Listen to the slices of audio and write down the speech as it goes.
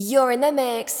You're in the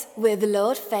mix with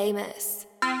Lord Famous.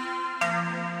 Black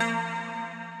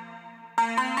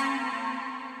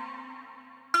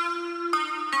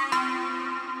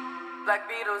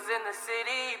Beatles in the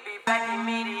city, be back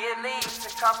immediately to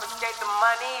confiscate the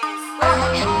monies.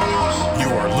 You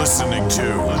are listening to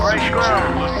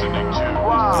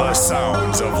the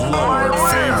sounds of Lord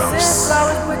Famous.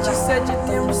 Flowers, but you said you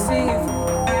didn't receive.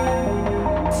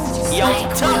 Yo,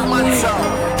 tell my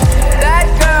that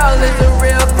girl is a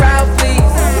real crowd,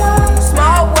 please.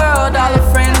 Small world, all her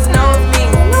friends know me.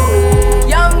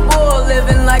 Young bull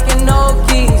living like an old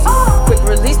geese. Quick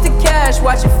release the cash,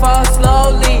 watch it fall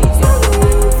slowly.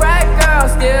 Frat girl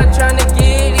still trying to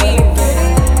get in.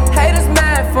 Haters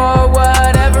mad for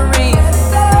whatever reason.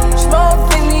 Smoke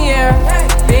in the air,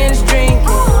 binge drinking.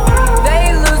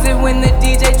 They lose it when the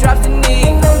DJ drops the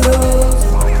knee.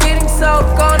 Getting so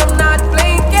cold, I'm not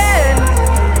blinking.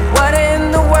 What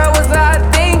in the world was I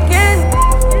thinking?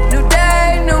 New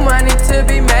day, new money to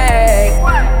be made.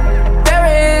 There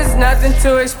is nothing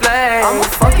to explain. I'm a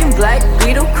fucking black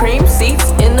Beetle, cream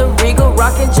seats in the Regal,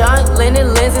 rocking John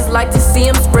Lennon lenses, like to see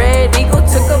him spread eagle.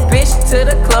 Took a bitch to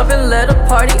the club and let a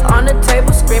party on the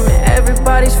table, screaming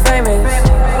everybody's famous.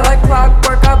 Like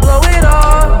clockwork, I blow it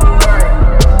all,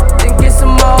 then get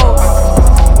some more.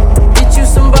 Get you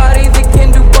somebody that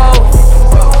can do both.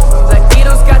 Black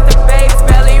Beetle's got the babes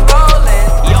belly rolling.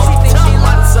 Yo, she thinks she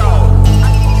loves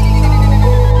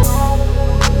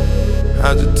I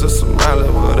just took some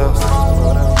mileage with us.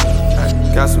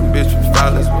 Got some bitch with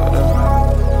violence with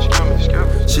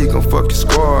us. She gon' fuck your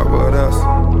squad with us.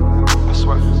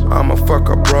 I'ma fuck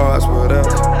her bras with us.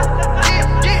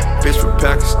 Bitch from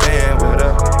Pakistan with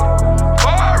us.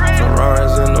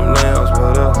 Ferraris in them lambs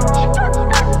with us.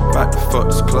 About to fuck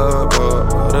this club up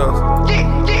with us.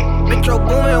 Metro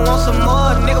Boomin, want some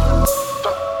more, nigga.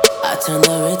 I turned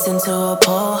the Ritz into a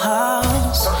pool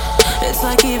house. It's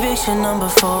like eviction number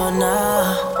 4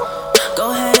 now.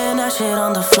 Go ahead and that shit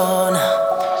on the floor now.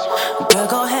 Girl,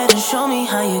 go ahead and show me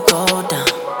how you go down.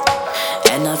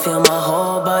 And I feel my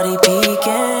whole body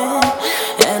peeking.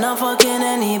 And I'm fucking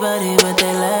anybody with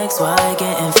their legs wide.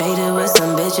 Getting faded with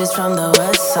some bitches from the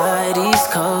west side,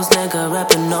 east coast, nigga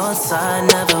reppin' north side.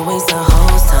 Never waste a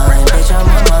host time, bitch, I'm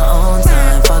on my own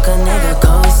time. Fuck a nigga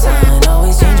cosign.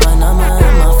 Always change my number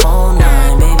and my phone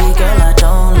line. Baby girl, I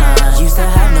don't lie. Used to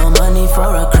have no money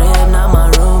for a crib, now my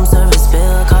room service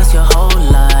bill cost your whole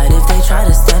lot. If they try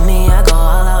to stem me, I go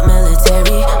all out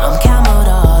military. I'm camoed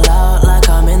all out like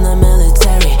I'm in the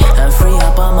military. And free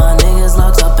up all my niggas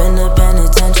locked up in the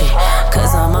penitentiary.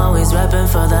 Cause I'm always reppin'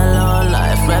 for the low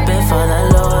life, reppin' for the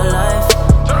low life.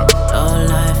 Low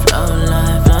life, low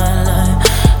life, low life.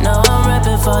 No, I'm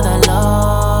reppin' for the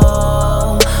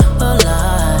low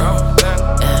life.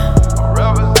 Yeah.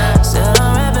 Said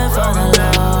I'm reppin' for the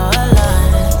low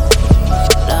life.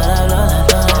 Low life.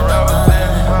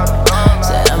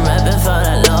 Said I'm reppin' for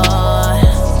the low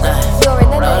life. You're in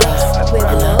the mix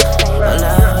with Lord Famous.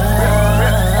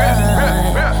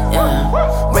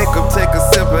 Wake up, take a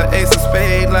sip of Ace of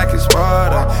Spade like it's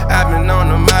water. I've been on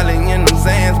the Molly in them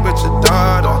Zans with your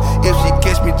daughter. If she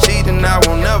catch me cheating, I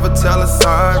won't never tell her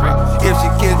sorry. If she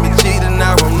catch me cheating,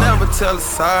 I won't never tell her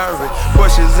sorry.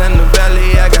 Porsches in the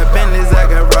valley, I got Bentleys, I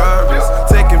got Rarries.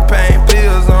 Taking pain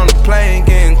pills on the plane,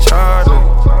 getting chartered.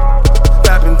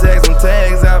 Popping tags on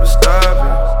tags, I was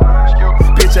starving.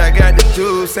 Bitch, I got the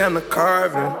juice and the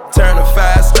carving. Turn a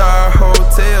 5-star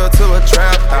hotel to a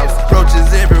trap house.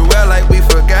 Roaches everywhere like we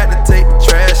forgot to take the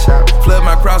trash out. Flood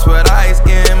my cross with ice,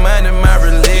 getting money, my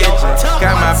religion.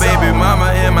 Got my baby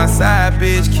mama and my side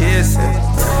bitch kissing.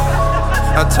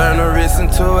 I turn the wrist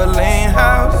into a lean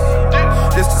house.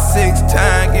 This the 6th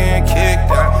time getting kicked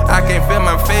out. I can't feel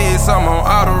my face, I'm on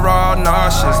auto raw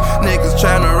nauseous. Niggas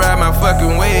tryna ride my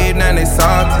fucking wave, now they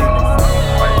salty.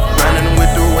 Running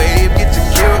with the wave, get you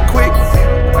killed quick.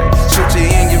 Shoot you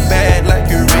in your bag like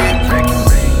you red prick.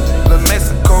 La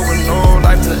Mexico with no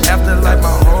life to afterlife, my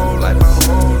whole life, my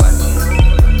whole life.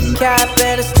 Cap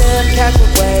and a stem, catch a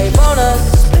wave on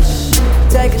us.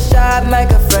 Take a shot, make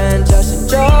a friend, just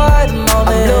enjoy the moment.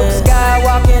 I'm Luke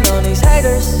Skywalking on these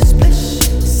haters.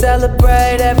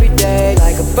 Celebrate every day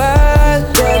like a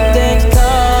birthday. Good things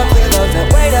come to those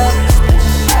that wait up.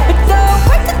 But don't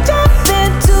wait to jump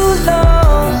in too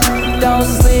long. Don't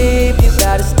sleep, you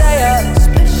gotta stay up.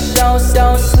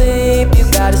 Don't sleep, you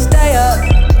gotta stay up.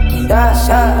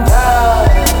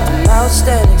 I'm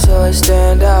outstanding, so I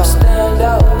stand out.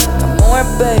 I'm more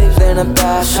babes than a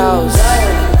bathhouse.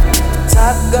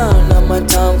 Top Gun on my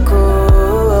Tom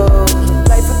Cruise.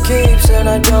 Play for keeps and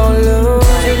I don't lose.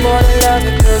 You're more than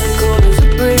loving, cause you're cool as a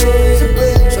breeze.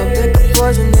 So pick a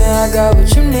poison, yeah, I got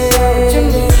what you need.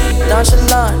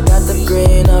 nonchalant. Got the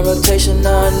green on rotation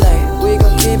all night. We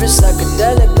gon' keep it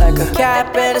psychedelic like a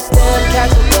cap at a stem,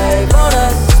 catch a wave on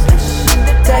us.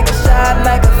 Take a shot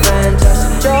like a friend, just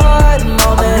enjoy the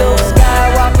moment. A blue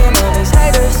sky walking on these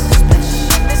haters.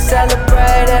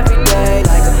 Celebrate every day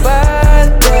like a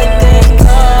birthday. Things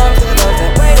come to those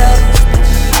that wait up.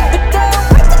 But don't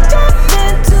wait to jump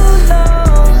in too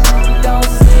long. Don't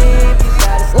sleep, you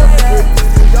gotta stay up.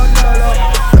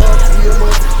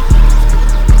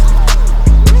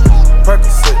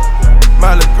 Percocet,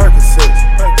 Miley Percocet,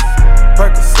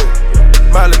 Percocet,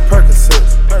 Miley Percocet,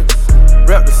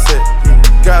 rep the set,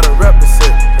 gotta rep the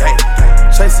set.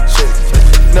 Chase a chick,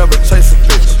 never chase a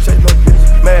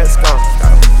bitch. Mask on,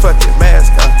 fuck it,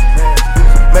 mask on.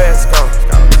 Mask on,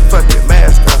 fuck it,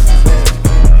 mask on.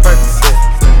 Percocet,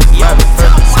 Miley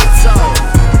Percocet,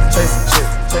 chase a chick,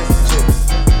 chase a chick.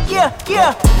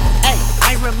 Yeah. Hey,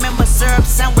 I remember syrup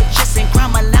sandwiches and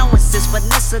crime allowances.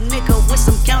 Finesse a nigga with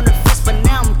some counterfeits, but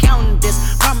now I'm counting this.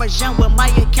 Parmesan with my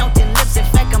accountant lips, in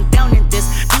fact I'm down in this.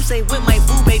 You say with my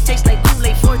boo babe, tastes like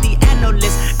Kool-Aid for the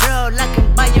analyst. Girl, I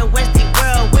can buy your Westie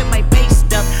world with my base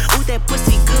stuff. Ooh, that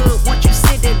pussy good, won't you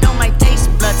sit it on my taste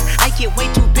buds? I get way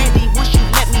too petty once you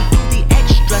let me do the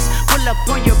extras. Pull up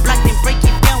on your block, then break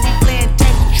it down, we playing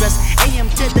Tetris. AM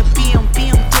to the PM,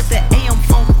 PM to the AM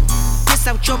phone. Piss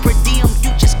out your per diem,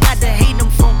 you just gotta hate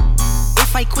them phone.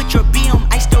 If I quit your BM,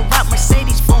 I still rock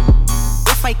Mercedes phone.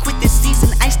 If I quit this season,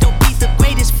 I still be the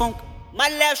greatest funk. My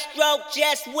left stroke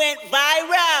just went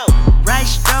viral. Right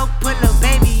stroke, put a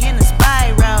baby in a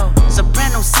spiral.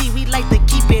 Soprano C, we like to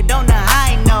keep it on the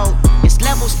high note. It's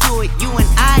levels to it, you and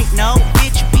I know.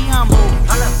 Bitch, be humble.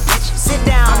 Sit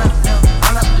down.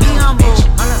 Be humble.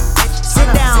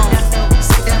 Sit down.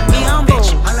 Be humble.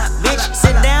 Bitch,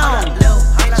 sit down.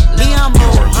 Be humble.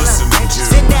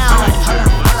 Sit down.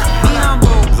 Be humble. Sit down. Be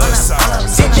humble.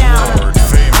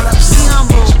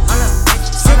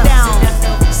 Sit down.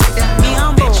 Be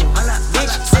humble.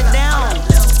 Bitch, sit down.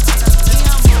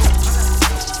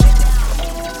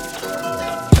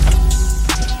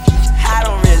 I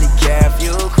don't really care if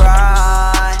you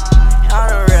cry. I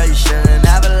don't really shouldn't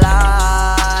ever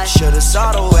lie. Should've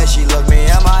saw the way she looked me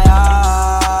in my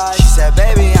eyes. She said,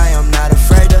 baby, I am not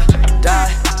afraid to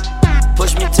die.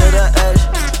 Push me to the edge,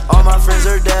 all my friends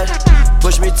are dead.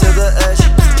 Push me to the edge,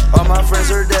 all my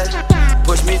friends are dead.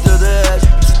 Push me to the edge,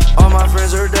 all my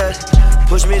friends are dead.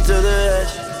 Push me to the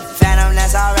edge. Phantom,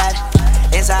 that's alright.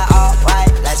 Inside all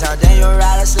white, like something you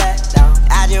ride a sled down.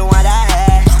 I just want that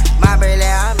head. My brilliant,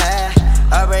 I'm mad.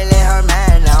 Her brilliant, her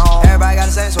man now. Everybody got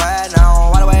the same swag now.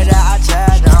 All the way that I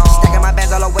chat now. Stacking my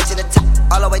bands all the way to the top,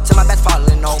 all the way to my back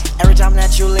falling over. Every time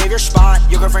that you leave your spot,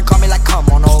 your girlfriend call me like, come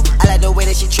on over. I like the way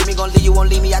that she treat me, gon' leave you, won't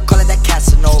leave me. I call it that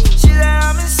Casanova. She said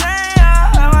I'm insane,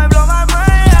 yeah. I might blow my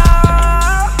brain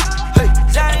out. Hey,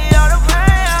 Johnny, all the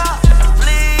pain out.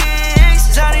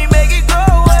 Please, Johnny, make it go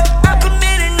away. I'm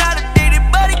committed, not addicted,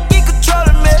 but it keep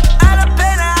controlling me. I done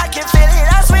pain, I can feel it.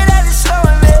 I swear that it's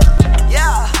slowing me.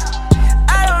 Yeah,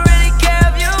 I don't really care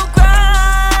if you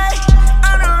cry.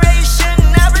 I'm the ray you should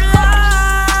never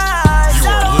lie. You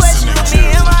Saw are the way she listening looked to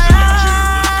me in my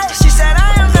eyes. She said I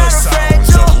am the not afraid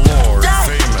sounds to of Lord die.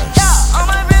 Famous. Yeah, all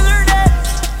my friends are dead.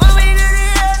 Put me to the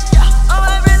edge. Yeah, all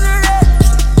my friends are dead.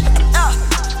 Yeah,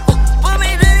 put me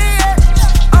to the edge.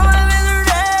 All my friends are dead. Yeah, all my friends are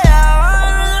dead.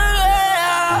 Yeah.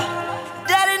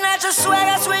 That is not your swag,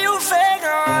 I swear you fake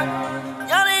on.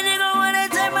 Y'all ain't nigga wanna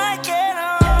take my kid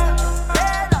on.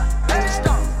 Red on, red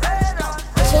on, red on.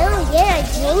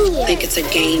 Think it's a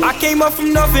game. I came up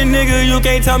from nothing, nigga, you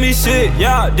can't tell me shit,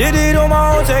 yeah. Did it on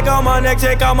my own, check out my neck,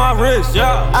 check out my wrist,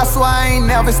 yeah. I swear I ain't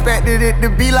never expected it to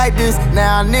be like this.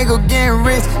 Now a nigga getting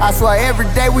rich. I swear every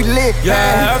day we lit.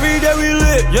 Yeah, every day we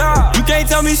lit, yeah. You can't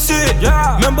tell me shit,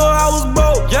 yeah. Remember I was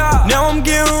broke, yeah. Now I'm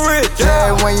getting rich,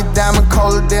 Yeah, when you diamond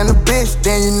colder than a bitch,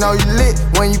 then you know you lit.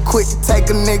 When you quit to take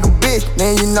a nigga bitch,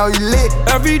 then you know you lit.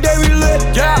 Every day we lit,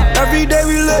 yeah. Every day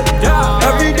we lit, yeah.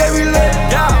 Every day we lit,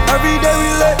 yeah. Every day we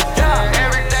lit, yeah.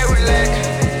 Every day we lit.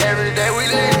 Every day we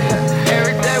lit.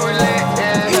 Every day we lit.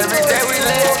 Yeah, every day we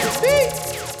lit.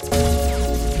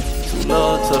 Too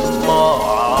low to the mall.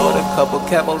 Put a couple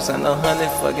capos and 100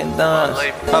 fucking dimes.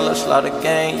 Color slaughter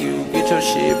gang, you get your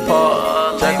shit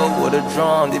popped. Draco with a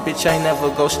drum, this bitch ain't never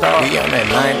go stop. We on that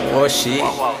 9-4 shit,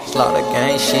 slaughter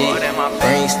gang shit,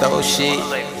 brain stole shit.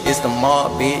 It's the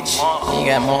mob, bitch. You ain't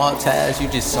got mob ties, you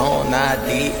just on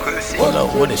ID. Pull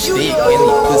up with a stick, any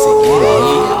pussy get it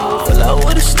hit. Pull up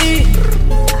with a stick,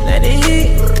 let it hit.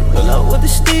 Pull up with a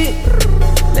stick,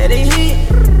 let it hit.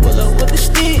 Pull up with a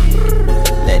stick,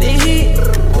 let it hit.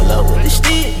 Pull up with a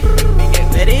stick,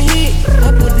 let it hit.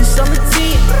 I put this on the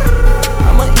tip,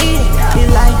 I'ma eat. Your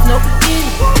life no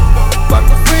beginning.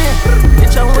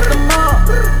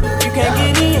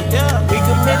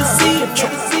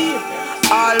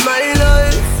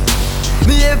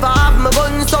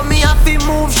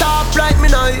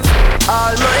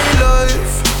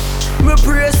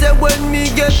 when me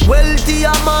get wealthy,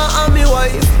 I'm a me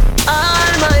wife.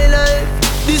 All my life,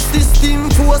 this system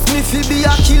force me to be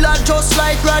a killer just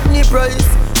like Rodney Price.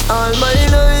 All my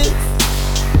life,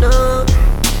 no,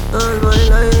 all my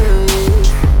life.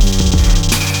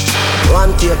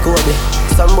 One take Kobe,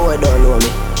 some boy don't know me.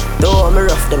 Though me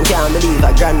rough, them can't believe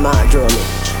a grandma draw me.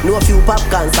 Know a few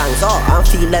popcorn songs, oh, and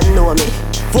feel them know me.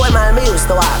 4 man me used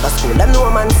to walk to school, them know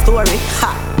man's story.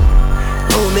 Ha!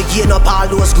 Now me gain up all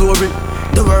those glory.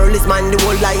 The world is mine, the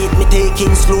whole life me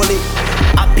taking slowly.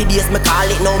 Happy days me call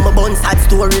it, now my bun sad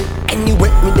story.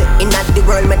 Anyway, me the in at the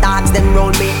world, my dogs them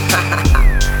round me.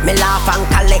 Me laugh and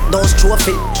collect those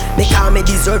trophies. Because me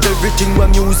deserve everything when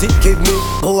music give me.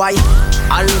 Boy,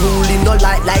 unruly no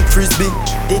like frisbee.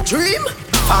 The dream,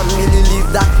 family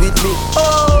live that with me.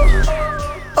 Oh,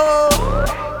 oh,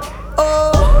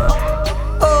 oh,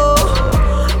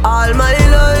 oh. All my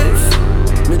life,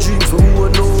 me dream for who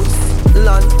knows.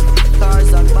 Land,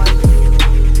 cars and bikes.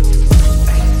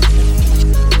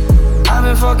 I've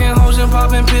been fucking hoes and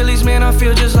popping pillies, man, I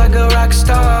feel just like a rock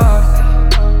star.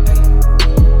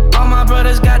 All my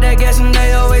brothers got that gas and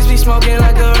they always be smoking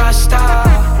like a Rasta.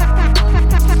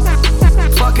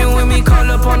 Fucking with me, call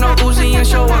up on no Uzi and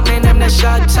show up, man, them the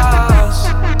shot toss.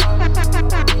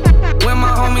 When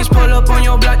my homies pull up on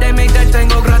your block, they make that thing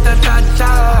go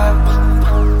grata-ta-ta.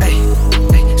 Ay,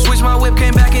 ay. Switch my whip,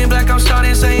 came back in black, I'm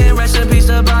starting saying recipes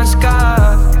to Bon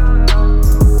Scott.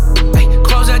 Ay,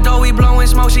 close that door, we blowing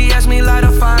smoke, she asked me light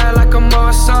a fire like a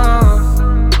Marsan.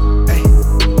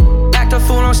 Act a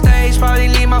fool on stage, probably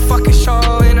leave my fucking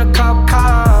show in a cop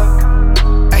car.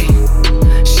 Ay,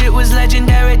 shit was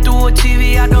legendary through a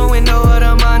TV out the window of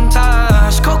the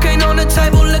montage. Cocaine on the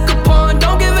table, liquor porn,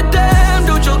 don't give a damn.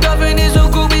 Dude, your girlfriend is a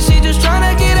groupie, she just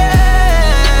tryna get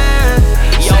in.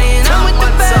 Saying I'm with the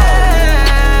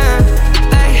band.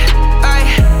 Ay, ay,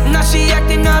 now she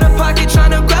acting out of pocket,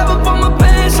 tryna grab up on my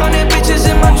pants. On them bitches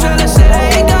in my trailer, say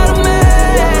they ain't got a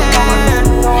man.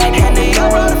 And they all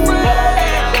brought a friend.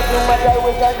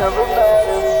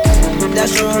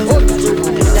 That's true,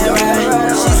 that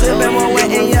right. She sippin' one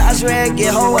wet and yeah, I swear it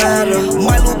get her wetter.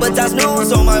 My Louboutins new,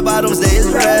 so my bottoms stays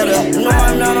redder. No,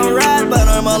 I'm not a rat, but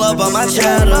I'm all up on my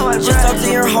cheddar. Just talked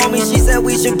to your homie, she said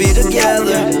we should be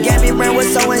together. Gave me brand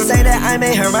with so insane that I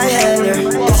made her my header.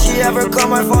 If she ever call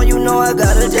my phone, you know I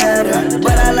got a deader.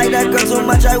 But I like that girl too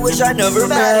much, I wish I never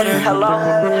met her.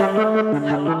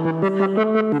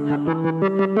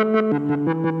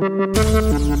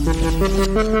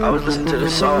 I was listening to the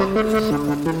song.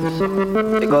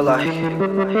 It go like,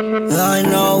 I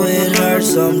know it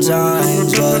hurts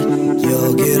sometimes, but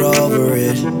you'll get over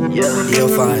it. Yeah. You'll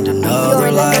find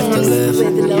another life to live.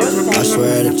 I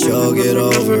swear that you'll get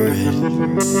over it.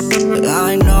 But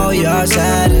I know you're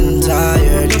sad and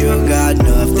tired, you got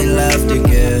nothing left to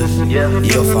give.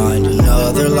 You'll find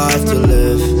another life to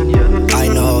live. I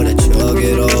know that you'll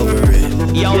get over it.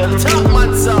 Yo, top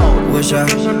man sound. Wish I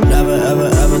never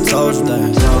ever told you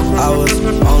things. I was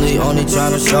only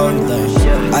trying to show you things.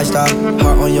 I stopped,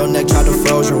 heart on your neck, tried to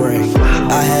froze your ring.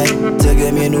 I had to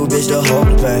get me a new bitch to hold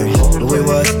the pain. We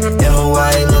was in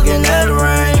Hawaii looking at the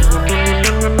rain.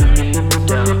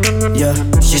 Yeah,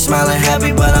 she's smiling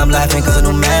happy, but I'm laughing cause a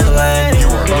new Madeline. You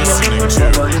are listening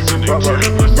to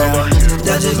Damn,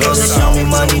 that just goes to show me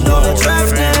money don't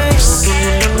attract things.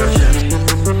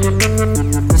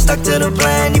 Stuck to the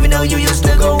plan, even though you used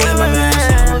to go with my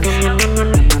man.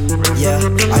 Yeah,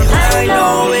 I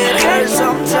know it hurts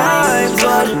sometimes,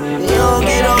 but you'll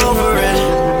get over it.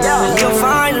 You'll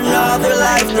find another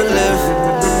life to live.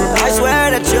 I swear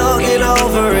that you'll get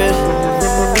over it.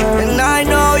 And I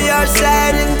know you're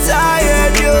sad and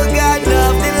tired, you got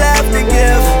nothing left to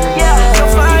give. You'll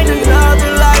find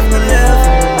another life to live.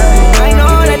 I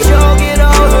know that you'll get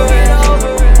over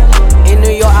it. In New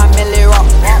York, I merely rock.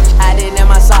 I didn't in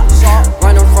my socks.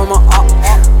 Running from a up,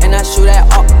 and I shoot that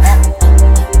up.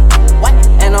 What?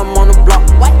 And I'm on the block.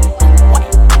 What?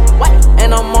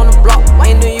 And I'm on the block.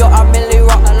 In New York, I merely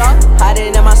rock. I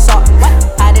didn't in my sock. What?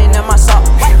 I didn't in my sock.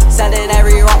 What? Selling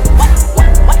every rock. What?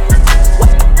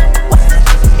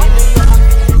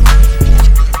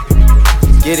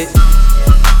 Get it?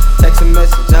 Text a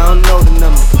message, I don't know the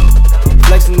number.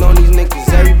 Flexing on these niggas,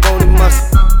 every bony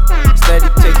muscle. Steady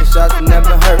taking shots,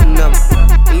 never hurting them.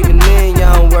 Even then,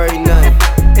 y'all don't worry nothing.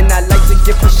 And I like to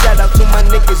give a shout out to my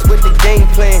niggas with the game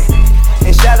plan.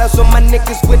 And shout outs on my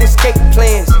niggas with escape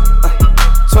plans.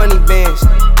 20 bands,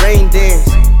 rain dance.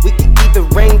 We can either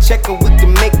rain check or we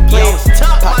can make plans.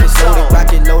 Pockets loaded,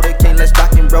 rocket loaded, can't let's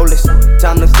rock and roll this.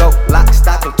 Time to go, lock,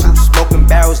 stock, and 2 smoking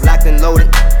barrels locked and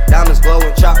loaded. Diamonds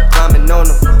glowing, chop climbing on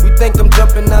them. You think I'm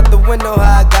jumping out the window,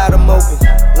 how I got them open.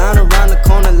 Line around the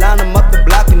corner, line them up the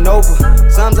block and over.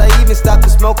 Sometimes I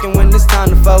smoking when it's time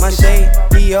to focus. My shade,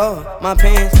 Dior, my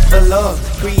pants, below.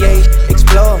 Create,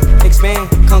 explore, expand,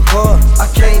 concord. I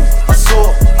came, I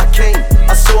saw, I came,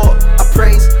 I saw. I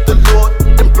praise the Lord,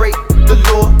 then break the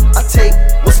law. I take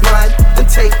what's mine, then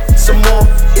take some more.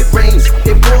 It rains,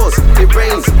 it pours, it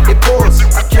rains, it pours.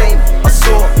 I came, I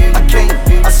saw, I came,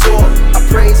 I saw. I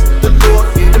praise the Lord,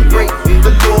 then break the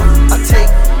law. I take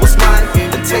what's mine,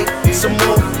 then take some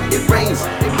more. It rains,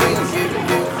 it rains.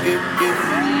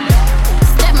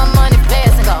 Step my money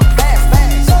fast and go fast,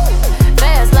 fast,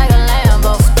 fast like a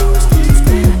Lambo.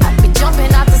 I be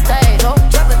jumping out the stage, oh,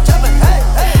 jumping, hey,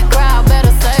 hey. Crowd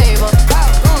better save us.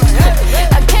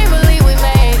 I can't believe we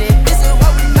made it. This is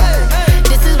what we made.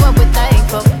 This is what we're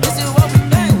thankful. This is what we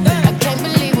made. I can't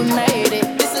believe we made it.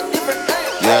 This is different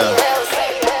thing. Yeah.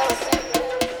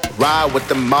 Ride with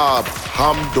the mob,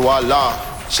 Hamdulillah.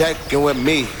 Check in with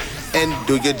me and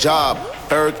do your job.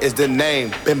 Berg is the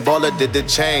name. Ben Baller did the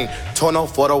chain. Torno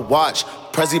for the watch.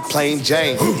 Prezi plain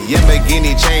Jane.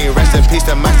 Yamagini chain. Rest in peace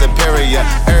to my superior.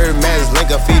 Hermes link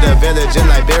a feed a village in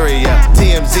Liberia.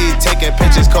 TMZ taking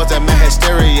pictures causing my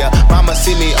hysteria. Mama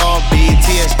see me on BET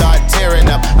and start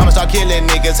tearing up. I'ma start killing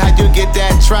niggas. How you get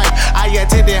that tripe? I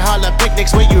attended Harlem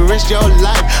picnics where you risk your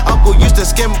life. Uncle used to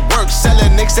skim work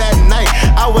selling nicks at night.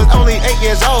 I was only 8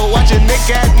 years old watching Nick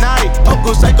at night.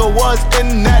 Uncle Psycho was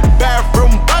in that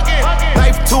bathroom bucket.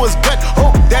 Knife to his gut.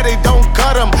 Hope that they don't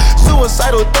cut him.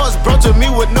 Suicidal thoughts brought to me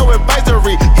with no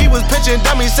advisory. He was pitching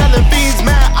dummies, selling beans,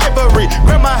 mad ivory.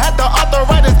 Grandma had the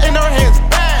arthritis in her hands,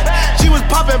 bad. She was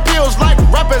popping pills like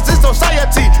rappers in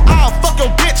society. I'll fuck your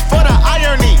bitch for the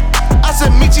irony. I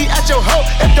said meet you at your hoe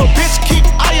if your bitch keep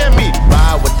eyeing me.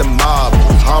 Ride with the mob,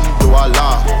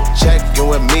 Hamdulillah. Check in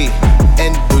with me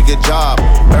and do your job.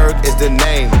 Berg is the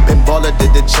name. Ben Baller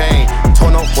did the chain.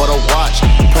 Torno for the watch.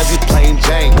 Prezi plain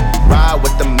Jane. Ride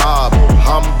with the mob,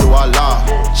 Hamdulillah.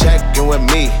 Check in with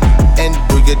me and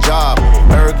do your job.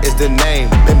 Berg is the name.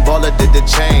 Ben Baller did the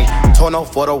chain. Torno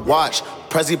for the watch.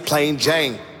 Prezi plain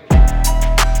Jane.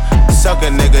 Suck a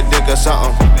nigga dick or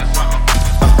something.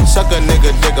 Suck a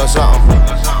nigga dick or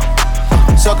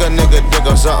something. Suck a nigga dick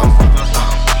or something.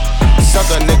 Suck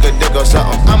a nigga dick or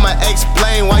something. I'ma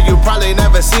explain why you probably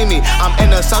never see me. I'm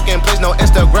in a sucking place, no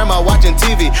Instagram or watching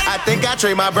TV. I think I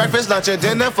trade my breakfast, lunch, and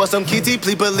dinner for some kitty.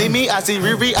 Please believe me, I see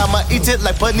Riri, I'ma eat it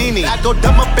like panini. I go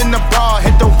dumb up in the bra,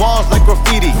 hit the walls like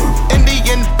graffiti.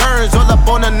 Indian burns all up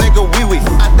on a nigga wee-wee.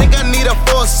 I think I need a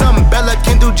foursome, Bella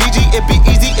can do Gigi. It be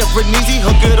easy if we're easy,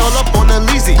 hook it all up on a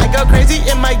leasy. I go crazy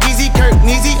in my Yeezy, Kirk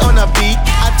Neezy on a beat.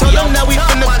 I told them that we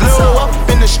finna glow up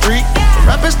in the street.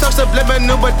 Rappers talk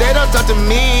subliminal, but they don't talk to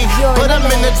me. Put them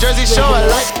in the Jersey Shore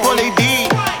like Paulie D.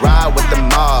 Ride with the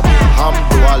mob,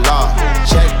 Hamdulillah.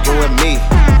 Check in with me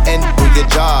and do your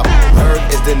job. Berg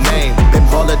is the name. Ben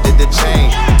Baller did the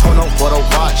chain. Torno for the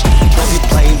watch. Prezi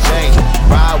plain Jane.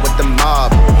 Ride with the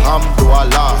mob,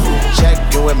 Hamdulillah. Check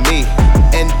in with me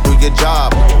and do your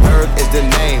job. Berg is the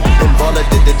name. Ben Baller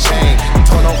did the chain.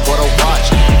 Torno for the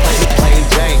watch. Prezi plain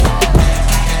Jane.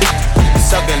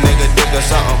 Suck a nigga dick or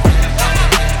something.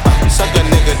 Suck a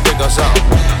nigga dick or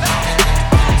something.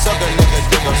 Suck a nigga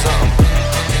dick or something.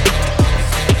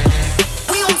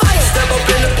 We on fire. Step up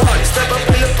in the party, step up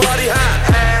in the party high.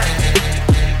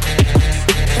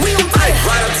 We on fire.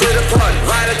 Right up to the party,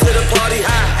 right up to the party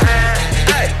high.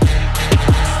 Hey.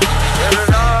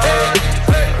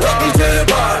 Welcome to the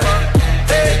party.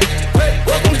 Hey.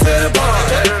 Welcome to the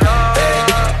party.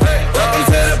 Welcome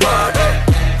to the party.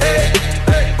 Hey.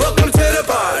 Welcome to the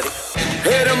party.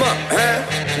 Hit 'em up, huh?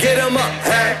 Get 'em up,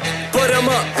 huh? Put 'em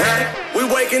up, huh? We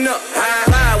waking up, high.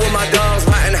 Ride with my dogs,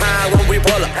 riding high when we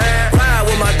pull up. Ride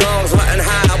with my dogs, riding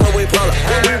high when we pull up.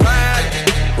 When we ride,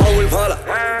 when we pull up.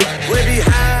 We be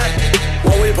high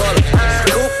when we pull up.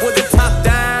 Coupe with the top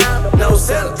down, no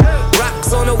cellar.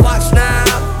 Rocks on the watch now,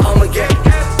 I'ma get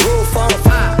roof on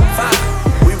fire.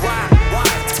 We ride.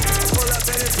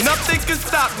 Nothing can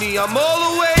stop me, I'm all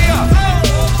the way up.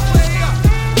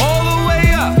 All the way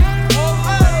up.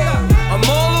 I'm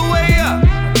all the way up.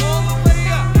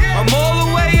 I'm all the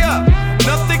way up.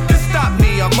 Nothing can stop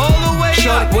me. I'm all the way up.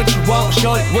 Shorty, what you want?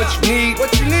 Shorty, what you need?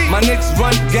 What you need? My niggas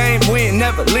run the game. We ain't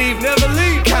never leave. Never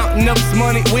leave. Counting up this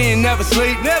money. We ain't never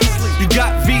sleep. Never sleep. You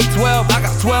got V12. I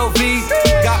got 12 V's.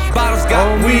 Got bottles.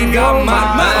 Got weed. Got my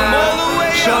mind. I'm all the way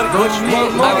up. Shorty, what you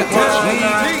want? I got what you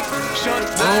need. Shorty,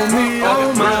 on me,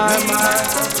 on mine.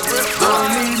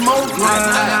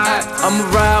 I'ma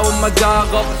ride with my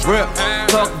dog off the rip.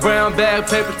 Talk brown bag,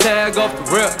 paper tag off the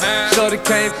rip. Shorty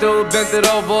came through, bent it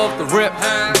over off the rip.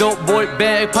 Dope boy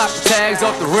bag, pop the tags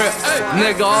off the rip.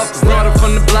 Nigga off the runner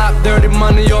from the block, dirty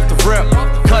money off the rip.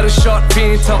 Cut it short,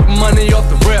 fiend, talk money off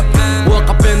the rip. Walk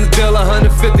up in the deal,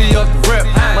 150 off the rip.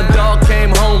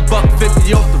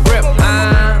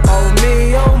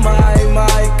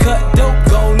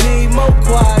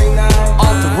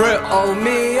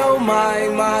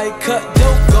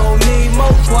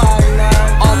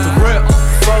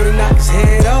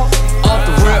 head off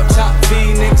the rip. Top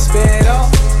V, niggas sped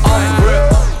off the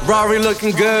rip. Rari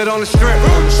looking good on the strip.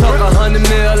 Took 100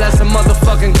 mil, that's a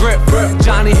motherfucking grip.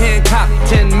 Johnny Hancock,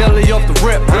 10 milli off the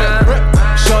rip.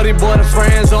 Shorty boy the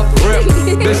friends off the rip.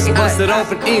 Bitch busted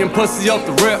open, eating pussy off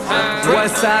the rip.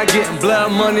 West side getting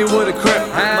blood money with a crip.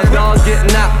 My dog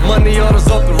getting out, money orders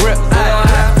off the rip.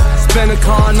 Spend a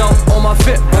car note on my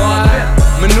fit, boy.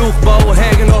 Maneuver bow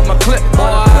hanging off my clip,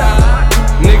 boy.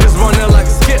 Niggas running like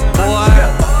a skip, boy.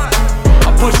 I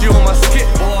push you on my skip,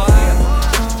 boy.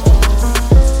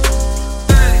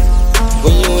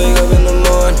 When you wake up in the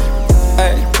morning,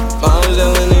 hey, mom's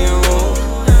yelling in your room.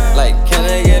 Like, can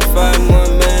I get 5 more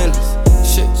minutes?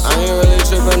 Shit, I ain't really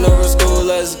tripping over school,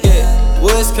 let's get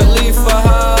Wiz Khalifa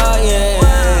high,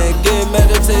 yeah. Get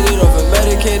meditated over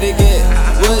medicated, get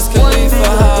Wiz Khalifa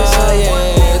high,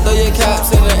 yeah. Throw your caps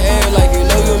in the air like you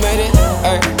know you made it,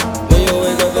 hey. When you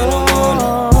wake up in the morning,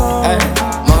 hey,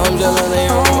 mom's yelling in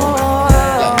your room.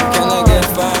 Like, can I get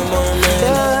 5 more minutes?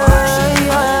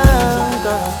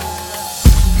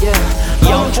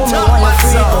 Come to me when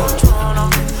you're freak.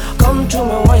 Come to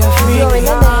me when you're freak.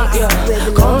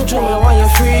 Yeah. Come to me when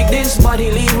you're freak. This body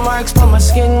leave marks on my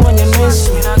skin when you miss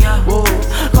me. Whoa.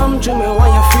 Come to me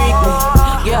when you freak me.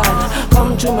 Yeah.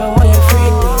 Come to me when you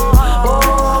freak me.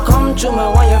 Oh, come to me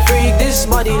when you freak. This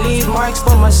body leave marks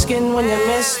on my skin when you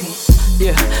miss me.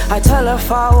 Yeah, I tell her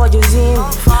forward you see me.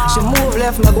 She move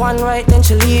left, me go on right, then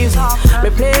she leaves me. Me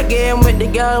play a game with the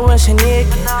girl when she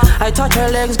naked. I touch her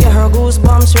legs, get her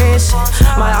goosebumps racing.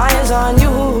 My eyes on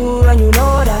you, and you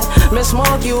know that. Me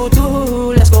smoke you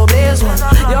too, let's go blaze one.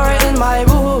 You're in my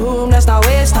room, let's not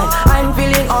waste time. I'm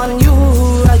feeling on you,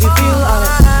 how you feel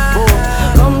alright.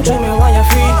 Oh, come to me when you're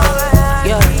freak me.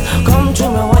 Yeah, come to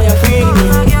me when you're freak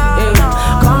me.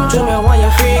 Yeah, come to me when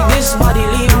you're freak. This body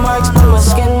leave marks on my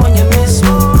skin when you miss me.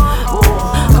 Oh,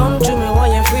 come to me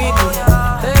when you're freak me.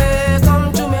 Hey,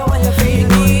 come to me when you're freak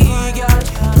me. Girl,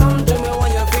 come to me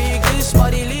when you're freak. This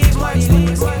body leave marks on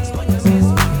my skin when you miss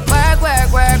me. Work, work,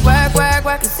 work, work, work,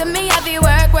 work. You see me heavy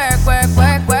work, work, work,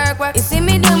 work, work, work. You see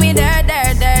me do me dirt,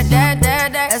 dirt, dirt, dirt,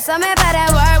 dirt, dirt. That's something about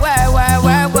that work, work, work,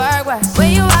 work, work, work.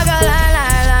 When you walk a line,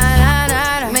 line, line, line,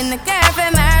 line. I'm in the cafe,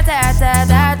 my ta, ta,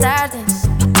 ta, ta, ta.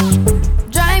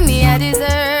 Drive me a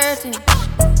deserting.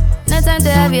 No time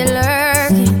to have you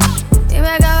lurking. You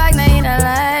make a like, now you don't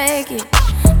like it.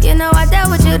 You know I dealt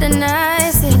with you the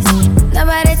nicest.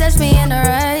 Nobody touched me in the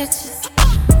righteous.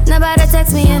 Nobody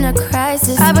text me in a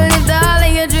crisis. I believed all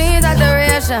of your dreams are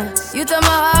duration. You took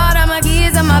my heart, all my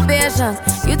keys, and my patience.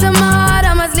 You took my heart,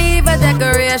 I must leave a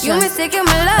decoration. You mistaken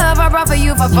my love, I brought for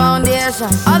you for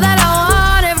foundation. All that I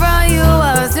wanted from you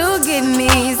was to give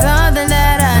me something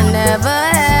that I never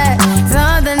had,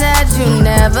 something that you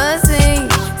never seen,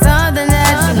 something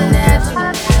that you never.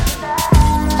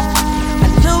 I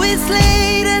know it's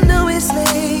late, I know it's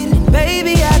late.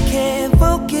 Baby, I can't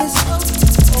focus.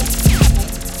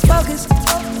 Focus.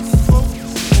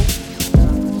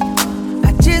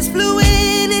 I just flew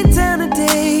in town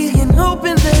today and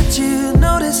hoping that you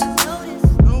notice.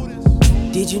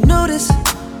 Did you notice?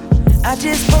 I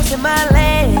just posted my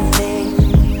landing.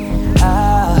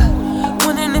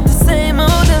 Wondering if the same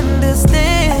old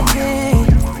understanding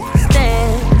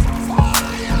stands.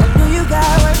 I know you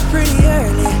got work pretty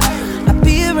early. I'll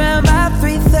be around by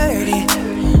 3:30.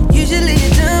 Usually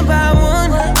you're done by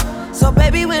 1. So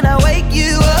baby, when I wake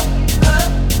you up,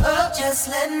 just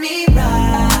let me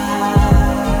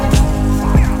ride.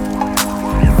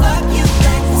 Fuck you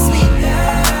back to sleep,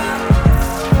 girl.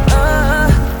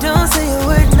 Don't say a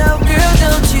word, no, girl,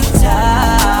 don't you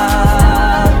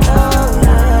talk. Oh,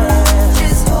 yeah.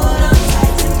 Just hold on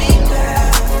tight to me,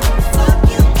 girl. Fuck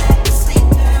you back to sleep,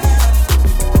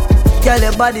 girl. Girl,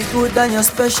 your body good and you're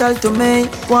special to me.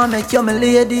 Wanna make you my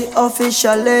lady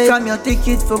officially. From your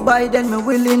ticket for buy, then me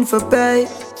willing for pay.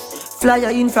 Fly you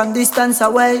in from distance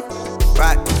away.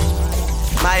 Right,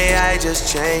 my AI just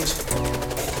changed.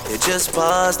 It just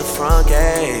buzzed the front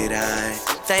gate. I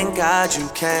thank God you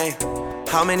came.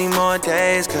 How many more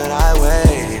days could I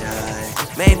wait?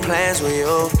 I made plans with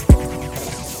you,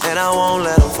 and I won't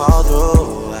let them fall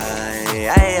through.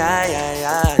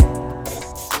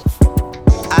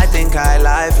 I think I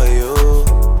lie for you.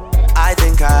 I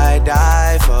think I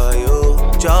die for you.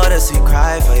 Jodeci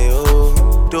cry for you.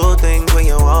 Do things when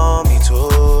you want me to,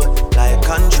 like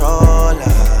controller,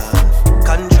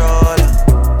 controller,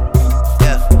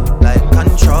 yeah, like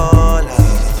controller,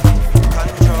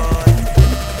 controller.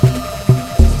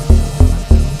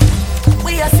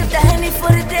 We are sip the Henny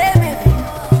for the day, baby.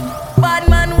 Bad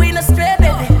man, we no stray,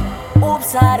 baby.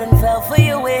 Oops, I done fell for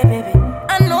your way, baby.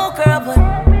 I know, girl, but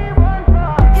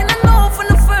and I know from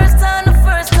the first time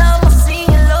I've seen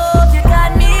you love, you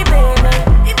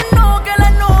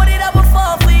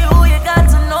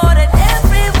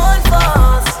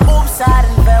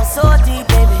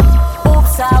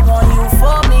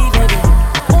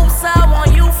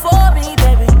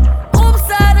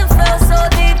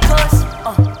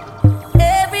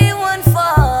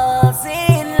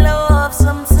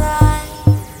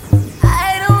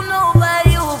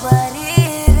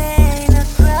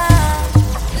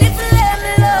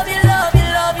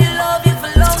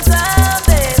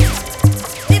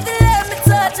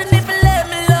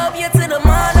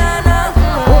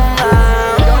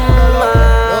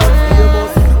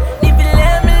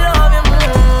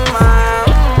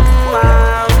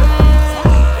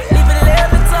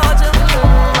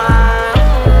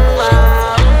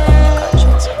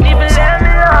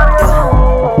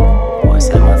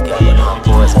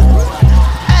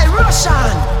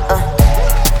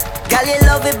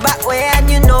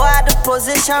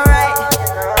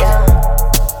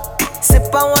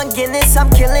sip on one Guinness, I'm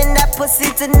killing that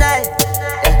pussy tonight.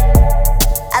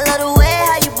 I love the way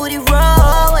how you booty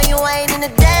roll when you ain't in the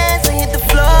dance and hit the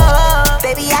floor.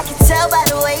 Baby, I can tell by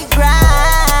the way you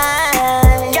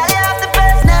grind. Girl, you have the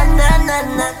best, na na na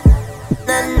na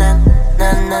na na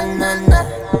na na na na.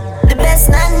 The best,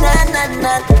 na na na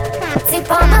na.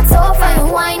 Tip on my toe for you,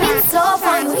 whining slow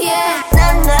for you, yeah.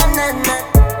 Na na na na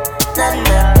na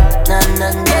na na na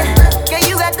na. Girl,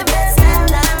 you got the best, na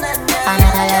na na na.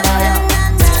 Another level,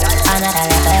 another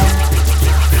level.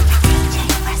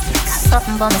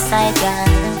 Something by my side,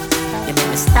 girl. You make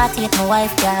me start to hit my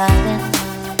wife, girl.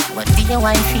 What do you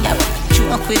want for you?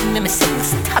 Joke with me, say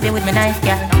stab you with my knife,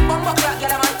 girl.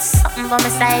 Something by my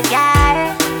side,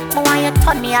 girl. I want you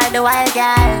turn me all the while,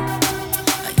 girl.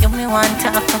 You me want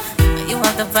to, you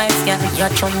have the vibes, girl. Your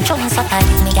chun so tight,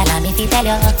 me girl, and me fi tell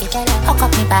you. Hook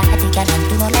up me body, girl, and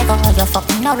do no lego. You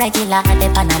fucking no regular,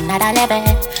 dip on another level.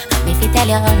 And me fi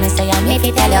tell you, me say I me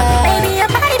fi tell you. Baby,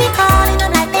 your body be calling, I'm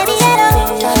like, baby,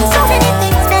 hello. So many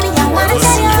things, baby, I wanna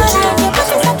tell you. Your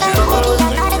pussy so tight, baby,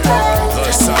 I gotta tell you. The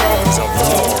sounds of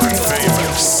Lord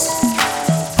Famous.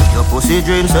 Your pussy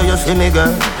dreams, so you see me,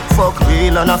 girl. Fuck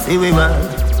real and I feel we man.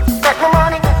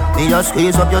 Me just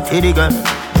squeeze up your titty, girl.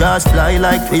 Just fly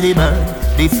like Philly bird.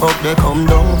 The fuck they come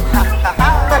down.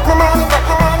 Got my money, got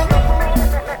my money.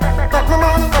 Got my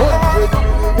money,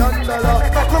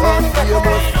 got my money.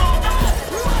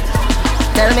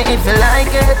 Tell me if you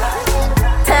like it.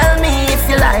 Tell me if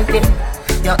you like it.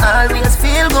 You always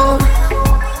feel good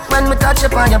when we touch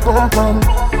upon your pum pum.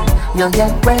 You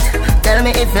get wet. Tell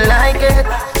me if you like it.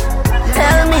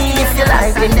 Tell me if you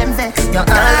like it. You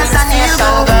always feel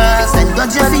good. Girls, and go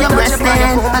just for your breast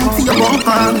and for your bum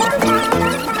pum.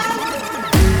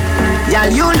 Yeah,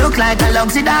 you look like a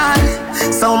luxury doll.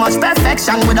 So much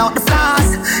perfection without the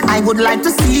flaws. I would like to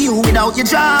see you without your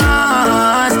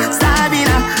jaws.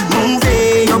 Sabina, move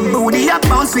it. Your booty up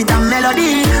bounce with a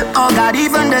melody. Oh God,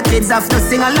 even the kids have to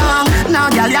sing along. Now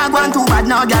girl, you're going too bad.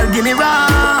 Now girl, give me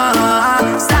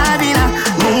wrong. Sabina,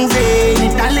 move it.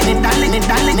 Darling, darling,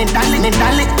 darling, darling,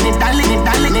 darling, darling, darling,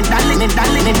 darling, darling,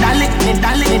 darling, darling,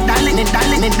 darling, darling,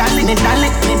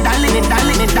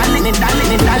 darling, darling,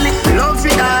 darling, darling. Love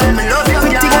for girl, me love you,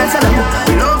 pretty girl, salam.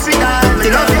 Love for girl, me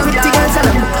love you, pretty girl,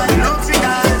 salam. Love for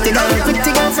girl,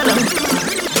 pretty girl, salam.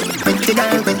 Pretty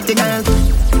girl, pretty girl.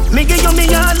 Me give you me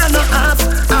all and no half.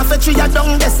 Half a tree a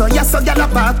down there, so yes, so gyal a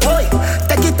back, boy.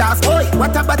 Take it off, boy.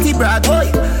 What a body brag,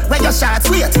 boy. Where your shots,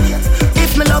 wait.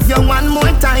 If me love you one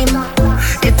more time,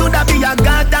 it woulda be a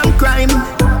goddamn crime.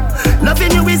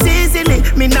 Loving you is easily,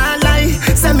 me not lie.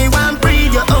 Say me want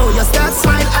breathe you, oh, you start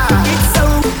smile, ah. It's so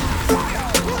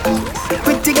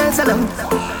pretty girls alone.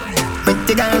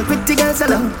 Pretty girls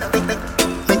alone.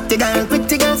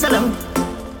 Pretty girls alone.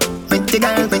 Pretty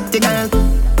girl.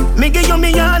 Me give you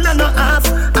me all and no half.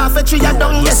 Half a tree a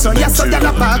down, yes, so gyal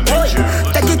a park, boy.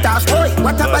 Take it off, boy.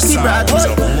 What a body brag, boy.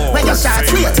 When your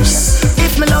shots wait.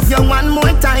 If me love you one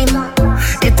more time,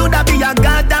 it woulda be a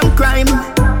goddamn crime.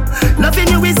 Loving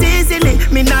you is easily,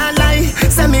 me not lie.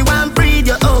 Say me want breathe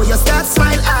you, oh, you start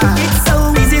smile, ah. It's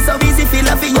so easy, feel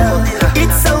love you.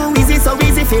 It's so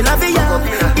easy, feel love you.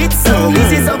 It's so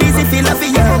easy, feel love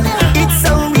you. It's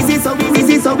so easy.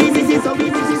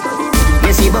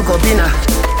 Me see Bokopina.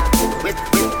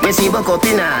 We see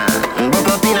Bokopina.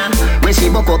 We see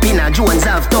Bokopina. Jones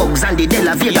have thugs and the De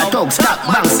La Vega thugs. Stop,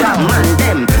 bang, stop, man,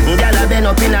 them. Gyal a been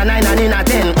up in a 9 and in a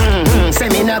 10. Say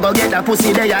me never get a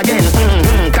pussy there again.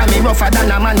 Can me rougher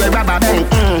than a man with rubber band.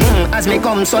 As me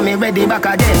come, so me ready back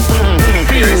again.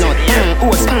 Peanut,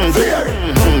 oats,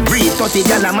 breathe 30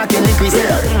 gyal a matin liquid.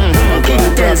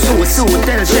 King tell Sue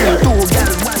tell Shem 2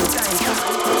 gyal 1 time.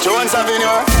 Jones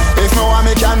Avenue. If me want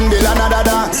me can build another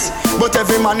dance. But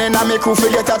every man in a me crew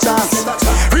forget a chance.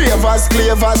 Ravers,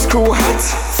 clavers, crew hot.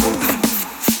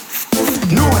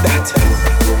 Know that.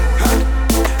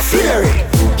 Flary.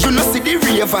 You know see the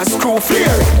ravers crew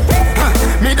flary.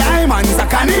 Me diamonds a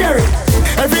canary.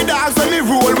 Every dance when me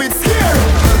roll with scary.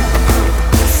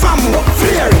 Fambo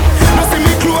flary. Now see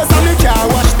me clothes and me car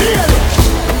wash daily.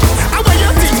 How about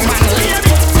you think man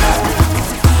lady?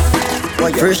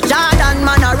 First Jordan,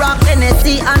 man, a rock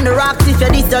Hennessy and the rocks. If you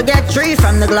this, you get 3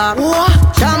 from the Glock.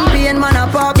 Champion, man, a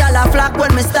pop, y'all a flock.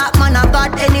 When me stop, man, I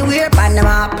got anywhere on the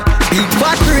map. Big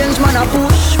fat range, man, a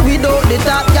push without the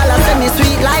top. Y'all a semi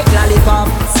sweet like lollipop.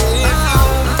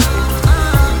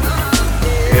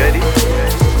 Ready?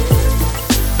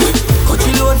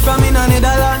 Coachy load from in a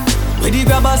Netherland. Where the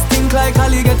grabbers think like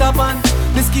Ali get up on.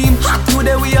 The scheme hot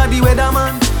today, we are the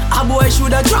weatherman. A boy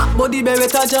shoulda drop, but the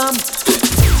beretta jam.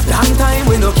 Long time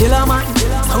we no kill a man.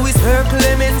 Now we circle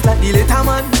lemons like the little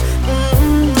man.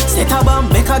 Set a bomb,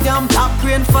 make a damn black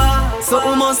rain fall. So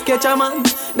we must catch a man.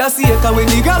 That's the echo when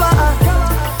the grabber.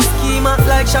 Schema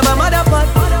like Shabba Motherfuck.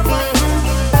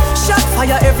 Shot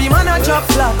fire, every man a drop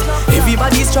flat.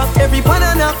 Everybody's trapped, every pan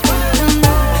a knock.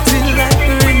 Still like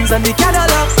the rings and the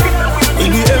Cadillac.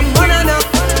 In the M1 a knock.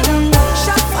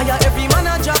 Shot fire, every man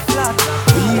a drop flat.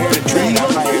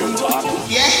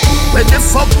 When the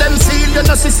fuck them feel, you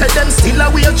know she said them still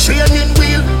a weird training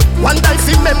wheel. One day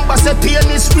fi member say pain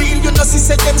is real, you know she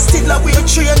said them still a weird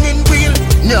training wheel.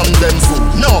 Nyam them food,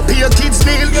 no pay kids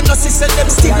meal, you know she said them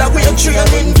still a weird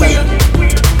training wheel.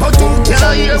 But who can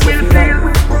hear will feel?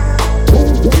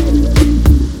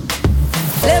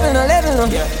 Living on,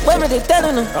 when me they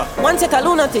telling no. One take a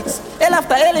lunatics, hell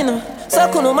after hell no. So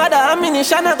kuno mother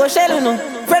ammunition I go shell no.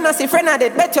 Friend I see friend I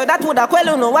did bet you that woulda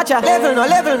quell no. Watch ya level no.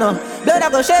 Blood I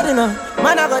go shed no.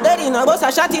 Man I go dirty no. Boss a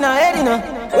shot in a head no.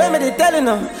 When me they telling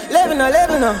no. Living no.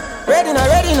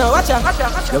 Ready no. Watch ya.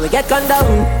 Yo we get gunned down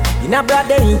in a broad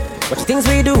day. What you things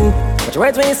we do? What your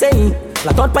words when you say?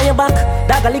 Flat out on your back,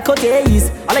 dog a little days.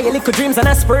 All of your little dreams and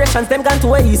aspirations, them gone to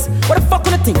waste. What the fuck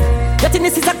would you think? You think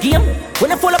this is a game?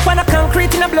 When you fall up on a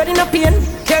concrete in a blood in a pain.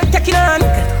 Care take in a hand,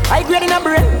 high grade in a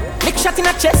brain. Lick shot in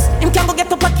a chest, him can't go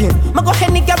get up again. Ma go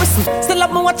Henny Garrison, still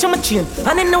have me watch on my chain.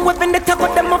 And in no weapon they talk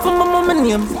about them off of my mama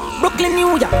name. Brooklyn,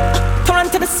 New York,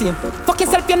 Toronto the same. Fuck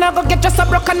yourself, you now go get just a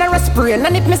broke and a respirator.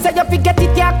 And if me say you forget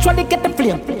it, you actually get the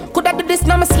flame. Could I do this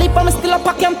now, me sleep, I'm still up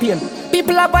a campaign.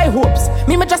 People are by hopes,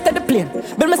 me just at the plane.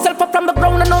 Build myself up from the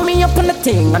ground, I know me up on the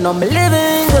thing. I know me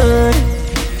living good,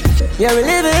 yeah we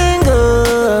living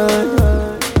good.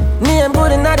 Me I'm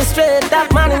good in the straight,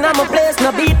 dark man in my place.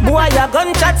 No beat boy, ya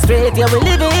gunshot straight. Yeah we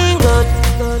living good,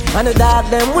 and the dog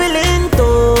them willing to.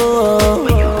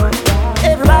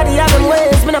 Everybody have them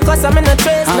ways, me no cuss, I'm in the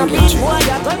trace. No beat boy,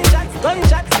 ya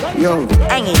gunshot. Yo,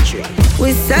 hanging tree.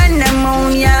 we send them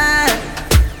on, yeah.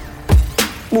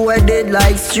 Boy dead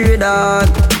like stray dog.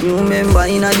 You remember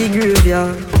in a the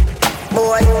graveyard.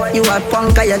 Boy, you a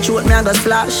punk, you throat me I go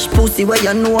slash. Pussy where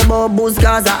you know about booze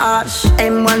cause a ash.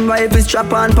 M1 rifle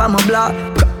strap on pa my block.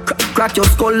 Crack your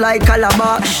skull like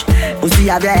calabash. Pussy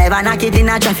have you ever knock it in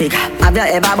a traffic? Have you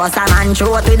ever bust a man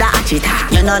throat with a hatchet?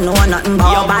 You don't know nothing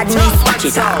about badness, watch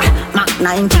it. Mac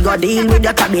 90 go deal with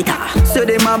your cabita. Say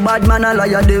them a bad man a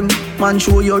liar them. Man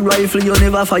show your rifle you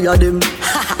never fire them.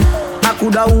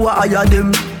 Coulda who hire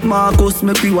them, Marcus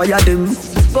make we wire them.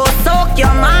 Go suck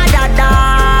your mother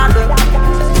dog.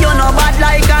 You know bad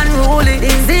like unruly. The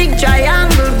zig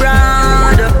triangle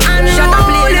brand. Shut up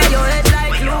play your head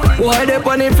like Louis. Why they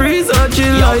on the freezer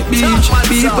chill like beach?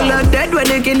 People are dead when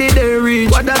they kill it they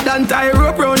reach. What that done tie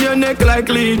rope round your neck like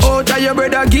leech. Out of your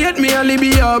brother gate me only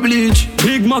be a bleach.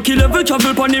 Big Mackie level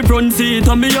travel pon the front seat.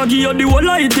 And me a give you the whole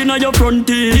light inna your front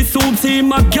teeth. The soup see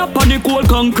my gap on the cold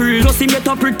concrete. Plus he get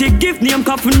a pretty gift name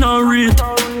Coffin and Reed.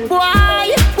 Why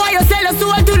you sell a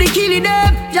soul to the killing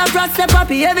them? Just trust the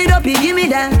puppy, heavy up, he give me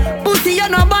them. Pussy you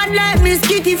no bad like Miss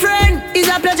Kitty friend. It's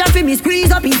a pleasure for me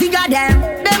squeeze up his cigar them.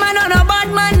 Them a no bad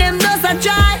man, them just a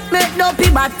try. Make no pee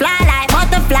but fly like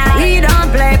butterfly. We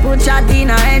don't play, put shot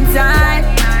in our inside.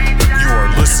 You're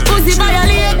listening Pussy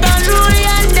violate and ruly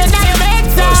and then I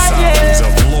the sounds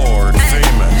of Lord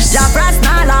Famous. Ja Frost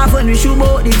not laugh when we shoot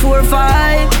out the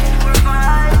 4-5.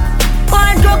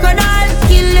 One crocodile,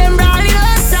 kill them brawling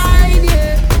outside,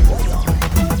 yeah.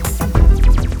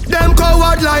 Them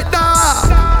coward like that,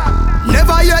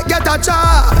 never yet get a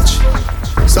charge.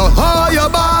 So hold your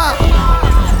back,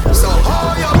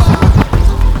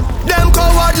 Them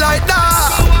coward like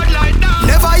that,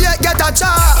 never yet get a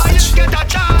charge.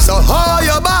 So hold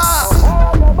your back,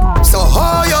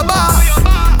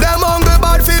 Them hungry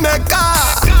bad fi make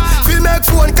car, fi make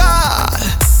phone call.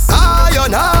 You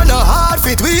know no hard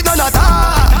fit with none at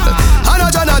all.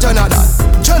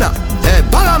 Jona, hey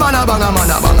banga mana.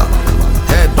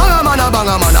 Hey banga.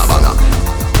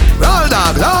 Roll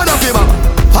dog, loud up your banga.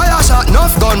 Fire shot,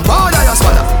 enough gun, powder your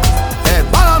spanner. Hey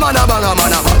banga mana.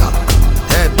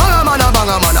 Hey banga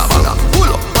mana.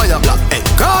 Pull up on your block, hey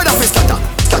crowd up is scatter.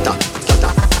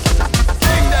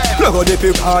 Look how they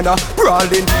pick Hana,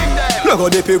 brawling. Look how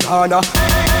they pick Hana.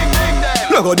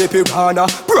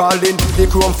 Brawling, the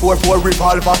chrome 4-4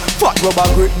 revolver. Fat rubber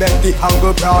grip make the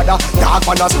angle broader. Dark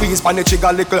man a squeeze pan the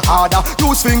trigger little harder.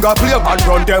 Use finger play and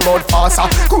run them out faster.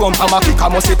 Chrome from a kick a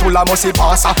musty tool a musty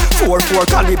passer. 4-4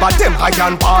 caliber them high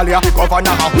and baller.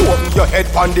 Governor a hold your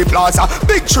head pan the plaza.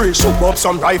 Big tree shoot up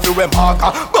some rifle with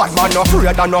marker. Bad man no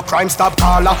afraid and no crime stop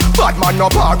caller. Bad man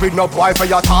no bar with no boy for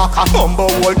your talker.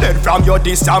 Bumbo hold dead from your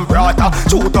distant brother.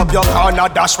 Shoot up your corner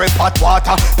dash with hot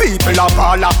water. People a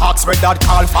baller hawks with that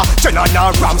alpha. Jenna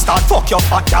and Ram start fuck your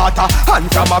fat daughter.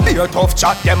 And from a beer tough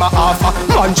chat them a offer.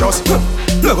 Man just look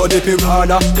at the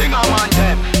piranha. Ding a man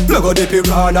them. Look at the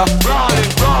piranha.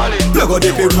 Brawling. Look at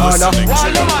the piranha.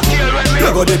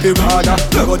 Look at the piranha.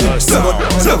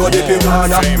 Look at the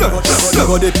piranha.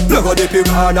 Look at the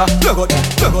piranha.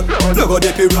 Look at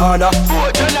the piranha.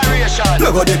 Fourth generation.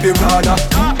 Look at the piranha.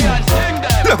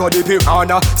 Look at the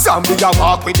piranha. Zombie a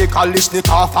walk with the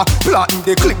Kalishnikov. Planting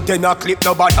the clip, then a clip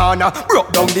no banana.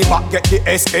 Broke down the back, get the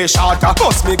SK shorter.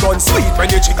 Bust me gun sweet when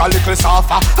the chick a little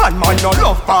softer. And man no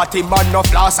love party, man no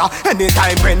flosser.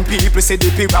 Anytime when people see the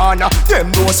piranha,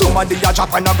 them know somebody a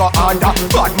drop and a go under.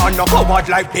 Bad man no coward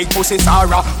like big pussy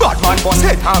Sarah. Bad man bust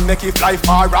head and make it fly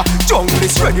farther. Jungle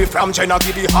is ready from China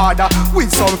give the harder.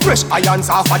 With some fresh irons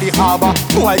off of the harbor.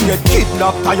 Boy get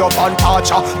kidnapped, tie up and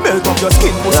torture. Melt up your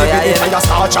skin, pussy with the fire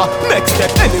starcher. Next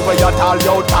step anywhere you tall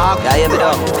you talk.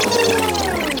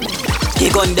 The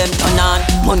gun them turn on.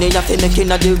 Money you fi make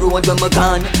inna the road when me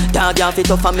gone. Dog you fi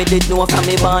tough and me did know from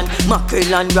me born.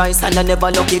 Mackerel and rice and I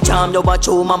never lucky charm. You watch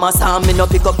how mama saw me no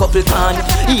pick up couple can.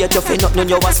 Yet you fi nothing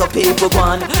you want so people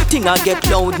gone. Thing I get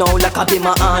loud now like a be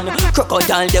my hand.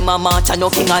 Crocodile them a march and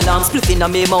nothing alarm. Split inna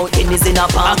me mouth in is in a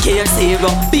palm. I care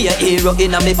zero, be a hero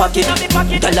inna me pocket.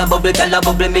 Gyal a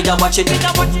bubble, me a watch it.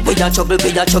 We a trouble,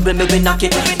 me we knock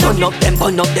it. Burn up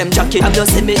them jacket. Have you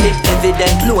see me live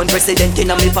evident? Lone president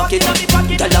inna me pocket.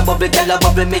 Gyal a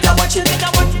bubble, me a watch it.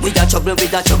 We a trouble,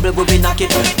 we knock it.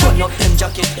 Turn up them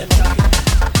jacket.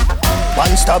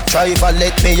 One stop driver,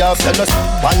 let me off.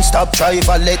 One stop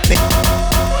driver, let me.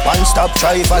 One stop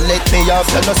driver, let me off.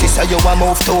 You know, sister, you a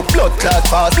move to blood clot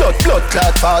fast. Blood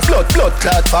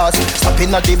clot fast. Stop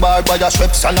in at the bar by your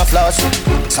Schweppes and a flask.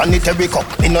 Sanitary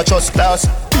cup, me not just glass.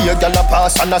 Be a gal a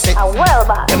pass and I say,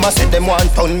 them a say them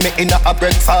want turn me in a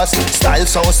breakfast. Style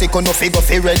so sick, no figure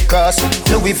fi Red Cross.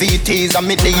 Louis VT's and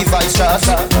me Levi's dress.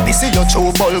 This is your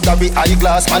true Bulgari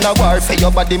eyeglass. Man a war for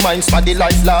your body, mind for the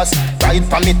life last. Ride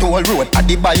from me toll road at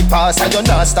the bypass. And you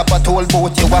not stop a toll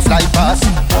boat, you a fly past.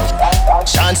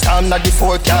 Chance time na the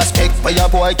forecast. Take for your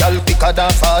boy, girl quicker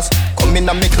than fast. Come in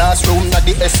a me classroom na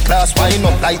the S-class. Wind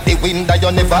up like the window,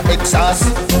 you never exhaust.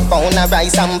 Pound a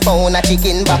rice and pound a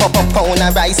chicken back. Pound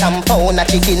a rice and pound a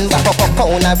chicken back.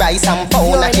 Pound a rice and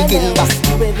pound a chicken back.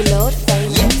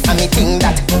 Yeah, and me think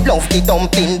that love the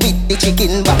dumpling with the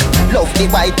chicken back. Love the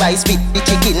white rice with the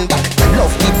chicken back.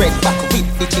 Love the bread back with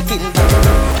the chicken back.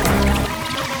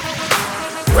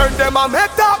 When them a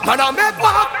make that, man a make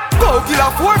back. Go kill a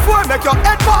 4-4, make your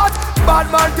head part.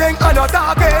 Bad man thing and not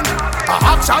talking. A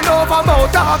action over mouth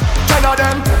talk. 10 of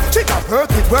them. She can work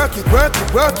it.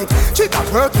 She can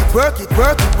work it.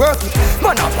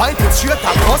 Man a point it straight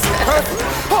across the perfect.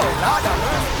 Oh Lord of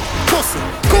mercy. Pussy,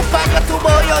 cook back your two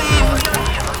boy you evil.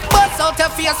 Bust out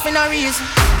your face for no reason.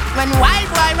 When wild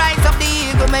boy rise up the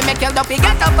eagle, me make your duppy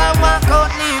get up and walk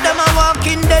out leave. Them a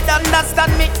walking dead,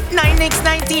 understand me.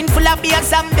 9x19 full of beer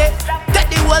someday. Get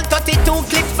the whole 32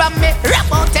 clip from me. Rap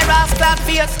out your ass clad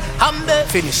face, humble.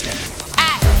 Finish them.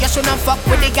 You shouldn't fuck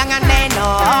with the gang and they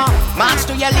know. March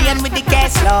to your lane with the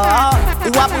case law.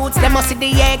 Who a boots, them must see the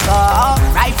echo.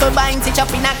 Rifle binds it up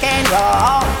in a cane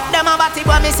row. Them a batty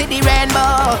boy, me see the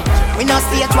rainbow. We no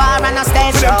stage war and no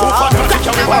stage show.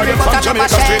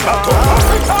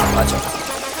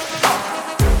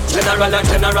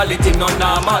 Generality no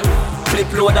normal.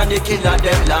 Flip load and the killer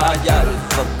them loyal.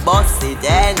 For boss it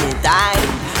anytime.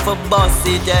 For boss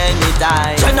it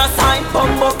anytime. Genocide,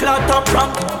 bumbo clot up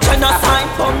rank.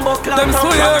 Genocide, bumbo clot up rank. Them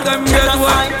swear them get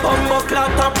one. Genocide, bumbo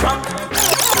clot up rank.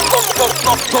 Go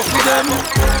for them.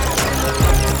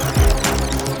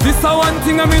 This a one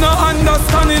thing I me no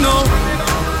understand, you know.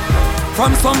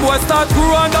 From some boy start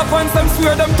grow and up and some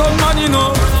swear them tongue man, you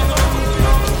know.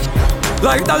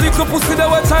 Like that little pussy they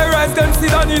watch I rise them sit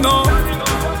down, you know.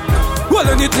 Well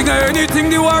anything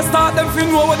the war start them fin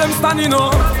know where them stand, you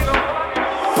know.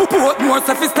 What more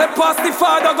if he step past the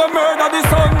father go murder the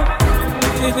son.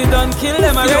 If we don't kill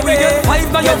them already, yeah, we get fight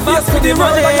by your face with the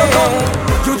murder by your gun.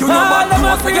 You know what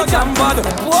most of your jam bad.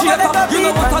 You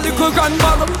know what a little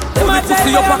grandbag. Put the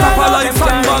pussy up a couple like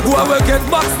sandbag. Whoever get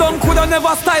boxed down coulda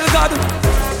never style God.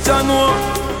 Jano,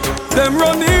 them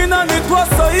run in and it was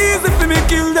so easy for me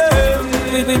kill them.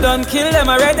 If we don't kill them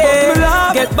already,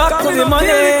 get back to the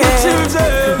money.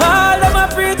 All them a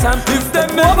preach and if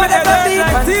them over the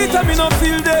like teeth, me no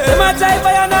feel them. Them a drive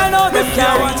by and I know them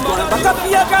can't reach. Back up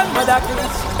your grandmother.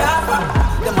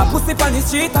 Them a pussy on the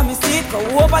street and me see it. Go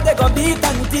over they go beat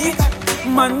and teeth.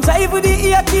 Man drive with the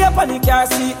ear tape and the car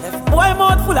seat. Left boy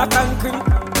mouth full of concrete.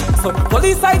 So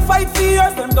police side fight for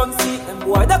years, them don't see. Them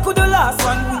boy that could the last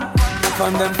 1 week.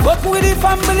 From them fuck with the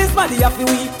families, man they have to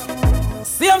weep.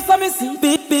 See him so me see.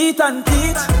 Beat and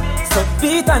teach. So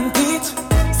beat and teach.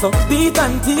 So beat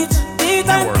and teach. Beat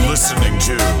and You are listening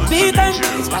to beat and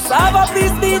teach. Cassava please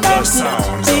beat and the teach.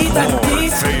 sounds Beat of and Lord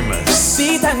teach. Famous.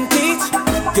 Beat and teach.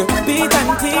 You beat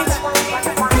and teach.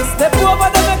 Step over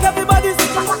there, make everybody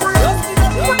see.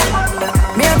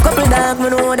 Me a couple dog, me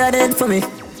know that it for me.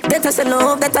 That I say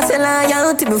love, that I say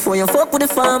loyalty. Before you fuck with the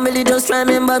family, just try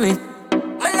remember me.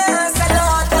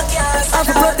 I have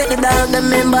to protect the dog, them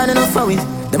member enough for it.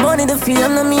 The money, the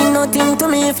fame, no mean nothing to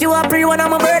me. If you are pre one,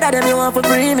 I'm a brother, then you want to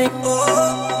free me.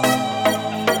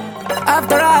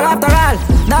 After all,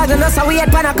 dog and us a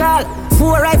weird pan a call.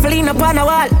 4 rifle in upon a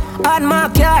wall. On my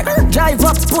car, drive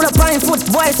up, pull up on foot.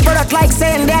 Boys spread out like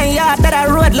saying damn yard. That I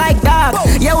road like dog.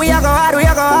 Yeah, we a go hard.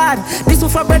 This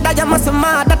one for bread that you must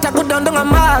mad. That I go down a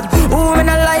mag. Who me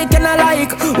not like and I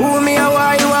like. Who me a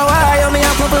why, you a why. You me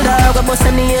a couple dog, a bust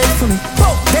in the head for me.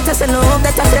 That I say love,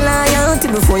 that I say loyalty.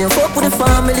 Before you fuck with the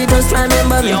family, just try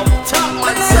remember me.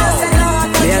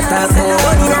 Me a start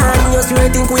going on, you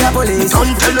straight think we a police. Don't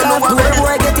tell them what the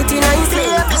boy get it in a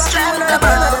baby, strand them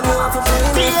out.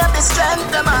 Baby, strand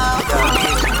them out.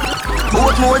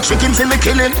 Put more chicken for me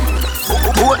killing.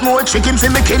 Put more chicken for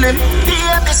me killing.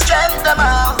 Baby, strand them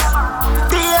out.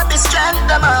 Baby, strand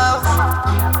them out.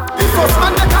 Because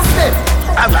man, make a step.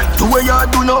 Alright, do what you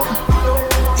do now.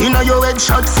 Inna your head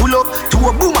shot full up. To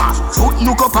a boomer, foot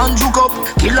look up and juke up.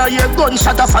 Killer your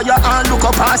gunshot a fire and look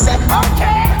up and say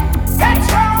okay.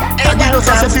 And you know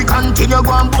if you continue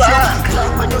go and back.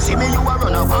 When you see me, you a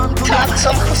run up and talk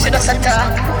some pussy does a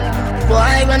talk. Boy,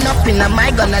 I run up in a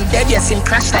my gun and dead, yes, him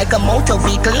crash like a motor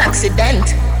vehicle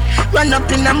accident. Run up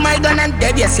in a my gun and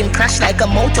dead, yes, him crash like a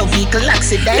motor vehicle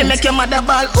accident. They make your mother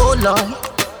ball, oh Lord.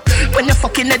 When you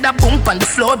fucking let that bump on the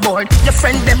floorboard. Your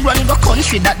friend them run go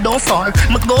country that don't fall.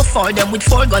 Me go for them with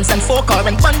 4 guns and 4 car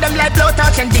and burn them like blow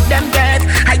torch and dig them dead.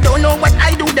 I don't know what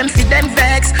I do them for them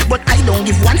vex, but I don't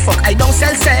give one fuck, I don't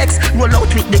sell sex. Roll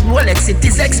out with the Rolex, it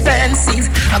is expensive.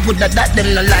 I good at that them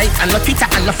no like. And no Twitter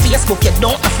and no Facebook, you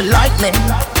don't have to like me.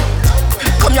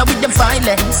 Come here with the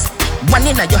violence. One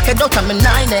in your head out of me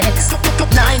 9X.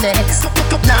 9X.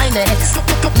 9X.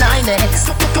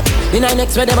 9X. The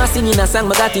 9X where them a singing a song,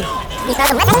 but got it.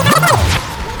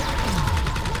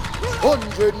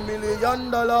 $100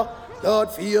 million, Lord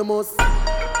famous.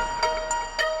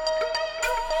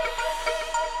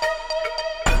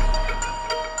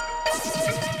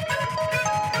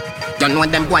 Don't know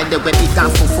them boy they were big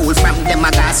and fool from them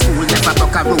a got school. Never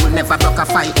broke a rule, never broke a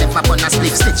fight, never burn a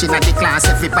slip stitch in the class.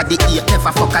 Everybody eat,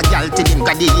 never fuck a girl till him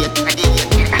got the hate.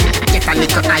 Get a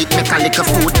little hype, make a little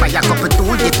food, buy a couple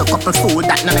tool, get a couple food.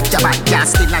 That no make your bad girl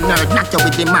still a nerd. Knock you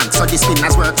with the mag, so the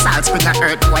spinners work. Salt spring a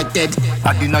earth, white dead.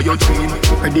 I dinner your dream,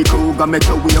 ready Kruger make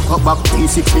you wake up back.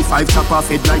 T65 chop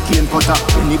off head like cane cutter.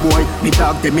 Any boy, me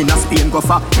dog them in a Spain go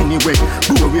far. Anyway,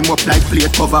 blow him up like plate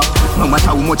cover. No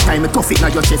matter how much time me tough it na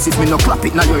your chest, if me no clap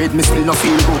it na your head, me still no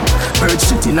feel good. Bird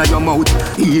shit inna your mouth,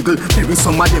 eagle. Maybe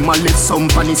some of them a left some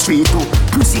on the street too.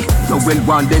 Pussy, the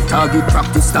well-wanted target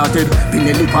practice started.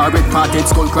 Pinelli parrot parted,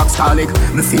 skull crack scarlet.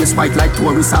 Me face white like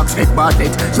Tory socks, head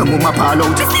bartet. Your mama pal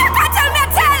out.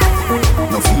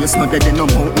 No face, no dead, no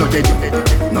mouth, no dead.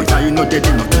 No eye, no dead,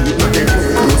 no teeth, no dead.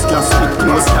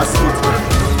 Close casket.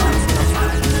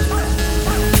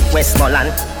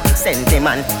 Westmoreland,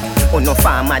 sentiment. Oh no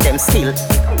farmer them still.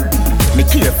 Me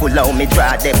careful how me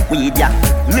draw them weed ya.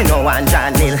 Me no want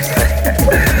John Hill.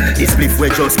 This spliff we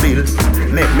just spill.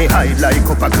 Make me hide like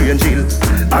up a green jill.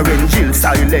 Orange Hill,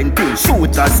 Silent Hill.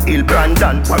 Shooters Hill,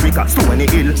 Brandon, Warwick, Stony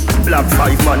Hill. Black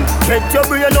 5 man. Get your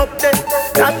brain up there.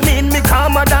 That mean me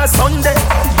calmer than Sunday.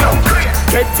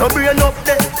 Get your brain up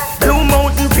there. Blue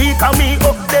Mountain Peak and me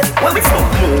up there. Where we from?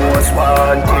 Most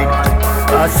wanted.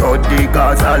 That's how the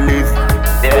Gaza live.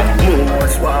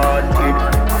 Most wanted.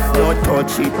 No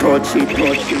touch it.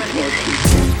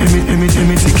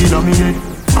 Me sick inna me head.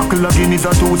 Uncle again is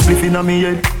a two spliff inna me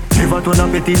head. Never turn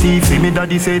a petty thief, me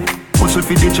daddy said. Hustle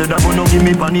for the cheddar, but no give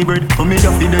me panny bread. So me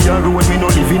have the day road, me no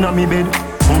live inna me bed.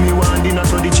 So me want dinner,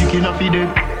 so the chicken a feed dead.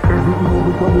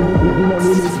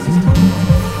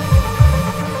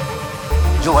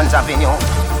 Jones Avenue,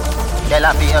 De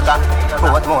La Vega,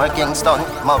 Portmore, Kingston,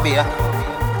 Mobile,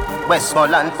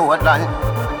 Westmoreland, Portland,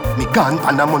 Me gone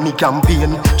pan a money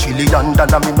campaign. $1 trillion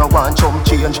me no want chump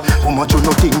change. How much you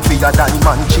no think for your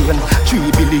diamond chain?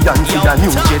 3 billion for a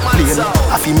new jet plane.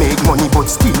 I fi make money but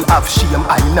still have shame.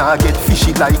 I nah get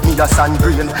fishy like me a sand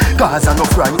grain. Cause I no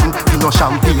frightened, me no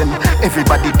champagne.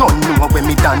 Everybody don't know when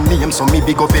me done name. So me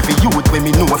big up every youth when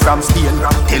me know from Spain.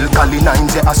 Tell Cali 9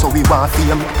 say so we want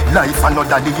fame. Life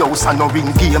another the house and no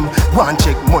ring game. Want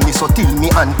check money so till me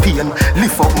and pain.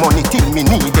 Lift up money till me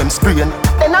need them sprain.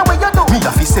 Then how you do? Me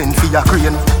have to send for your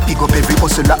crane. Big up every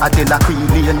hustler at the Queen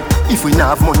Lane. If we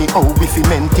not have money, how we fi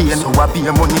maintain? So I be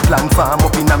a money plan farm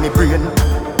up inna me brain.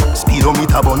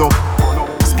 Speedometer burn up,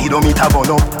 speedometer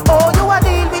burn up. Oh, you a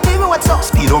deal with the what's up?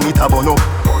 Speedometer burn up,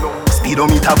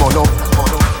 speedometer burn up.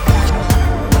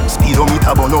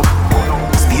 Speedometer burn up,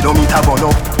 speedometer burn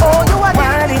up. Oh, you a deal.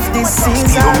 What if this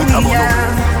is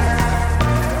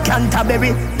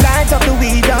Canterbury, light up the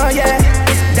weed, oh yeah.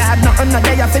 That nothing no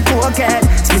day off it okay.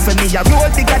 Sleep for me a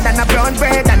roll bigger than a brown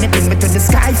bread. And it bring me to the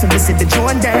sky for me see the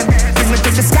drone them. Bring me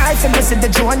to the sky for me see the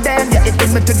drone them. Yeah, it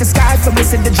bring me to the sky for me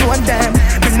see the drone them.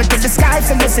 Bring me to the sky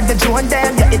for me see the drone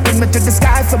them. Yeah, it bring me to the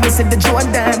sky for me see the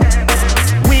drone them.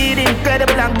 Weed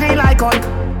incredible and green like gold.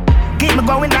 Keep me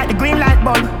going like the green light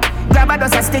bulb. Grab a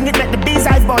dust and sting it, make the bees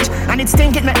eye budge. And it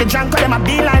stink it, make the drunk call them a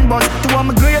beeline buzz. To all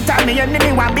my great time, me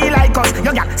enemy want be like us.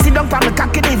 Young gal, sit down for me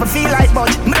cock it even feel like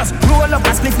budge. Me just roll up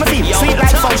and split my feet, sweet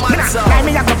like fudge. Me not lie,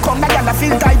 me have to come back and I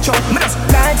feel tight chug. Me just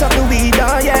light up the weed,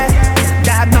 oh yeah.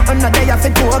 Dad, nothing no day off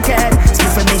it okay. Sleep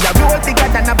for me a roll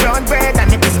bigger than a brown bread. And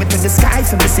it bring me to the sky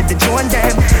for me see the drone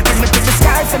them. Bring me to the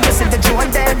sky for me see the drone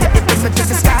them. Yeah, it bring me to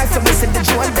the sky for me see the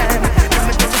drone them.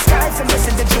 Bring me to the sky for me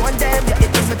see the drone them. Yeah,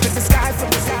 it bring me to the sky for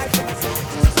me see the drone them.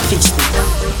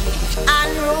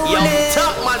 Unruly. Yo,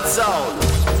 top man sound.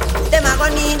 Them a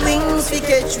gonna need wings for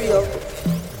catch we up.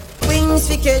 Wings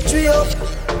for catch we up.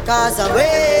 Cause I'm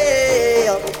way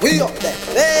up. We up there,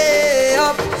 way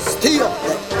up. Stay up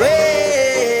there,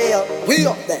 way up. We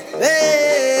up there,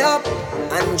 way up.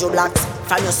 Andrew Blacks.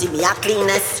 From you see me a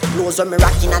cleanest. Knows when me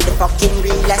rockin' at the fucking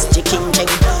realest. Chicken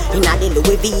ching inna the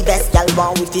Louis V best. Y'all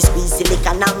want with this squeeze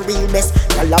silicon and real best.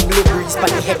 Y'all a blue breeze pon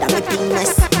the head of me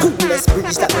penis. Coolest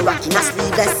breeze that me rockin' a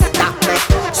sleeveless. That me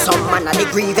some man a the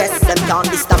grievous. Them can't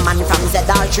miss the man from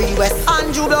ZR3 West.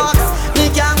 Andrew Blocks,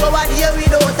 me can't go out here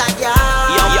without a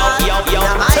car. Yo,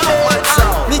 inna my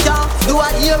head. Me can't do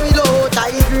out here without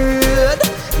a bird.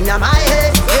 Inna my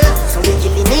head, yeah. So we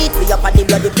killing it, we up on the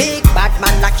bloody big bad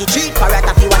man lucky treat. Parrot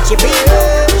if you watch your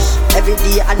bitch. Every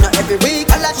day and not every week.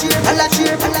 Alla cheer, alla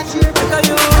cheer, alla cheer. Look at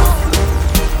you.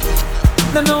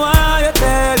 Don't know why you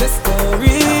tell the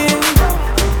story.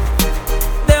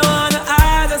 They wanna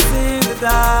hide us in the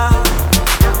dark.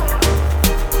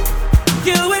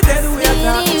 You with dead, we are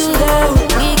talking slow.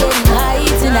 We getting high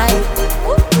tonight,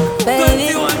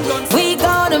 baby. We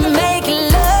gonna make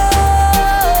love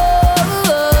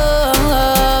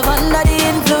under the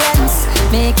influence,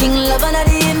 making love under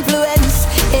the influence.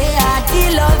 Yeah, the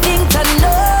loving to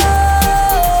know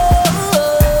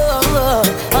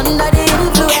under the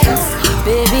influence,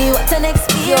 baby. What an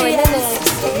experience.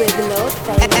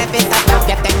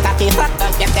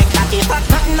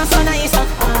 Nothing no so nice,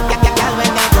 girl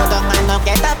when they go down and no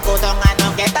get up, go down and no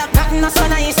get up. Nothing no so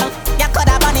nice, you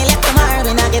coulda bunny left tomorrow,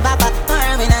 we not give up,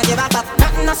 we not give up.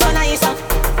 Nothing no so nice,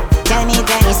 Jenny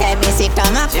said me sick to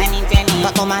my Jenny,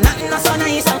 but woman nothing no so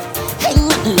nice. Hey,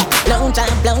 nothing like a blow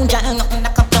job, nothing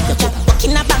like a blow job.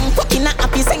 Walking a bang, walking a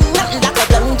happy, sing nothing like a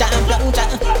blow job.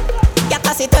 You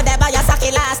pass it to the boy you suck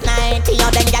it last night, you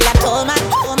then girl you too mad.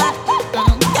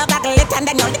 You bagel it and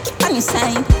then you lick it on the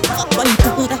side. Fuck when you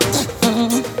do that.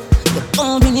 You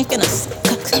phone when you gonna suck.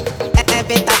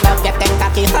 Bit of love, you think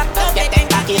cocky,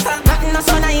 nothing no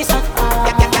so nice.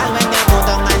 Girl when you go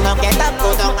down and no get up,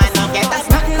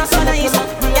 nothing no so nice.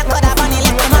 You coulda bunny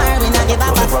left tomorrow, we not give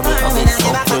up,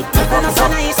 nothing no so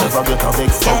nice.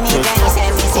 Jenny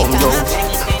said me sick of my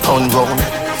turn round,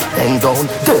 bend down,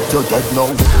 get your dead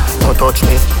now. No touch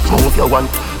me, move your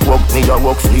want. Walk me, your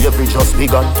walk slavery just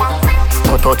begun.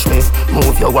 No touch me,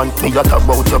 move your want. Me a talk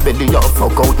about your belly, you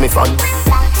fuck out me fan.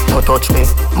 No touch me,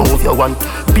 move your want.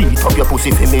 Beat up your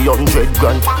pussy for me 100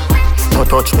 grand. No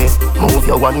touch me, move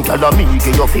your one. Tell me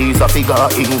give your face a figure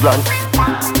England.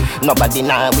 Nobody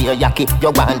now wear yaki.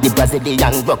 You want the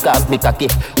Brazilian rock off me cocky.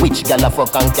 Which gal a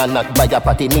fuck and cannot buy a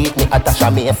party? Meet me at a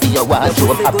chamois if you want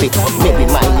to happy. Maybe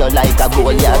mine you like a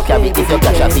gold you carry. If you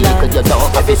catch a vehicle you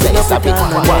don't have to say sorry.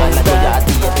 One of the yard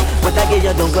baby. What I give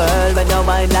you no girl when you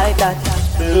mind like that.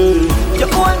 You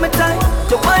hold me tight,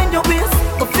 you wind your waist.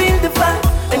 I feel the vibe,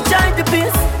 enjoy the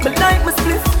bass. Me like my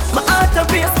split, my heart a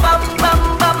race. Bam, bam,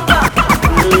 bam, bam.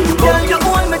 Girl, you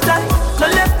hold me tight, no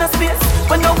left no space.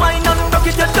 When you wind and rock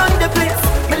it, you done the place.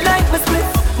 Me like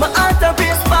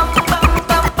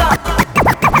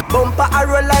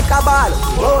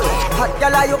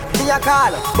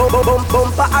call.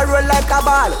 Bumper a roll like a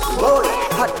ball. Boy,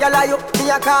 hot girl are you, me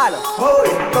a call. Boy,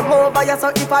 come over here so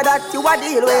if I that you a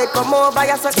deal with. Come over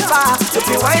here so if I if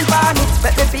you wine for me,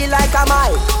 make me feel like a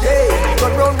mile. Hey,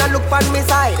 turn round and look on me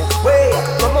side. Wait,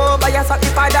 come over here so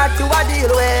if I that you a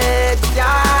deal with.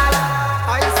 Girl,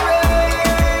 I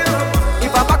swear,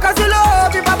 if I back as you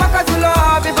love, if I back as you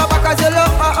love, if I back as you love.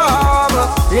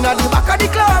 Inna the back of the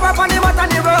club, up on the mat on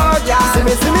the road, yeah. See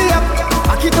me up,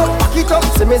 back it up,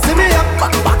 see me up,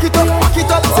 back it up,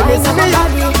 see me up,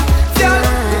 girl.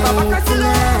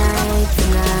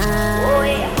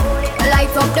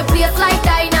 Light up the place like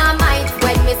dynamite.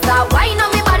 When me start wine on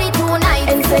me body tonight.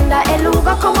 Encenda el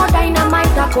lugar como dynamite.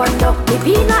 Cuando mi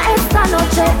vina esta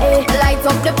noche, Light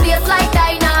up the place like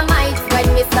dynamite.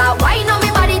 When me start wine on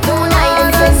me body tonight.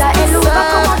 Encenda el lugar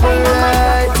como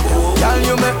dynamite. Girl,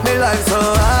 you make me life so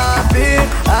happy,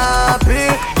 happy.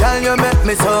 Girl, you make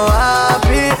me so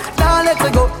happy. Now let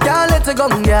it go, girl, let it go,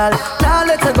 girl. Now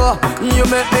let it go. You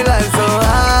make me life so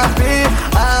happy,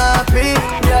 happy.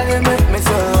 Girl, you make me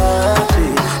so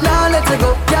happy. Now let it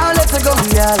go, girl, let it go,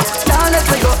 girl. Now let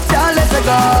it go, girl, let it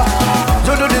go.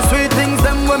 You do the sweet things,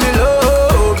 them when me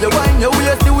love. You wind your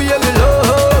waist, the way me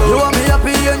love. You want me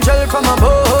happy angel from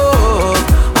above,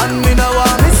 and me now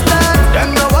want me stand.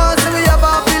 Them no want see me have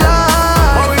a pillar.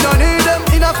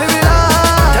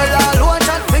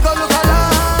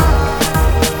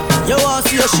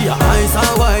 She a ice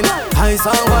and wine, ice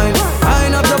and wine.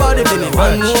 Wine up your body for me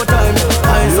one more time.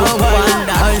 Ice and wine,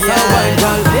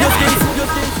 girl.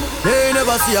 They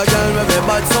never see a girl with a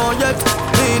bad song yet.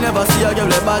 They never see a girl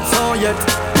with a bad song yet.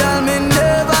 Girl, me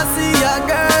never see a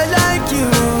girl like you.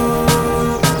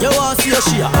 You want see a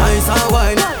she a ice and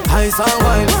wine, ice and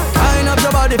wine. Wine up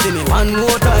your body for me one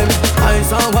more time.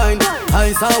 Ice and wine,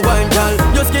 girl.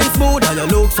 Your skin smooth and your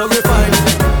look so refined.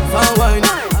 Ice and wine,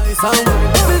 ice and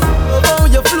wine. Oh,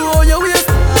 you flow your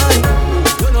waistline.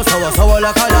 You know sour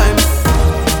like a lime.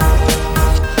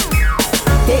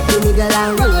 Take the nigga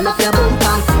and roll up your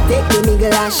bumper. Take the nigga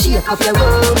and shake up your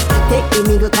room. Take the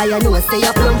nigga cause you know stay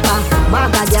a plumper. My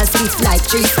God, you stiff like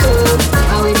 3 stone.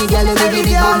 How we the girl with the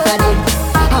big bumper then?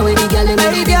 How we the girl with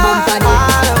the big bumper then?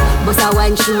 Bust a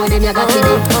wine show them you got it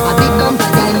in. A big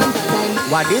bumper then.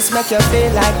 What this make you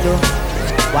feel like though?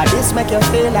 What this make you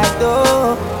feel like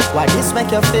though? What this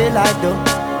make you feel like though?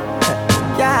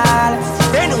 Girl,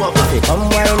 come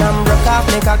wine and broke off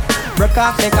me cock, broke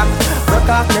off me cock, broke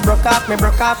off me, broke off me,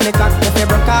 broke off me cock. If you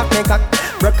broke off me cock,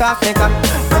 broke off me cock,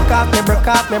 broke off me, broke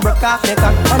off me, broke off me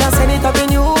cock. Wanna send it up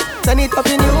in you, send it up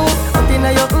in you, up in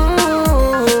your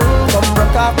Come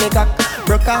broke off me cock,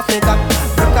 broke off me cock,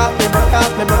 broke off me, broke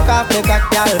off me, broke off me cock,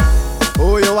 girl.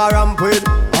 Who you a ramp with?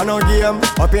 On no game,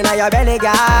 up in your belly,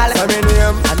 girl. Say me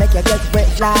name. I make you get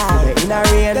wet like in a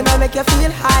rain. Then I make you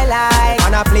feel high like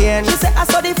on a plane. She say I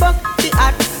saw the fuck, the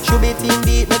act. Should be team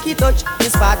beat, make it touch the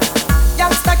spot.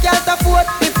 Youngster can't afford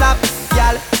the flap.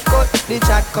 Girl, cut the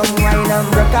chat, come wine and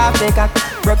broke off me cock,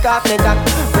 broke off me cock,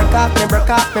 broke off me, broke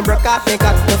off me, broke off me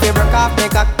cock. If you broke off me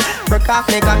cock, broke off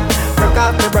me cock, broke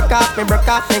off me, broke off me, broke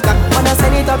off me cock. Wanna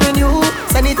send it up in you,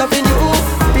 send it up in you,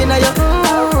 up in your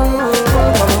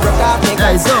broke off me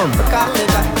cock, broke off me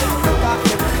cock, broke off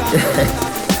me, broke off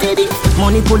me.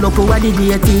 Money pull up over the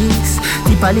greatest.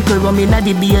 Tip a little rum inna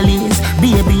the Baileys.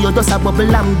 Baby, you just a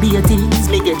bubble and beaties.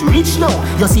 Me get rich now,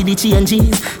 you see the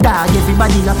changes. Dog,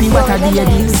 everybody happy what a day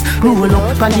this. Roll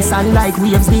up on the sand like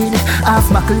waves did. Half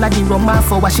buckle of the rum,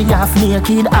 half wash she half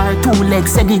naked. Our 2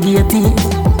 legs segregated.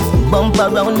 Bump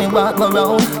around me, walk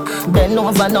around. Bend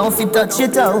over now if you touch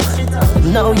it out.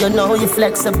 Now you know you're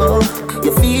flexible.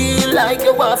 You feel like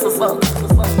you want to fuck.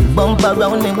 Bump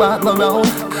around me, walk around.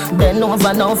 Bend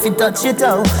over now if you touch it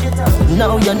out.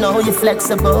 Now you know you're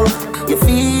flexible. You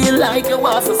feel like you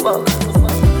want to fuck.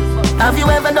 Have you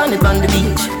ever done it on the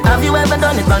beach? Have you ever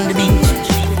done it on the beach?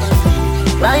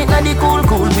 Right now the cool,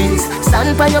 cool breeze.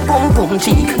 Stand by your pum pum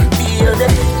cheek. Feel the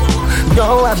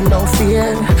don't have no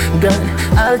fear, girl,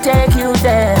 I'll take you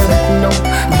there. No,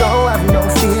 don't have no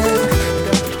fear.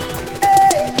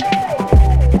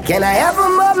 Can I have a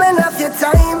moment of your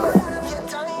time?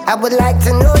 I would like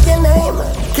to know your name.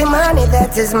 Kimani,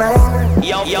 that is mine.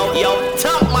 Yo,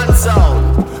 Top Man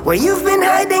Sound. Where you've been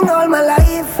hiding all my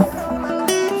life.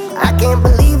 I can't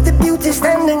believe the beauty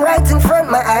standing right in front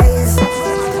of my eyes.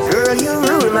 Girl, you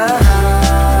rule my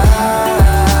heart.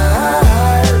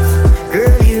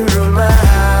 Girl, you rule my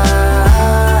heart.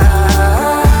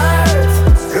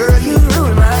 Girl, you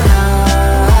rule my heart.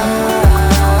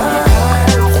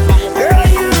 Girl,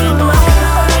 you rule my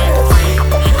heart.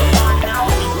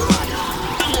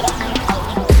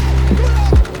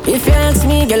 If you ask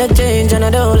me, girl, I change and I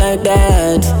don't like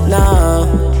that. No,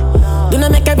 do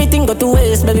not make everything everything go to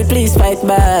waste, baby, please fight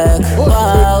back.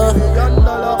 Wow.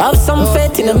 Have some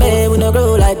faith in me, we no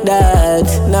grow like that.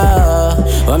 No.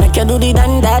 What make you do the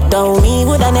done that? Don't me,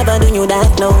 would I never do you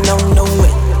that? No, no, no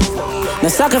way. No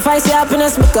sacrifice your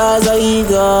happiness because of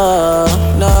ego.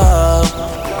 No.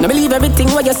 No believe everything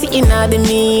what you see in the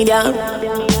media.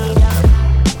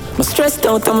 I'm stressed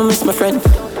out, I'ma miss my friend.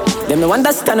 Them no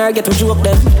understand or get to joke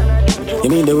them. You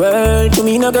mean the world to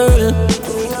me, no girl.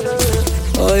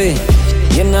 Oi,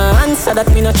 you no answer that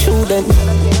me not true then.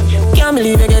 Can't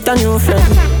believe you get a new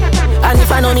friend. And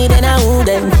if I don't need then I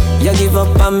wouldn't. You give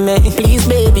up on me, please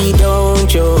baby, don't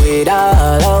throw it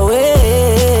all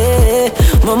away.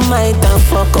 We might have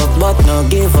fuck up, but no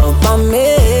give up on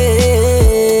me.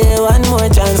 One more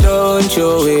chance, don't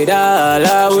throw it all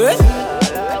away.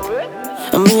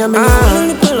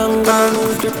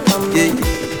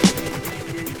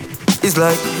 It's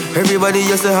like everybody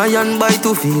just a high and by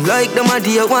to feel like them a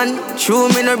dear one. Show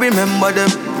me no remember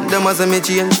them as a me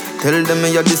change. Tell them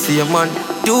me you're the same man.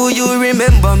 Do you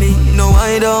remember me? No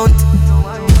I don't.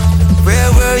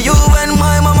 Where were you when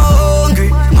my mama hungry?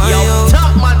 Yo,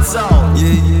 top man sound.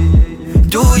 Yeah.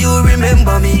 Do you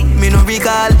remember me? Me no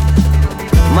recall.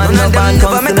 Man, no band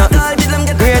comes to nothing.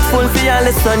 Grateful for all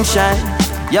the sunshine.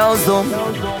 Yo, Zoom.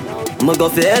 I'ma go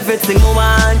for everything I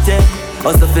want, yeah.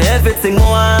 Also for everything I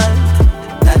want.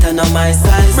 That I know my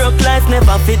size. Broke life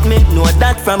never fit me. Know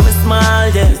that from a small,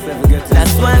 yeah.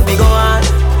 That's why we go on.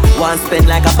 Want spend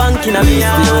like a bank in a me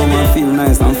house. Still man feel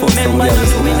nice and fuck some girl.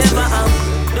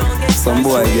 Some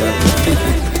boy, yeah.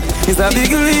 It's a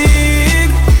big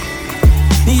league.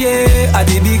 Yeah, at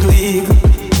the big league.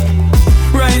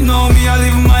 Right now me I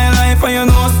live my life and you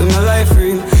know see my life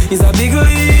real. It's a big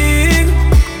league.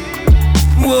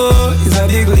 Whoa, it's a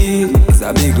big league. It's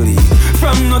a big league.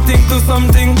 From nothing to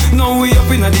something, now we up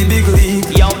in a the big league.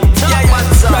 Yo,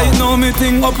 yeah. Right now me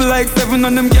thing up like 7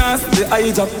 on them gas, the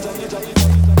eye job.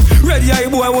 Ready eye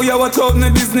boy, who you watch out in the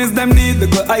business, them need the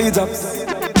good eye jobs.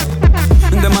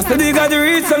 And them a say they got the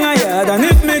reach on a yard, and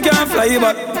if me can't fly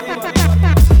back.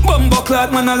 Bumbo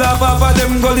clot man a laugh off of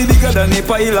them gully bigger than a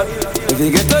pilot. If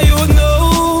you get to you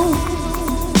know,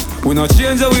 we not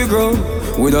change how we grow.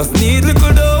 We just need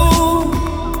little dough.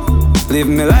 Live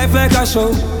me life like a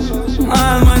show.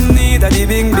 All man need a the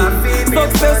bing bing.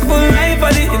 Successful life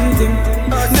are the in thing.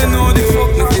 They know the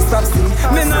fuck me fi stop sing.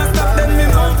 Me not stop then me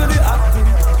move to the acting.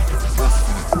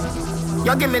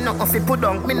 You give me nothing fi put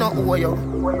down, me not owe you.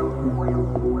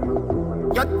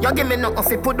 You give me nothing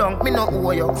fi put down, me not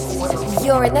owe you.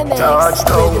 You're in the mix.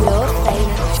 Touchdown.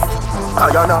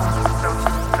 Ayana.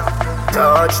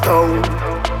 Touchdown.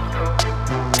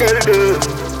 Tell them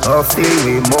I feel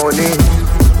me money.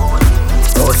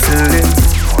 Hustling.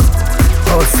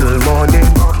 Hustle money.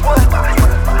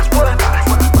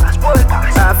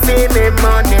 I feel me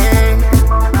money.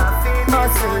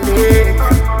 Hustling.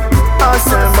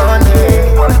 Hustle money.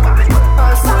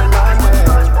 Hustle money.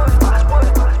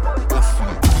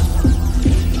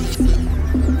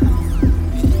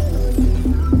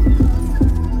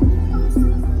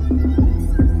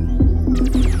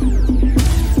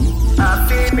 I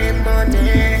feel me money.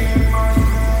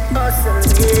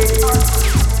 Hustling.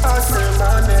 Hustle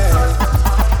money.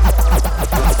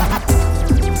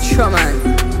 Sure man,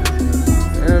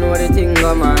 I don't know what the thing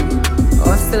go man.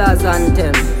 Hustlers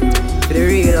anthem, for the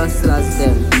real hustlers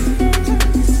them.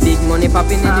 Big money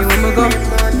popping anywhere we go.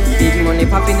 Big money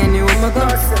popping anywhere we go.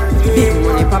 Big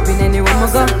money popping anywhere we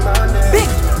go. Big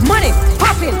money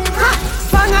popping, ha!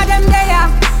 Fang of them there,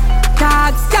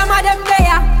 tag scam of them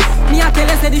there. Me a tell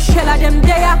you say the shell of them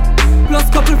there. Plus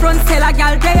couple front seller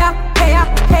gal there. Hey,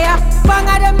 fang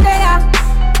of them there,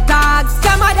 tag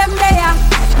scam of them there.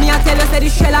 Me a tell you say the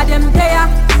shell of them there.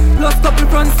 Plus couple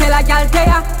front seller gal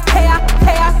there. Hey,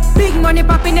 big money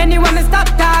popping anywhere me stop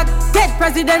tag. Dead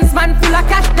presidents man full of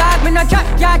cash dog. Me no drop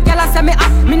yard, gal I say me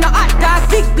up, me no hot dog.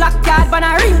 Big black card, but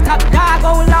a real top dog.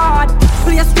 Oh lord,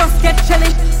 place just get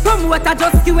chilly. From what I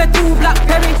just give it to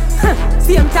Blackberry.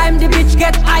 Same time the bitch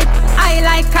get hype. I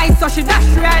like ice, so she dash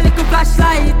real little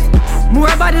flashlight.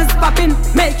 More bottles popping,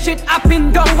 make shit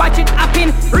happen. Don't watch it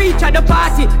happen. Reach at the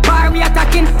party, bar we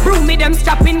attacking. Broom me them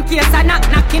strapping, case I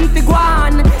knocking to go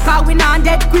on. Cause we not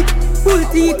dead quick. Full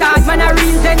teeth hard, man a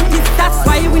real dentist. That's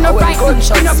why we no frightened,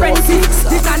 we no frenzy.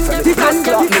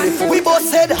 We both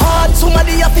said hard,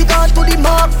 somebody have to gone to the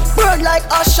mark. Burn like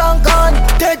ash and gone,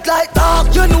 dead like dark.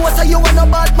 You know say you want a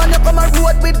bad man, you come a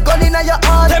road with gun in your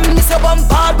hand. Them miss a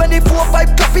bombard when the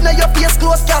 4-5 drop in your face.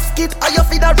 Close casket, and your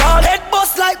feet are roll. Head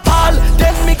bust like ball,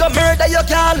 then me go murder your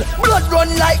gal. Blood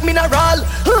run like mineral.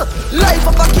 Life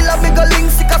of a killer, me go link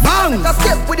sick a bang.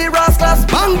 Step with the rascals.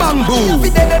 bang bang boom. If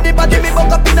it dead the body me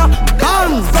buck up in a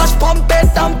bang. Flash pump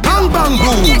it and bang bang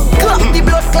boom. Clap the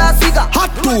blood class figure.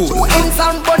 Hot tool. Two ends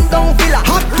and bun down villa.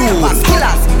 Hot tool.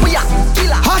 Killers, we are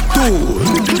killer. Hot tool.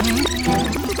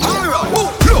 Alright.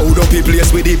 Load up the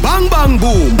place with the bang bang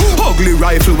boom. Ugly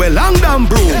rifle with long damn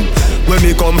broom. When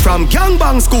me come from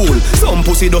gangbang school, some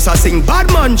pussy does a sing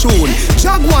bad man tune.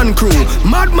 Jaguan crew,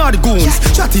 mad goons.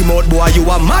 Chatty mouth boy, you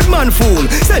a madman fool.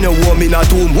 Send a woman a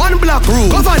tomb, one black room.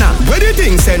 Governor, where the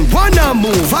thing send one a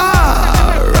move.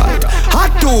 Alright,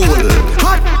 hot tool,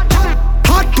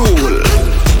 hot tool.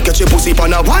 Catch your pussy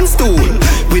on a one stool.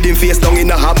 With him face down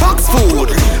in a box food.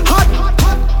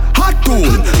 Hot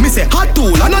tool, me say hot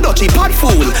tool, and a dutchy pot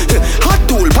fool. Hot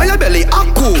tool, by your belly, a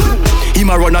cool. Him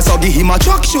a runner, so give him a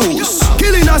track shoes.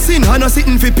 Killing a sin, and a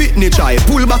sitting fi pitney try.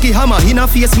 Pull back the hammer, in a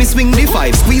face, me swing the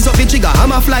 5. Squeeze up the trigger,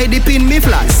 hammer fly, the pin me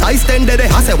fly. Size 10 dead,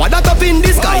 I say, what that up in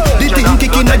the sky? The thing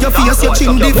kicking at your face, your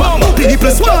chin diva.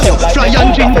 People swallow, fly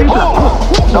and drink the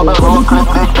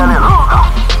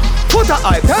put a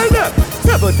eye, tell them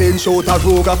 17 shoot a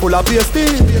Ruger full of pasty.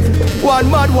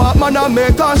 One mad walk man a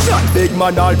make a shot. Big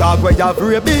man all dog where you have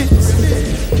rabies.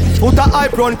 Put a eye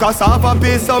run cassava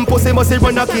piece. Some pussy must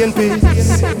run a cane piece.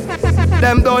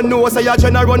 Them don't know say you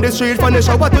tryna run the street from the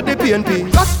shower to the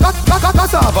PNP.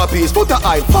 Cassava piece. Put a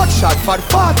eye fat shot fat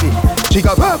party. She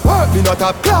got work me not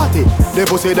a clarty. They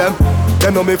pussy them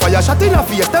know me fire shot in a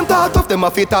face. Them thought of them a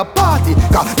fit a party.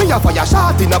 Cause me a fire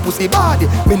shot in a pussy body.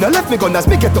 Me no left me gun as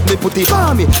me get up me put it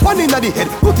for me. One inna the head,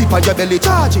 put it on your belly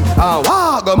charge it. And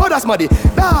walk go mother smaddy.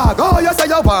 Dog, oh you say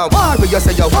you want worry, you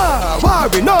say you want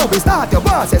worry. Now we start your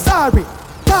boss say sorry.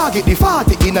 Target the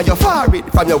 40 inna your forehead.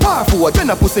 From your war food,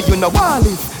 then a pussy you no want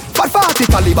live. But 40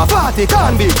 caliber 40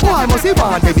 can be. Why must he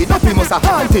want baby? That we must a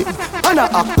hunt it. And I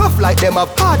act tough like them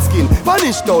have hard skin.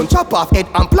 Vanish down, chop off head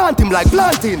and plant him like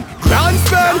planting. Grand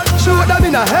spell, shoot them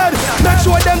in the head. Make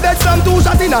sure them dead some 2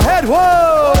 shots in the head.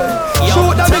 Whoa,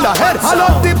 shoot them in the head. I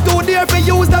love tip too dear for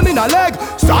use them in the leg.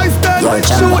 Size 10,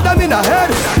 shoot them in the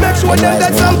head. Make sure them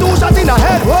dead some 2 shots in the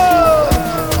head. Whoa,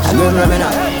 I don't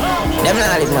remember. Them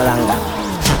not live no longer.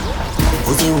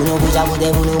 Pussy uno puja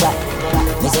bude bunuba.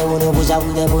 Me say uno puja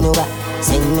bude bunuba.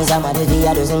 Send me some of the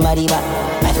dia do somebody back.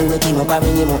 I feel with him up and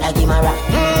bring him out like him a rap.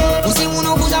 Pussy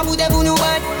uno puja bude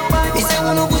bunuba. Me say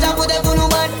uno puja bude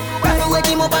bunuba. I feel with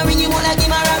him up and bring him out like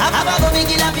him a rap. Have a go big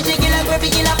killer, fish killer, creepy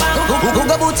killer pan. Who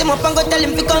go boot him up and go tell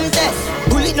him to come test.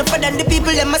 Bullet no further than the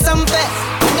people them a some fest.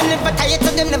 Them never tired,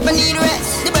 so them never need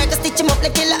rest. The bird stitch him up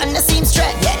like killer and the seam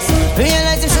stretch. Yes.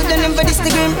 Realize him should them for this the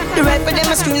grim. The right for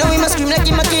them a scream, now he must scream like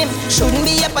him a game. Shouldn't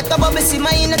be up at the bubble, see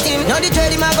my inner team. Now the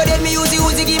dread him a go dead, me use the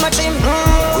Uzi, give him a trim.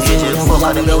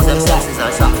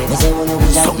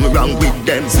 something wrong with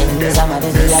them.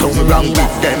 Something wrong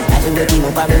with them.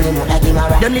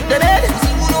 Them lick the bed.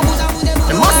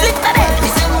 They must lick the bed.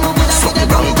 Something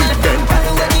wrong with them.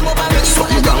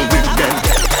 Something wrong with them.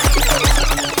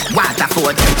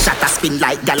 Waterford, shatter spin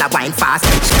like gala wine fast.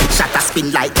 Shatter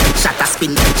spin like, shatter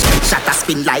spin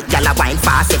like gala wine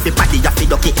fast. Everybody a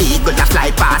feel okay, eagle a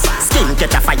fly past. Skin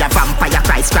get a fire, vampire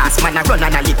price grass. Man a run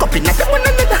and a lick up in a one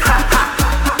another. Ha ha.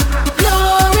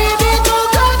 Glory be to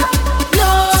God,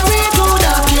 glory to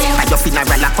the King. And your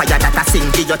funeral a choir that a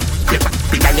sing to your clip.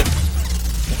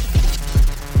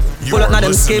 Pull up now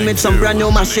them scheme with some brand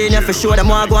new machine, yeah, for sure them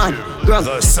want go on.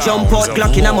 Jump out,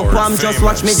 clock in my palm, just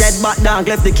watch me get back down,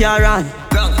 left the car on.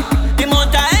 The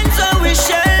amount of hands on we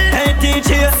shell, hey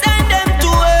DJ, send them to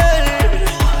hell.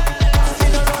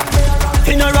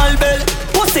 Funeral bell,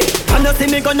 pussy. And you see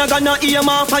me gonna ear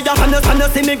my fire. And you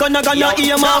see me gonna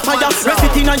ear my fire. Rest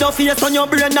it in your face on your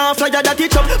brain now fire. That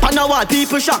it up, and now what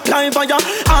people shock like fire.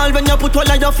 All when you put all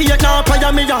of your feet now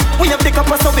fire me. We have the cup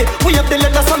of me, we have the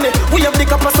letters of me, we have the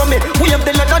cup of me, we have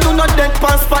the letter do not dead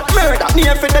pass spot murder.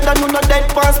 Near for dead and do not dead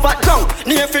pass spot down.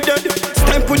 Near for dead.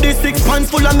 Stamp with the 6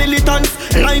 pants full of militants.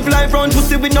 Live round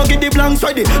pussy we no get the blanks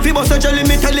ready. Fi bust a jelly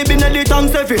me tell it be the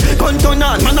tanks heavy. Gun turn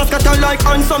on, man a scatter like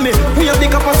ants on me. We have the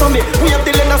cup of me, we have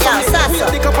the letters of me.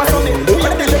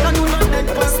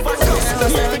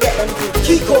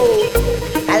 Kiko,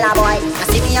 hello boy, I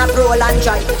see me a roll and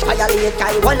try. Violate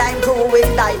Kai while I'm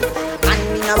growing die. And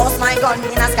me a bust my gun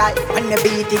in the sky. When me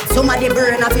beat it, somebody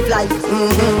burn off it fly.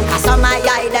 I saw my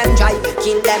eye them dry.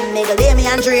 Kill them nigga, lay me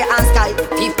and Dre and Sky.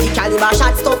 50 caliber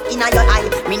shot stuck in your eye.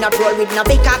 Me not roll with no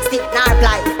big cock stick nor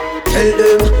fly. Tell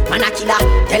them, man a killer,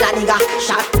 tell a nigga.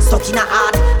 Shot stuck in a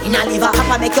heart, in a liver.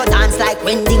 Papa make you dance like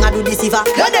when Ding a do the siva.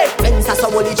 Gun it, when sa so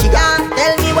body chiga.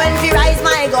 Tell me when fi rise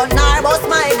my gun, or bust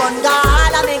my gun.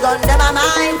 God a me gun, them a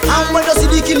mine. And when you see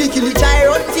the killy, try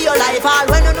run for your life. All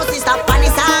when you know see stop on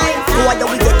the side. Who are you,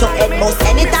 we get your head most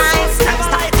anytime.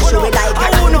 Stop, show it like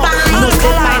a run.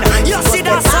 You see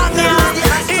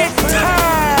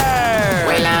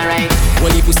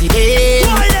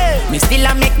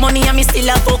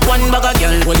fuck one bag of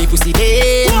girl. Holy pussy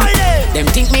day. Them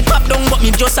think me pop down, but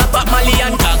me just a pop Mali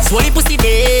and tax. Holy pussy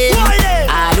day.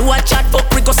 All who a chat fuck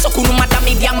we go suck no matter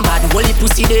me damn bad. Holy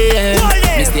pussy day.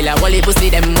 Me still a holy pussy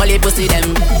them, holy pussy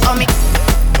them. Oh me.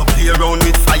 Play around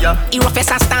with fire. You rough as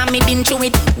a star, me been through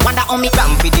it. Wonder how me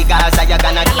ramp with the Gaza, you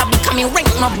gonna I'll be coming rank,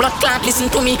 my blood clot, listen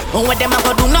to me. Oh, what them a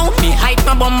go do now? Me hype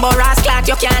my bumbo ass clot.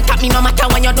 You can't tap me no matter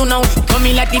what you do now. Come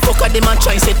me like the fucker, them a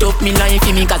try set up me life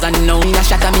for me. Cause I know me a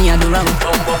shot at me and do wrong.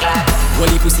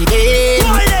 Holy pussy day.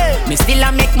 Me still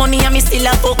a make money and me still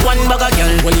a fuck one bag of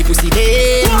girl. Holy pussy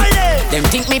day. Them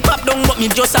think me pop down, but me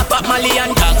just a pop Mali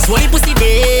and tax. Holy pussy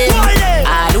day.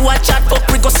 All who a chat fuck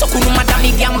we go suck no matter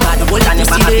me damn bad. Holy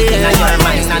pussy day. In your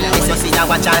mind and this you see ya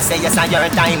watch and say yes on your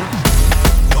time.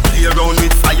 You play around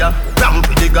with fire. Ramp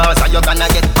with the Gaza, you gonna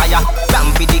get fire.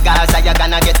 Ramp with the Gaza, you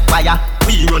gonna get fire.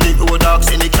 We run the road dogs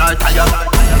in the car tire.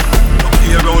 You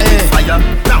play around with fire.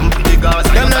 Ramp with the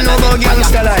Gaza, you gonna get fire.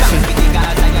 Gangsta life. Ramp with the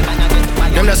Gaza, you gonna get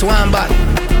fire. Them just one bad.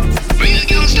 Real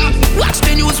gangsta. Watch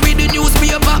the news, read the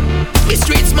newspaper. Me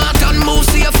street smart and move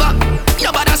safer.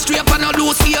 Nobody straight and no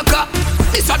lose faker.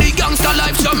 This a the gangsta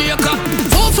life Jamaica.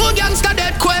 4-4 gangsta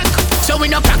dead quick. So we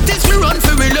no practice, we run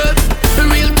for we live.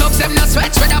 Real thugs them no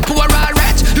sweat, whether poor or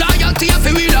rich. Loyalty of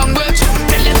we language.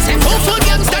 Tell them say 4-4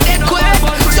 gangsta dead quick.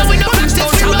 So we no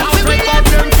practice, we run for we live.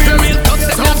 Real thugs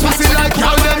them no sweat, whether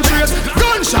poor or rich.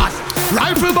 Gunshot,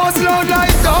 rifle bust loud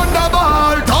like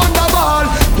thunderball, thunderball.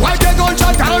 Why the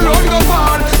gunshot and run go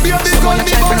far? Be a big gun,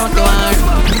 be bust loud.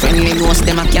 Friendly ghost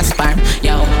them a Caspar.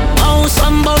 Yo, oh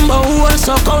some bumbo who are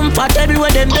so comfort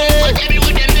everywhere them there.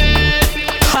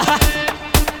 Haha,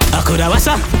 I coulda was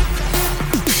a.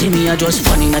 See me a just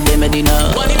funny na dem Medina.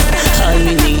 All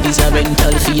me need is a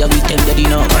rental fee a weekend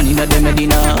Medina. Funny na dem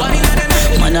Medina.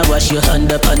 Man a wash your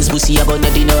hand up and pussy a go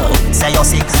Medina. Say you're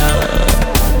sick.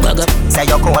 Bag up. Say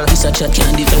you're cold. This a chat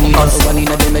candy for me. Funny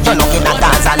na dem Medina. You looking at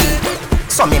Gaza League.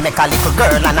 So me make a little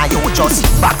girl and you just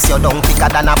box your down quicker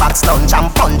than a box lunch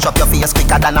and punch up your face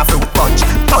quicker than a fruit punch.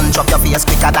 Punch up your face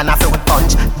quicker than a fruit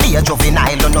punch. Be a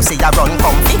juvenile, you know see ya run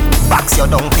comfy. Box your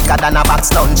down quicker than a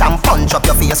box lunch and punch up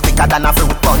your face quicker than a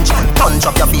fruit punch. Punch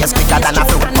up your face quicker than a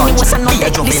fruit punch. Be a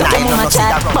juvenile, you know see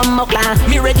ya run.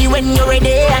 Me ready when you're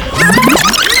ready.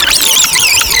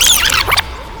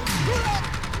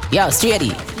 Yo,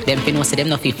 straighty. Them fi know say them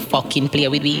no fi fucking play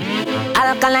with me.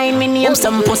 Alkaline me name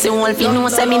some pussy wolf. You know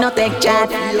say me no take chat.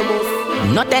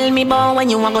 No tell me about when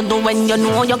you want to do when you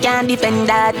know you can't defend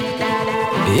that.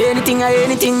 Anything or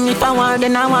anything, if I want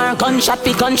then I want gunshot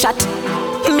fi gunshot.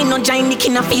 Me no join the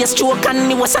king of face stroke and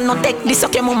me was a no take this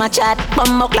okay mama chat.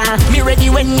 Bumbuckla, me ready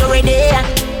when you ready.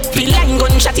 Feel like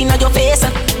gunshot in your face.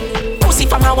 Pussy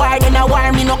from a war then a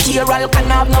war. Me no care all can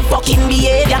have no fucking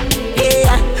behavior.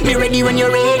 Yeah, me ready when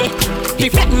you're ready. Be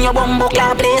flatten your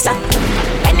bumbuckla place.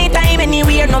 Anytime,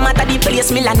 anywhere, no matter the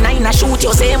place, me like 9 a shoot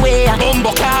you same way.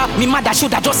 Bumbuckla, me mother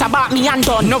shoulda just about me and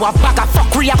done. No a bag of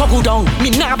fuckery I go down. Me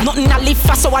nah have nothing to live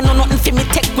for, so I know nothing for me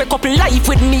take wake up life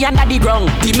with me under the ground.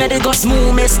 The medical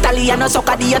smooth, me stallion, no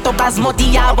sucker the attackers,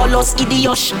 muddy abolos,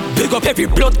 idiosh. Big up every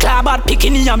blood club, bad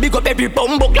picking and big up every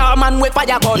bumbuckla man with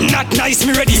fire gun. Not nice,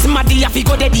 me ready. Smaddy if he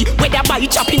go deady. Whether by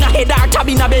chop in a head or tab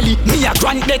in a belly. Me a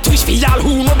grant the twitch for y'all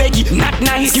who no beggy. Not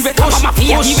nice, give it up for my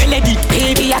fear, give it lady.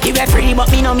 Baby I give it free, but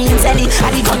me no mean selly. I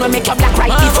the gun will make you black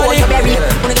right before you bury.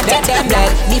 Wanna get them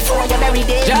black before you bury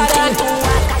them. Jordan,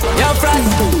 yo friend,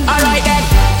 alright then.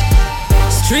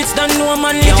 Streets don't know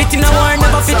man, legit in a war,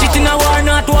 never fidget in a war,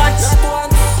 not once.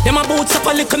 Them a boots up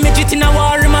a little midget in a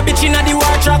war, him a bitch in a the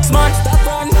war tracks man.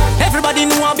 Everybody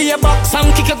know I be a box and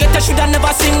kick you get a shoulda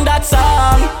never sing that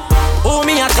song. Oh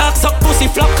me a talk suck pussy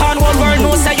flop can one world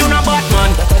know say you not Batman.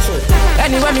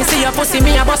 Anyway me see your pussy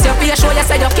me a bust your face show you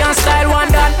say you can't style one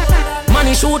done.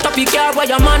 Money shoot up your car where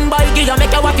your man buy give you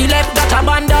make you happy left that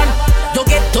abandon. You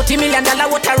get $30 million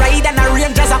water ride and a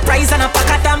range as a prize and a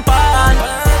pack of tampon.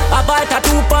 A bite a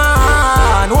 2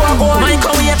 pound. My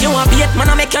come here you a bait man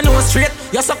I make you know straight.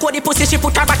 You suck out the pussy she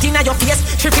put her back in your face.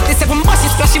 357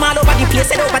 buses splash him all over the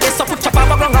place. Say over there so put chop up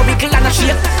around a wiggle and a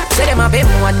shake. Say them a bem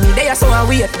one me they are so a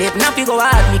wait. They now fi go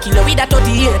hard me kill you with a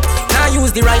 38. Now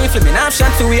use the rifle me now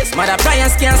shot to waste. Mother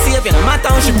Brian's can't save you no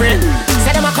matter how she bring.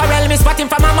 Say them a corral me spot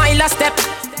him from a mile a step.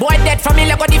 Boy dead from me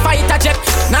like the fighter jet.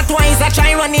 Not wise I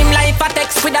try run him like a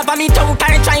text. With a vomit out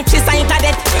and try she sight a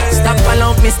dead. Stop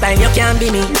follow me style you can't be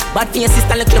me. Bad for your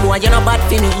sister little boy you no bad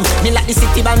for me. Me like the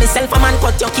city by myself a man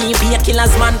cut your key. Be a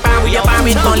killer's man pan with your bar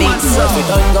with police. So if you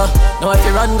done go, now if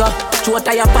you run go. Shoot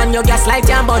tie up on your gas light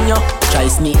and burn you. Try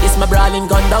sneak this my brawling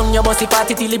gun down. Your bossy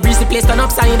party till the breeze the place turn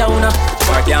upside down.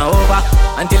 Party and over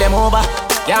until I'm over.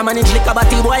 Can't manage liquor, but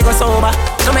the boy go sober.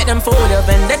 Don't make them fool you,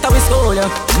 vendetta we school you.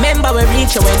 Remember we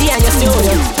reach you, where they and your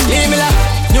studio. Leave me la.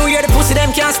 New Year the pussy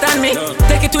them can't stand me.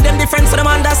 Take it to them different so them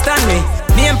understand me.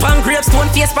 Name pan grapes, stone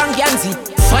face pan Yanzi.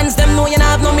 Swans them know you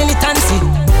not have no militancy.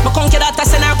 My conky that I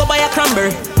send I go buy a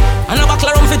cranberry. And a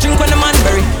buckle around for drink when the man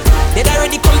bury. They'd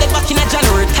already come dead back in a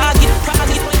January. Target.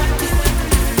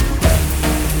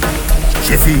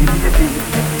 Sheffield,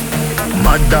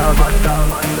 Mad Dog,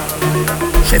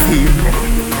 Sheffield,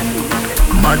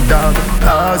 Mad Dog,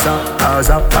 Gaza,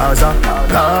 Gaza, Gaza,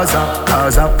 Gaza,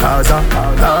 Gaza, Gaza,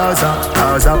 Gaza,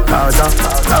 Gaza, Gaza,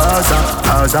 Gaza,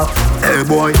 Gaza. Hey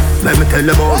boy, let me tell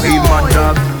you about real Mad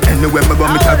Dog. Anywhere me go,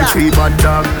 me carry 3 Mad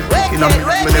Dog. In a me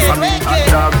never meet Mad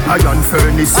Dog. Iron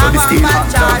furnace, so the steel hot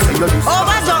dog.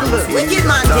 Over jungle, wicked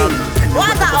man thing.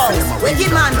 Waterhouse,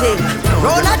 wicked man thing.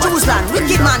 Rona Juice Land,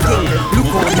 wicked man thing. Look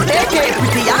how the AK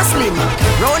pretty and slim.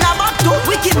 Rona Bacto,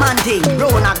 wicked man thing.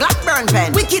 Rona Blackburn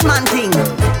pen, wicked man thing.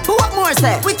 What more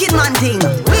say? Wicked man thing.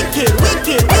 Wicked,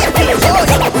 wicked, wicked.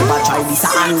 Never try this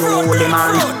unruly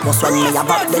man. Just when me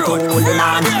about the holy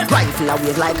man. Rifle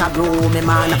away like a gloomy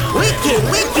man. Wicked,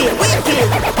 wicked, wicked.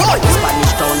 Boy,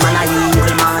 Spanish town man a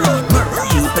evil man. Murder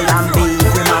people and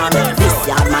baby man. This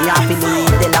yard man you have to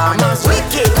leave the land.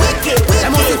 Wicked, wicked, wicked.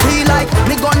 Them must feel like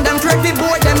me gun them thread we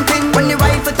board them thing. When the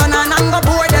rifle turn on and go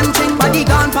board them thing. Body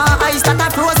gone for ice that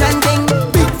a frozen thing.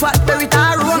 Big fat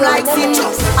berita run like sin.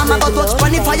 I'm about to touch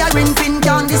on the fire ring pin.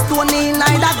 Down this stone in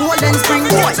like a golden spring.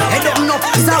 Boy, head up no,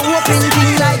 it's a open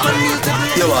thing like a milk.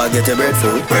 You want get a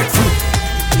breadfruit? Breadfruit.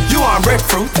 You want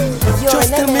breadfruit?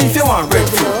 Just tell me if you want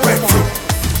breadfruit. Breadfruit.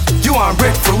 You want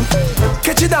breadfruit?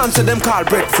 Catch it down to them called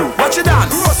breadfruit. Watch it down.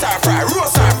 Roast or fry,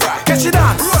 roast or fry. Catch it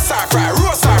down. Roast or fry,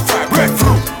 roast or fry.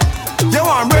 Breadfruit. You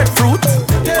want breadfruit?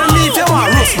 Tell me if you want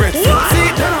roast breadfruit.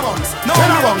 See? No,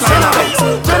 come to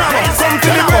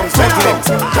the bunks,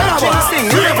 sing,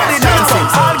 everybody dancing.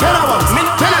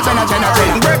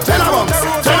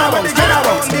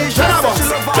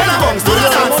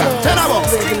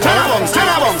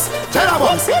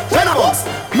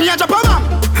 Me a Japan,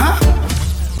 huh?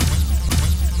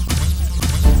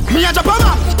 Me a Japan,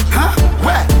 huh?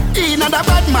 Where? In a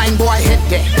bad mind boy head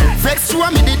there. Vex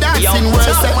through me the dancing world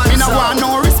set. Me no want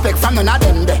no respect from none of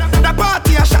them there. The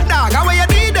party a shot dog, how you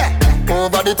did there?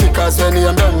 Over the tickers when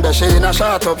you bend the she in a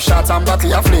shot up shots and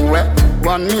body a fling where.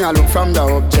 One me a look from the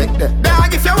object there.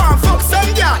 Dog if you want fuck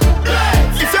some girl,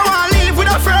 if you want live with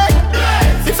a friend,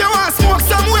 if you want smoke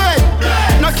some way,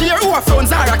 no care who a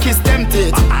phones are a kiss them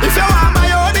teeth. If you want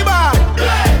my own bar,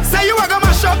 say you a go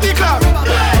mash up the club.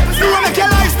 You wanna make your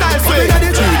lifestyle sweet.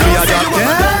 We are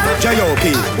Dr.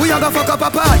 J.O.P. We are gonna fuck up a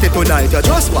party tonight, you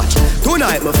just watch.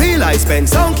 Tonight me feel I spend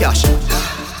some cash.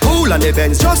 Cool on the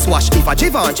Benz, just wash. If a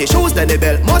Givenchy shoes, then the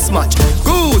belt must match.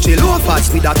 Gucci loafers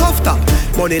with a tough top.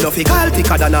 Money no fi call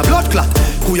thicker than a blood clot.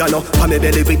 Kuya no, pa me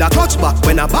belly with a clutch back.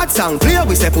 When a bad sound play,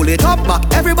 we say pull it up back.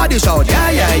 Everybody shout,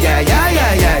 yeah, yeah, yeah, yeah,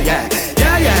 yeah, yeah, yeah.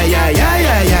 Yeah, yeah, yeah, yeah,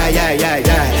 yeah, yeah, yeah, yeah,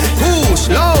 yeah. Push,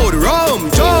 load, rum,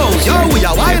 Jones. Yo, we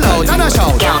a wild out and a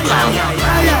shout. Yeah, yeah, yeah,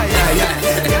 yeah, yeah,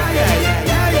 yeah, yeah, yeah, yeah,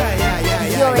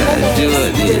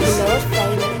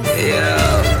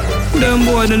 yeah. Them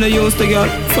boy don't use the girl.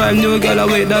 5 new girl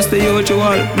away, that's the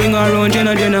usual. Bring her around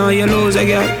Jenna, you lose a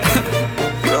girl.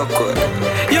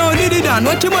 Yo, Diddy Dan,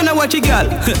 what you wanna watch a girl?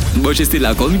 But she still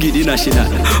a come get the national.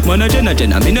 Man a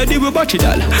Jenna, me no deal with battery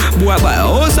doll. Boy buy a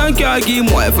house and car, give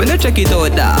him wife when you check it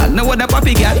out dog. Now what a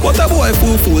papi girl, what a boy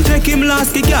fool. Take him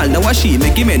last the girl, now what she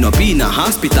make him end up in a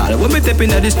hospital. When me step in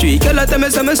the street, girl tell me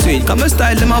some sweet. Come and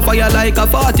style them a fire like a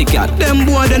 40 cat. Them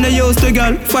boy then they use the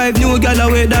girl. 5 new girl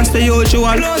away, that's the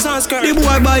usual. The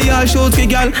boy buy all shoes for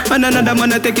girl, and another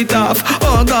man a take it off.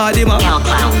 Oh God, him a girl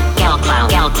clown.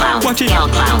 Watch it. Girl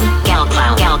clown.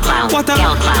 What a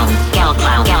girl clown.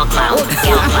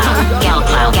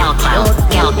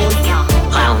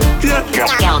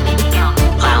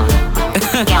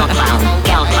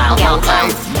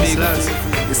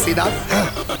 You see that?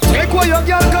 Take what your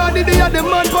girl got the day of the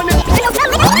man for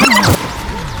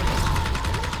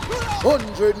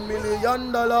 $100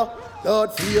 million,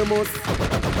 Lord famous.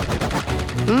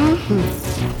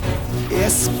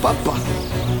 Yes, Papa.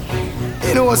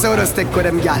 You know what's how to stick with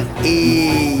them, girl?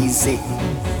 Easy.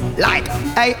 Like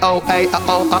A-O,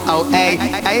 A-O, A-O, A,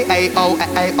 A-O, A-O,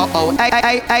 A-O, A-O, A,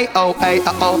 A-O, A-O,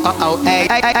 A,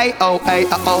 A-O,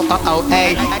 A-O,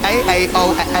 A,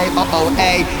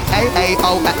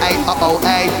 A-O, A-O,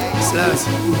 A. Slurs,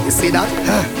 you see that?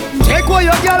 Take what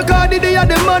your girl got the day of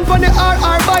the man for the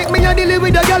RR bike. Me a deal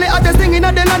with the girl at the singing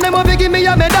at the land. Them a fi give me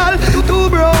a medal. Two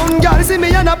brown girls see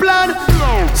me on a plan.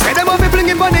 Say them a fi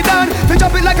flinging for the dan. Fi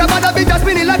chop it like a bad beat, a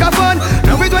spin it like a fun.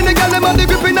 Love it when the girl them have the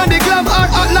gripping and the glam.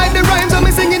 RR like the rhymes, so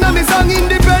me say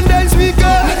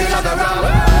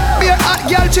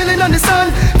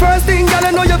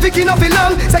picking up it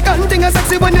long. Second thing is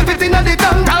sexy when you fit in the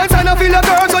tongue. Dance and I feel a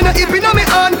girl when you hip in on me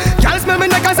hand. Girl smell me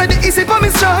like I said the easy for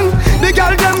me strong. The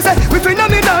girl them say we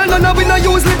phenomenal. None of we no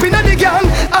use lipping at the gang.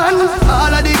 And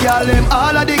all of the girl them,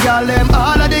 all of the girl them,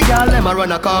 all of the girl them I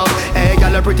run a come. Hey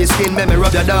girl, a pretty skin, make me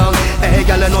rub you down. Hey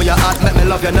girl, I know you're hot, make me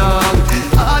love you now.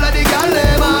 All of the girl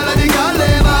them, all of the girl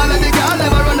them, all of the girl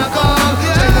them I run a come.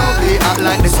 J.O.P. hot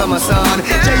like the summer sun.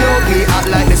 J.O.P. hot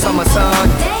like the summer sun.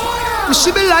 She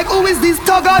be like, who is these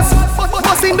tuggers?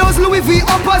 Busting those Louis V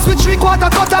uppers with 3/4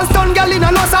 cutters. Done gal in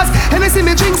a losses. And they see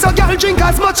me drink, so gal drink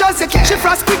as much as you can. She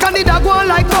frost quick and the dog go on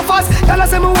like puffers. Gal I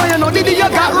say me why you know, did you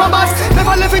got rubbers?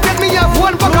 Never let it get me have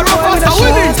one pack of rubbers. So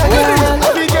with it,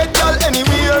 we get gal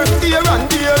anywhere, here and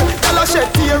there. Gal a shed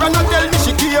tear and a tell me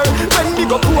she care. When we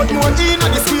go put more in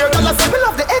on the square, gal I say me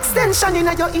love the extension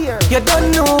in your ear. You don't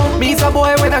know, me's a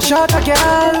boy when I shot a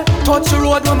gal. Touch the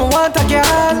road when me want a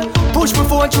gal. Push my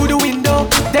phone through the window.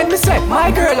 Then me said,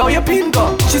 my girl, how you pin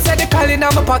go? She said the calling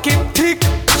on my pocket, tick.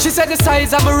 She said the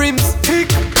size of my rims, tick.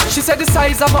 She said the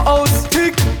size of my house,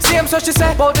 tick. Same so she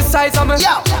said about the size of my.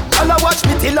 Yo, and I watch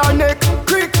me till her neck,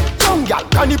 crick. Young gal,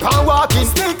 can you pan walking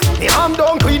stick? The arm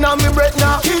down clean and me breath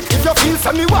now kick. If you feel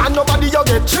so me want nobody you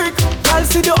get trick. Girl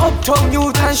see the uptown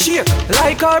youth and shake.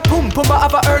 Like her pum pum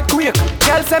have a earthquake.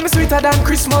 Girl say me sweeter than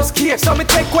Christmas cake. So me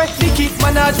take wet Nicky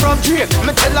Minaj from Drake.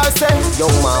 Me tell her say, yo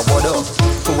man, what up?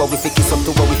 To what we fi kiss up,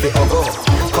 to what we fi hug up.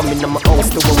 Come in my house,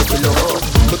 to what we fi love up.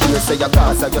 Look you say your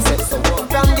cause, you said so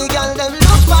up. From the girl them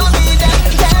look for me, them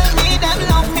tell me them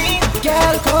love me.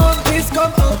 Girl come, please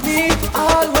come up me.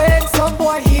 All when some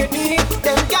boy hate me.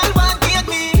 Them girl want hate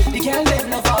me. The girl them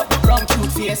love out the brown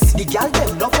cute face. The girl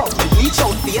them love out the bleach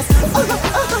out face.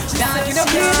 Dancing in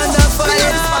the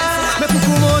fire. Me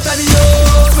come out of the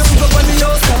house, me pick up on the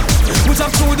house. Push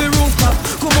up through the rooftop.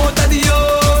 Come out of the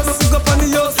house, me pick up on the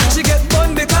house. She get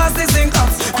bun because they sing up.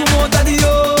 Come out of the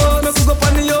house, me pick up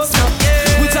on the house.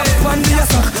 Push up on the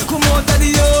house. Come out of the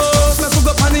house, me pick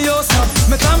up on the house.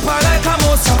 Me tamper like a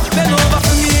mouse. Bend over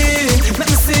for me, let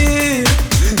me see.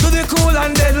 Do the cool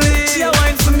and deadly. She a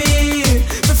wine for me,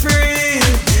 for free.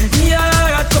 Me a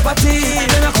hot cup of tea.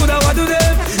 Then I coulda what do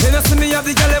them? Then I see me have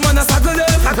the girl them and I suckle them.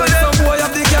 Some boy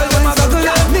have the girl them and suckle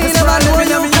them. Me never know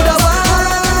you coulda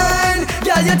wine.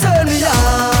 Girl you turn me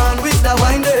on with the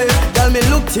wine there. Girl me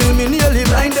look till me nearly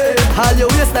blinded. All your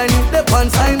waistline is the pan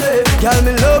sign there. Girl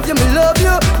me love you, me love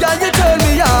you. Girl you turn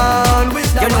me on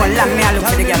with the wine. You know long me I look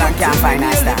for the girl and can't find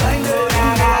her style.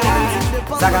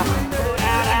 Zaga.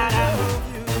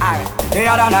 The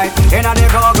other night, in a the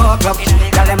go-go club,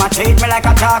 girl them a treat me like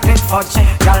a chocolate fudge.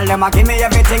 Girl them a give me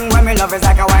everything when me love is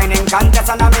like a whining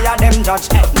contest and me a them judge.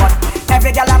 But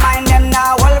every girl a mind them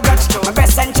now all grudge. My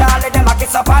best and Charlie them a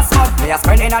kiss up and smudge. Me a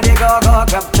spend in a the go-go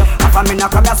club. And for me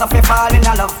no come here so fi fall in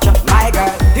a love. My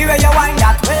girl, the way you wind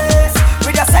that waist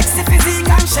with your sexy physique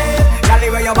and shape. Girl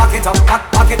the way you back it up,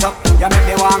 back it up. You make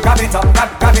me want grab it up,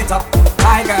 grab it up.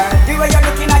 My girl, the way you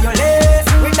looking at your lace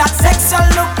with that sexual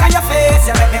look on your face,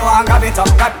 you make me want grab it up,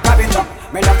 grab it up.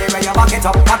 Me love the way you back it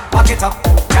up, back it up.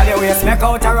 Girl, your waist make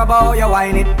out a rubber, you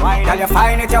whine it. Girl, you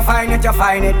find it, you find it, you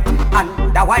find it. And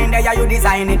the wine there, you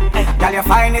design it. Girl, you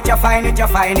find it, you find it, you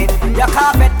find it. Your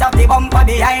carpet up the bumper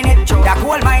behind it. The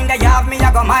cool mind there, you have me,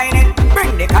 you go mine it.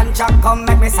 Bring the contract, come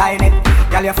make me sign it.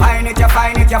 Girl, you find it, you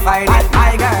find it, you find it.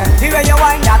 My girl, the way you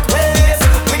whine that waist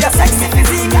with your sexy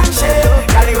physique and shape.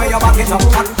 Girl, the way you back it up,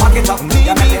 back it up.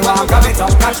 You make me want grab it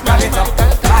up, grab it up.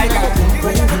 My girl, the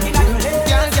way you looking at your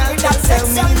lips with that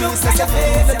sexy look on your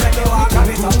face, you make me want grab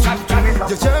it up, grab it up.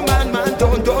 Your German man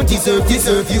don't deserve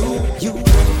you.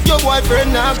 Your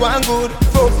boyfriend not going good.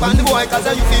 Fuck on the boy cause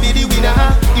you feel be the winner.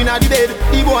 Inna the bed,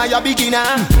 the boy a beginner.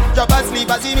 Drop asleep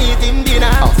as he meet him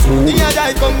dinner. The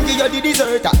other come give you the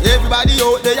dessert. Everybody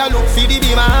out there look for the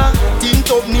beamer.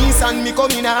 Tint up knees and me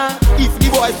come in. If the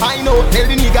boy find out, tell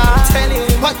the nigga. Tell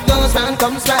him what goes round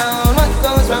comes round. What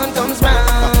goes round comes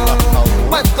round.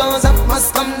 What goes up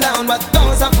must come down. What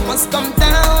goes up must come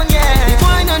down. Yeah. The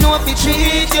boy no know if he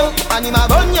treat you, and him a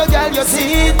run your girl you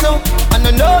see it too. And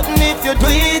no nothing if you do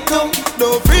it too.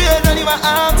 No fear, don't even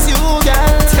ask you,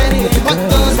 girl. Tell him what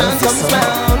goes round comes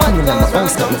round. What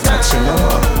goes round comes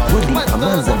round. Would be a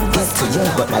man that will get to you,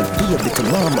 but like baby to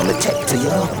mom, I'ma take to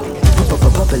you.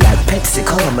 Bubble like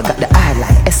Pepsi-Co, I got the eye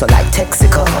like Esso like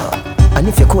Texaco. And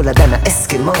if you're cooler than an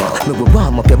Eskimo, we will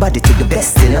warm up your body to the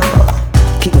best, you know.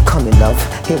 Keep me coming, love,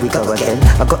 here we go again.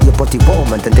 I got your body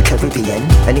warmer than the Caribbean.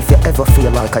 And if you ever feel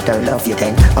like I don't love you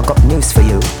then, I got news for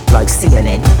you.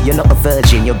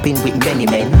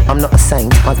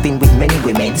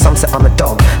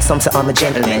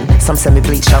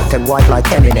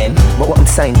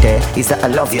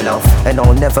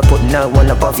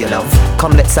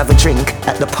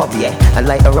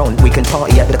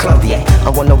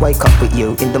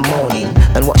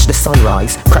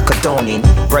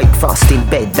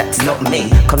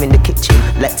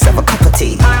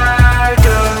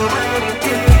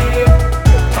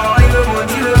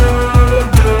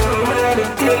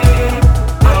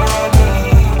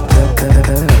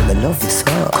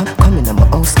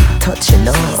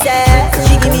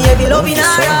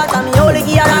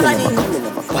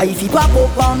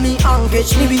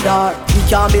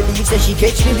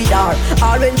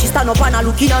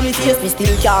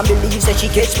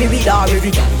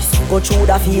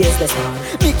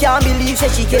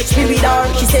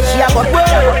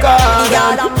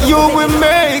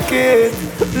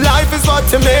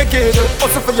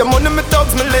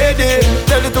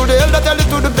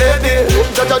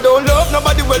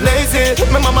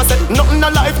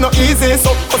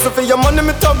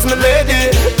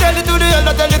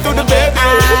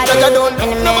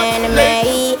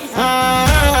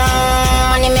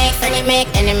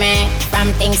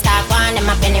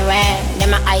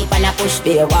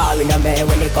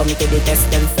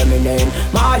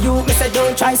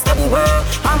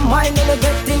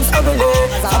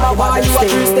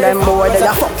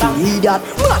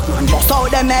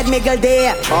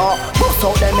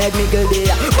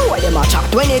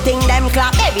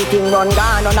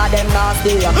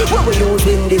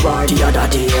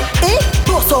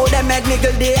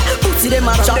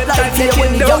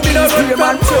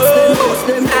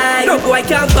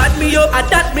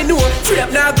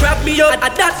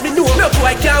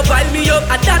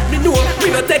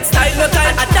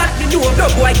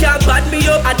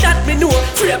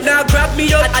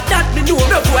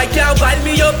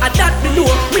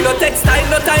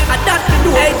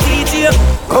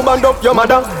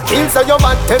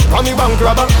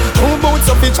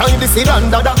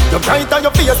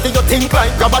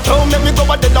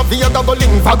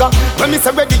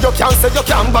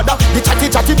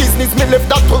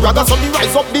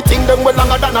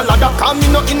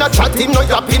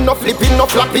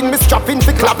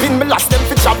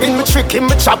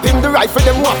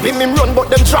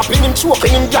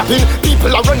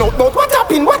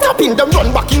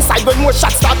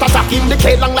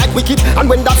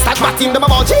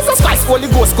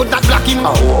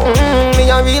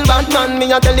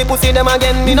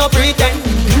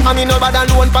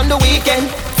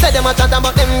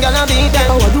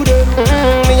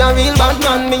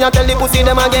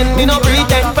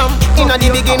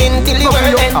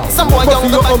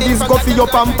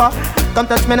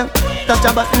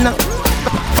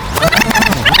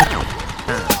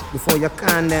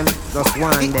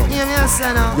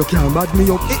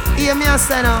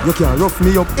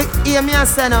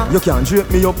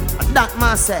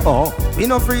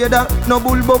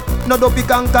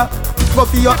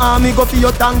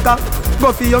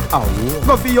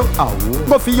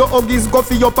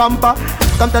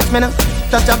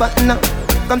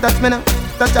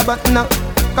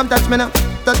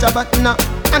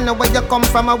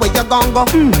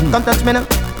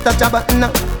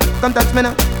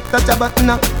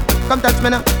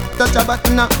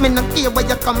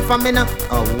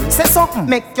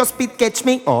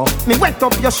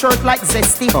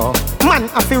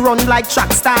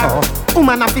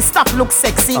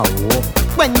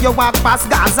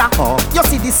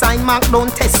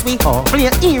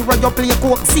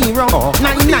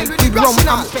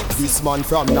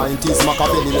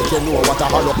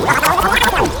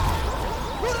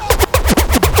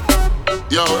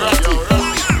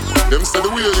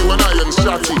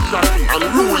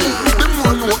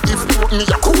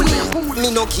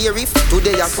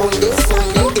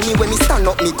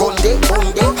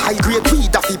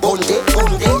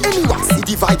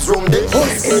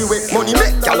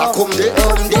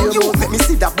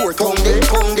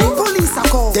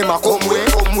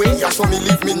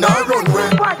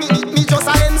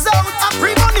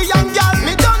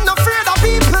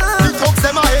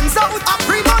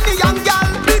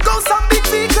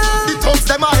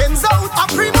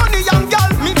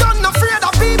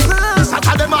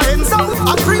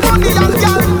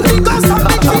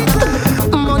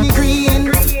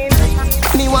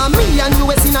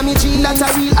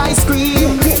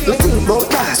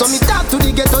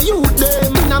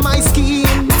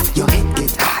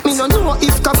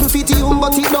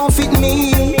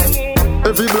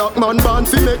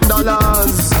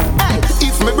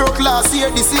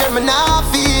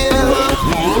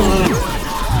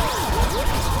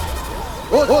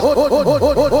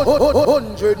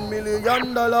 $100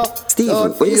 million. Steve,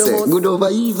 what you say? Good over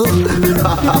evil.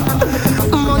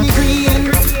 Money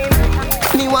green.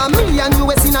 Me $1 million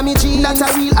US in a me jeans. That's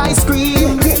a real ice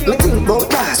cream. Me think about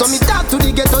that. So me talk to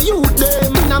the ghetto youth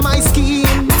them in a my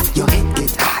scheme. Your head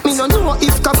get hot. Me don't know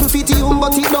if cotton fit you,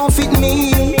 but it don't fit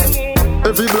me.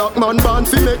 Every black man born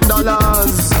fi make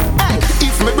dollars. Hey,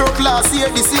 if me broke last year,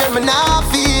 this year me nah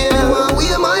feel.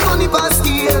 Where my money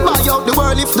basket? Buy out the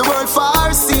world if the world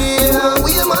far sale.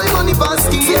 Where my money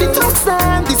basket? For the tax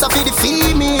them, this a for the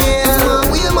female.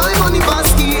 Where my money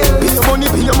basket? Pay your money,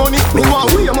 pay your money. Me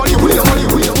want where your money, where your money,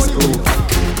 where your money.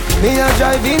 Me a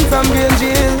driving from Green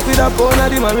Jail with a pound of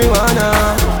the marijuana.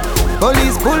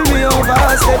 Police pull me over,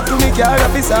 step to me car,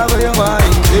 officer, where you want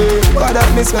it? What that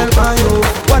me smell on you?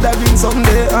 What that bring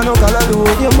someday, I no color do.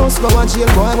 You must go and jail,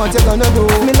 boy, what you gonna do?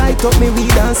 Me light up me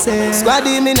weed and say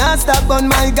Squaddy, me not stop on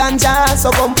my ganja. So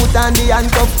come put on the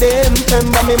handcuff them.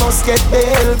 Remember me must get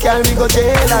bail, carry me go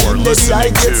jail. And the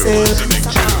I get sale.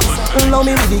 Love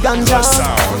me with the ganja.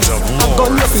 A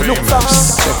gun you feel look for.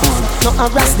 No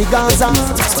harass the Gaza.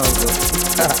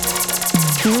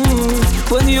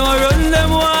 When you run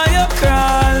them, why you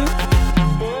crawl?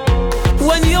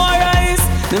 When you rise,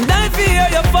 them die fear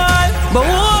you fall. But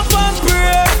hope and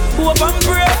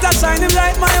pray, that shine him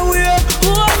like my way.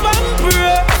 Hope and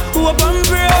pray,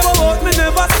 but me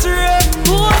never stray.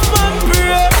 Hope and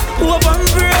pray,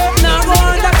 now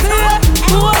run the clear.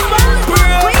 Hope and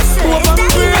pray,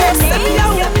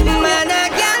 man, I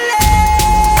can't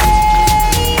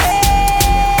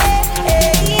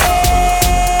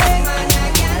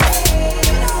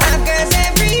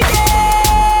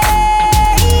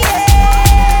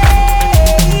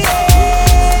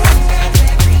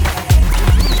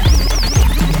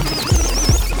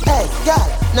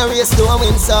no race to a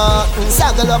win, so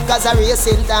saddle up cause a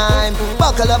racing time.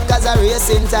 Buckle up cause a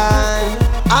racing time.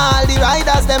 All the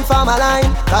riders them form a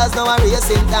line, cause now a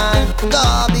racing time.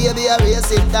 Go baby a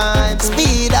racing time.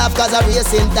 Speed up cause a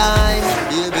racing time.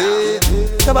 Baby,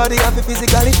 nobody have a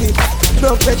physically fit.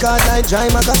 Broke record like Jai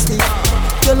Magasti.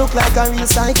 You look like a real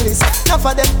cyclist. Now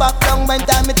for them back down when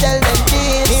time me tell them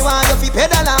this. Me want you fi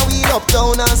pedal and wheel up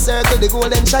down and circle the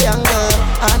golden triangle.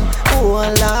 And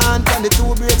hold on from the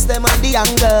two brakes them and the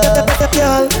angle.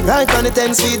 Girl, right on the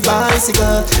 10-speed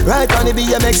bicycle, right on the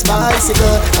BMX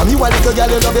bicycle. And you a little girl,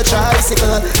 you love your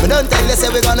tricycle. But don't tell you say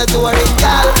we gonna do it,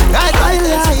 girl. Right I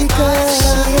like her,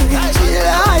 she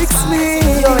likes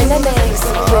me. You're in the mix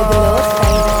with Lil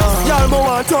Flavor. Y'all more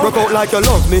want to rock out like you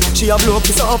love me. She a blow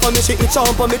kiss off on me, she itch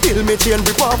on for me, till me chain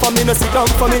rip off for me, no sit down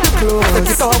for me. Take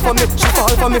it off for me, she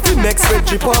fall for me, feel next red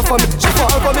drip off for me. She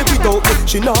fall for me without me,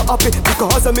 she not happy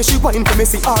because of me. She whine for me,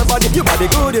 see her body. Your body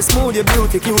good, you smooth, you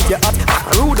beauty, cute, you hot.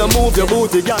 Rude and move your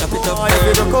booty, girl. Put up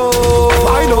your go.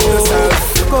 I know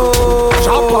yourself, go.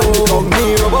 Chop on the tongue,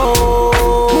 near about.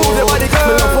 Move your body,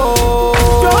 girl.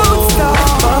 Don't stop.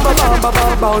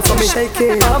 Bounce on me, shake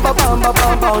it.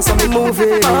 Bounce on me, move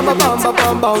it.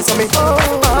 Bounce on me.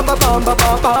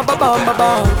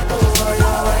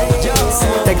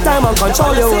 Take time and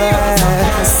control your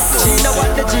ways. She know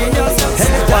what the genius is.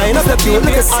 Wind up the beat,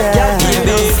 look at that.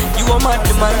 You are my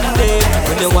demanding.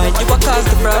 When you whine, you are cause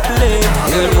the problem.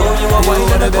 Girl, oh, you are whine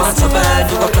and I want so bad.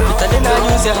 You are capital and I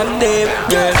use your hand,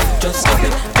 girl. Just stop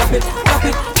it, drop it, drop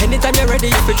it. Anytime you're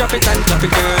ready, you can drop it and clap it,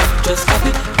 girl. Just stop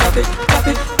it, drop it, drop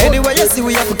it. Anywhere you see,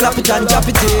 we have to clap it and drop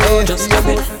it, yeah. Just stop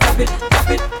it, drop it, drop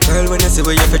it. Girl, when you see,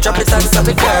 we have to drop it and stop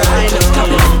it, girl. Just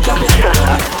stop it, drop it.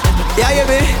 Yeah, yeah,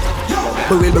 me.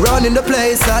 We will be running the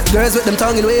place. Hot girls with them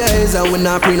tongue in ways. And we're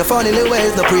not pre no fun in the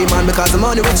ways. No pre-man because the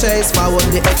money we chase. Forward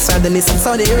the X and the Nissan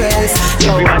Sunny race.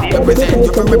 Everybody represent, you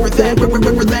can represent,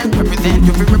 represent, represent,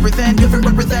 you can represent, you can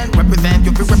represent, represent,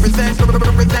 you can represent,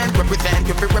 represent,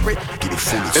 you can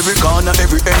represent. Every corner,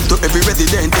 every end to every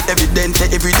resident, it's evident.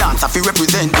 Every dance I feel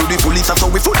represent. To the police, so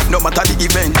we full no matter the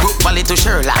event. Group Valley to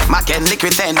Sherlock, Mac and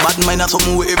Liquid 10. Bad mind are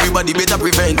somewhere everybody better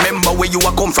prevent. Remember where you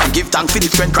are come from, give thanks for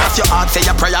the strength. Cross your heart, say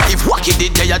a prayer. If what you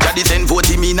did, they are just send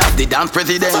 40 me not the dance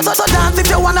president. So dance if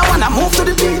you wanna move to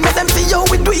the beat. Let them see you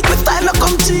we do it with style no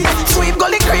come cheap. Sweep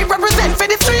gully creep represent for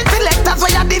the street selectors.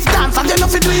 Where you this dance and you know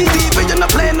fi do it. People you no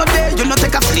play no day, you no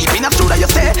take a sleep in a studio you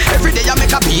stay. Every day you make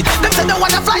a beat. Them say they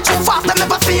wanna fly too fast, them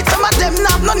never see it. Some of them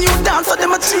not no new dance, so them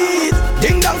a cheat.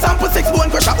 Ding dong sample 6 bone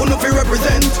crusher, who no fi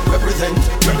represent. Represent,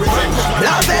 represent.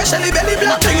 Blase Shelly belly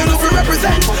black thing, you no fi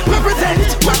represent. Represent,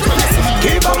 represent.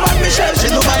 Keep on man Michelle, she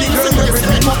nobody girl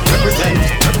represent. Represent,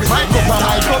 represent.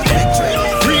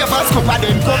 Free of us, cup of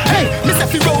them cup. Hey, Mr.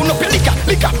 Fi round up your liquor,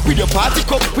 liquor. With your party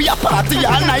cup. We a party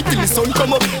all night till the sun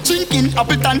come up. Drinking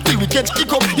Appleton till we get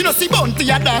kick up. You know see Bounty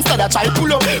a dance that I try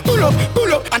pull up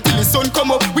until the sun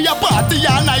come up. We a party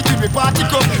all night till we party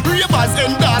cup. Ravers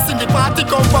and dance in the party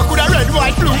cup. Fuck with a red,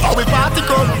 white, blue, how we party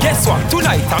cup. Guess what?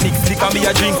 Tonight I mix liquor me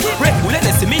a drink. Red Bull and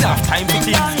see me enough time to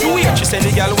think. You hear she send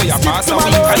the girl where you pass a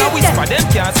week. And I whisper them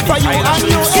can't see me silent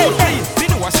drink. Me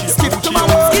know what she skip to my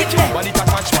world. Skip but it a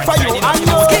catch my shine in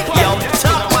a skip. Yo,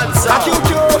 top man sound.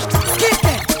 Skip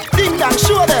ding dong,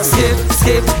 show them.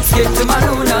 Skip to my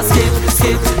Luna. Skip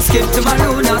to my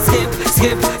Luna.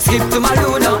 Skip to my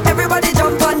Luna. Everybody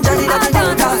jump on Johnny the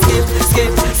Nuna.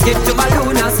 Skip to my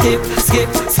Luna. Skip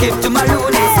to my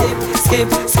Luna.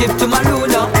 Skip to my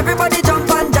Luna. Everybody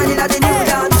jump on Johnny the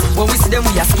Nuna. When we see them,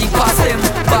 we a skip past them.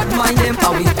 Bad mind them,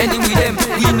 and we enemy them.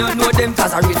 We don't know them,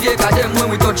 cause I reflect of them. When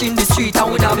we touch in the street, and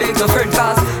we not make no friend,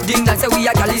 cause ding dong say we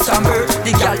a gal is chamber.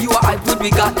 The gal you are hype with, we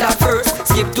got that first.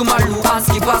 Skip to my Lou and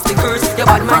skip past the curse. Your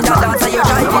bad mind a dance, and you're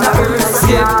driving a hearse.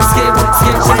 Skip to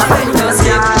my Luna.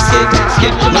 Skip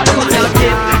to my Luna.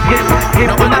 Skip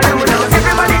to my Luna.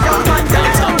 Everybody jump on down.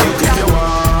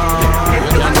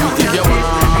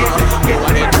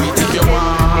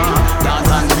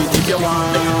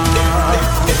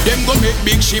 Them gon' make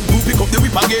big ship who pick up the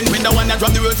whip again. When the one that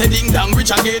drop the world say ding dong rich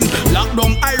again. Lock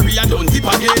down Irie and don't dip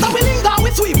again. After we ding dong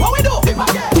we sweep, what we do? Dip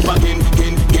again. Dip again.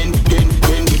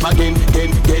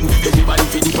 Everybody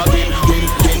fit dip again.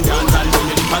 Dance and then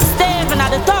you dip again. Step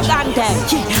another talk anthem.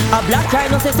 A black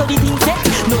rhino says so the thing set.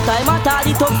 No time at all,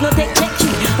 the thugs no take check.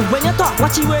 When you talk,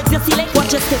 watch your words, you select,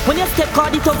 watch your step. When you step,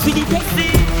 call the thugs with the text.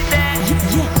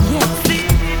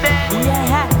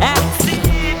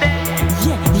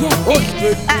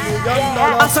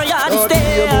 I saw you on the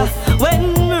stair. When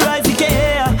we rise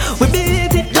again, we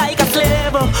beat it like a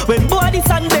slave. When body's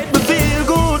on dead, we feel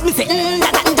good. We say,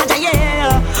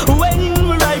 yeah. When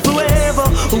we ride forever,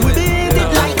 we beat it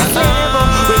like a slave.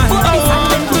 When body's on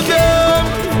dead, we feel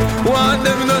want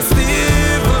them no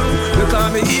Steven, they call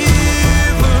me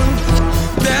evil.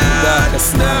 Dead.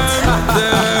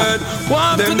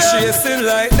 Want them chasing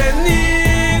like their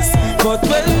knees. But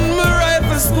when my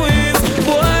rifle squeeze,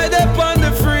 boy, they on the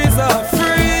freezer.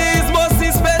 Freeze, must be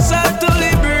special to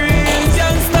the breeze.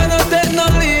 Youngster no take no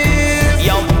leave.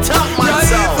 Yo, top man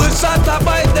sound. Rifle shot to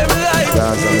bite them life.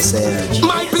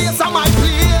 My place and my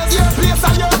place. Your place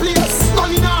and your place.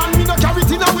 Gun in hand, me no carry it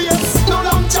in a waist. No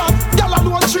long chat, y'all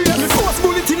alone trace. Me force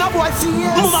bullet in a boy face.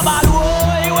 Mama bad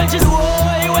boy, when she's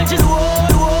boy, when she's boy,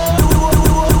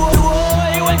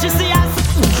 when she see us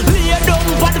lay down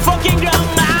for the fucking ground.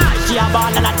 She a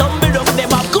ball and a tumble down.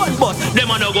 Them a gun but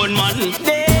them a no gun man.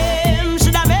 Them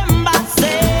should have remember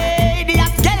say the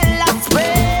Askelas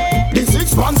spray. The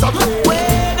 6 months ago.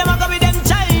 Where them a go with them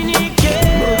Chinese kids.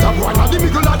 Murder boy and the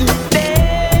middle of the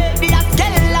the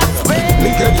Askelas spray. Me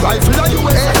get rifle and you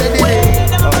where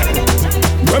them a go with them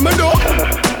Chinese. When me do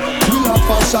we love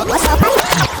for shot.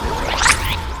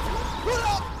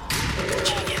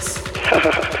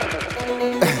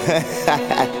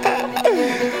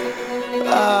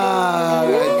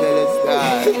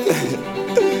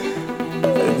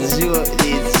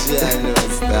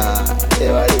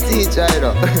 Teacher, you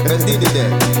know. Did it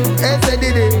then. Yes, I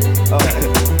did it.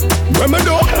 When me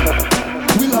do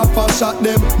we laugh and shot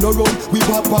them. No run, we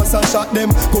pop pass and shot them.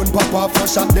 Gun pop off and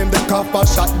shot them. Them cough and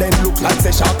shot them. Look like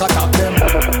say shark attack them.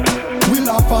 We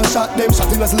laugh and shot them.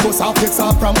 Shot in a little bus off, takes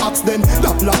off from ox then.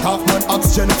 That black half man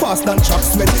oxygen fast than truck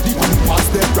sweat. The one pass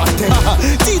them rotten.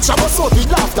 Teacher was out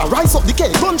with laughter. Rise up the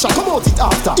cake, gunshot come out it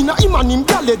after. In a him and him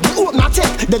gal leg, the open a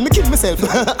take. Then me kill myself.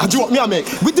 I joke me a make.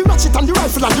 With the ratchet and the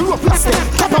rifle and the rope plastic.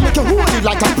 Kappa make you hold it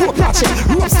like a poor plastic.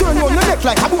 Rope turn on the neck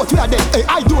like a boat we are dead. Hey,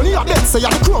 I don't need a bet, say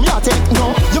you're the chrome you take.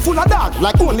 No, you full of dog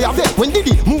like only a vet. When did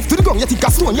he move to the ground, you think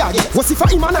a stone you get. What's if a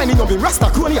him and I ain't been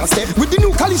rasta crony a step. With the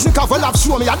new Kalishnikov, well I've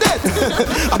shown me a dead.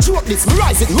 I drop this, me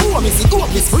rise it, me roam it, up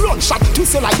this, me run shot,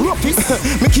 twist it like rope it.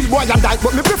 Me kill boy and die,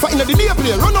 but me prefer in the day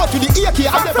play. Run out to the AK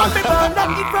and never.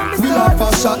 We laugh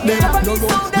and shot them, no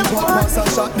run. We pop pass and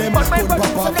shot them, gun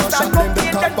pop off and shot them. Them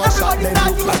cop and shot them,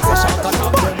 look like they shot at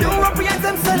them. Europeans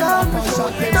them sell out.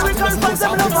 Now we can't pass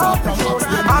them no more.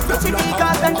 After she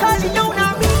because them call it down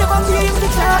and me never believe the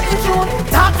child is true.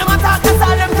 Talk them and talk, that's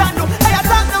all them can do. Hey, I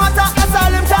talk them and talk, that's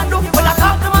all them can do. When I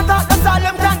talk them and talk, that's all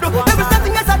them can do. There is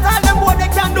nothing else at all them what they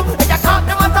can do. Hey, I talk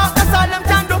them and talk, that's all them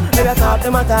can do. Hey, I talk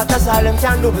them and talk, that's all them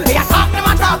can do. Hey, I talk them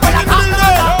and talk, when I talk them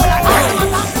and talk, when I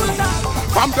talk them and talk.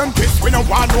 From them kiss, we no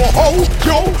want no how.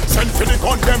 Yo, send for the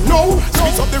gun, them no.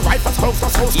 Squeeze up the rifles, close the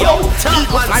so slow.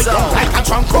 Eagle fly down like a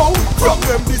drunk crow. From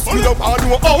them this, we no want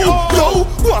no how. Yo,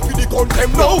 go up with the gun,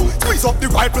 them no. Squeeze up the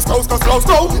rifles, close the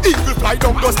slow. Eagle fly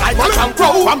down just like a drunk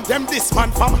crow. From them this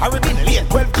man from Harrison Lane.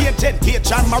 12 gauge, 10 gauge,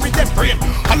 John marry them brain.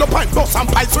 Hollow pine, blow some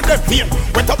pipes with them vein.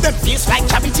 Wet up them face like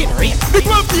cabbage in rain. The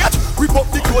 12 gauge, rip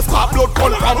up the close, pop blood,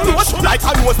 gun from nose. Like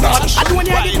a nose notch. I don't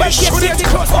hear the 12 gauge, the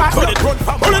close, pop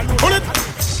blood. Pull it.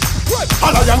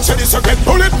 All I am said is you get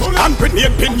bullet. And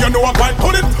grenade pin, you know I'm going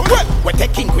pull it. Well, we're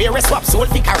taking queer swap soul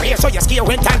for career. So you scare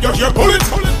when time you hear bullet.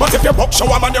 But if you buck show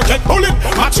man you get bullet.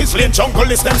 Matches lane jungle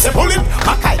list them say bullet.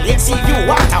 Mackay lane see you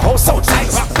want a house outside.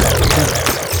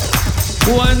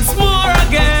 Once more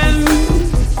again,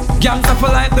 gangsta for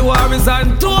like the war is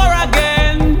on tour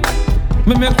again.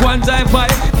 Me make one drive by,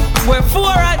 we're 4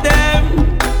 of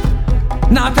them.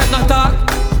 Now take no talk,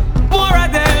 more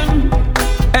of them.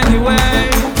 Anyway,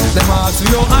 them ask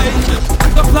you high,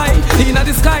 go fly in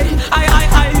the sky. I.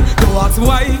 Don't ask me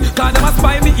why, cause them a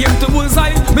spy me aim to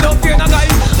bullseye. Me don't fear no guy.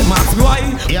 Them ask me why,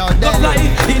 go fly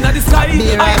in the sky.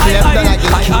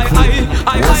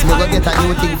 I. Once me go get a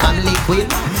new thing from liquid.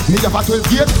 Me have a 12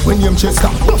 gauge when name Chester.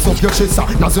 Bust up your chest, sir.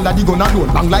 Nozzle a the gun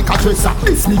alone, bang like a tracer.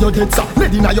 This me your dead, sir.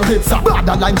 Ready now your head, sir.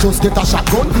 Borderline just get a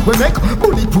shotgun. We make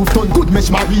bulletproof ton, good mesh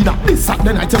marina. This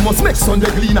Saturday night you must make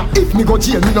Sunday cleaner. If me go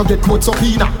jail, me no get quote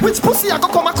subpoena. Which pussy I go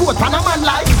come a quote pan a man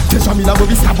like? Treasure me la go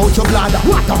vista about your bladder.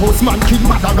 Waterhouse man, king,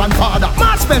 mother and father.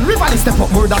 March pen, rival step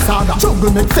up murder saga.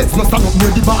 Jungle make sense, no stand up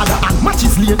near the border. And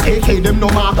matches lane, AK them no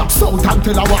matter. South and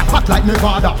tell a walk hot like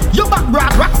Nevada. Your back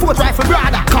brag, rock foot rifle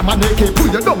brother. Come on AK,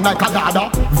 pull you down like a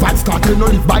dada. Vibes cartel no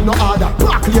live by no order.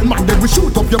 Park lane man, then we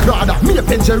shoot up your brother. Me a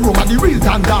pen Jerome and the real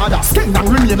dandada. Skeng and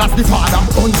remain as the father.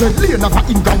 100 lane of a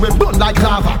Inga we burn like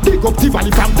lava. Dig up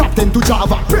Tivoli from top 10 to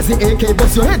Java. Press the AK,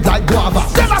 bust your head like guava.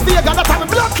 Tell a Vega that I'm a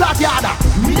blood clot yada.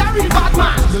 Me a real bad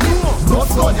man, you know.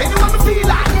 Bust gun, anyone me feel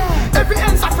like. Every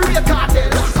end's a free cartel.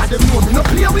 Cause them know me no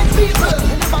play with people.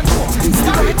 Never know. Me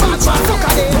a real bad man, fuck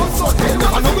again. Bust gun, they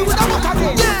never know me with a buck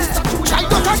again. Try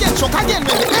duck again, chuck again.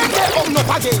 When the AK up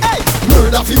again. Hey,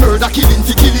 murder fi murder, killing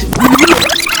fi killing.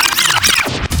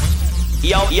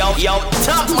 Yo,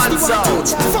 top man sound.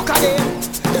 Fuck again.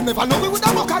 Them never know me with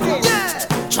a buck again. Yeah.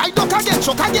 Try duck again,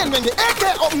 chuck again when the AK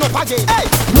up again. Hey,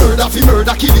 murder fi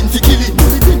murder, killing fi killing.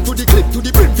 Bullet to the clip, to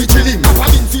the brim fi chilling.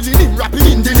 Rapping, filling him, rapping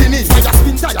in the linen.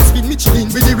 Tire spin, me chilling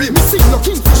with the rim. Me sing no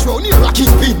kingfish round here a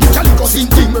kingpin. You can go sing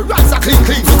thing, me rise a clean.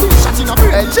 Me do shot in a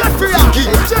brain. Hey, Jeffrey,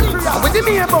 with the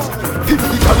memo. 50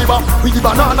 caliber, with the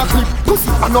banana clip. Pussy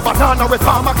and no banana with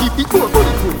farmer keep it more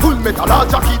bulletproof. Full metal or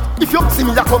jacket. If you see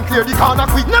me, I come clear the corner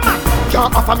quick. No man, can't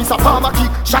offer me some farmer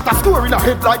kick. Shot a score in a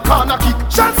head like corner kick.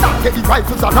 Chance start, get the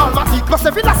rifles and automatic. Plus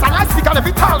every last and I speak and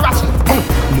every tall ratchet. Hey,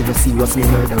 never serious me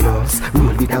murderers.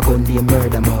 Roll with a gun, they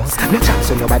murder mouse. No chance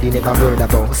so nobody never heard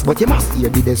of us. But you must hear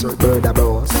the desert bird of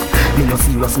us. Me no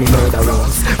serious me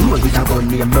murderers. Roll with a gun,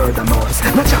 they murder mouse.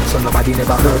 No chance so nobody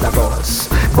never heard of us.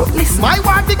 But listen, my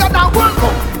one bigger than World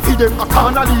Cup. Feed them a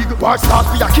corner league. War stars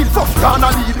we a kill first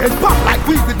corner lead. Head back like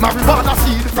weed with marijuana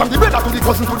seed. From the brother to the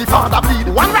cousin to the father bleed.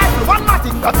 One rifle, one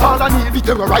matic, that's all I need. We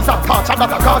terrorize and torture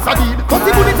that a Gaza need. Cut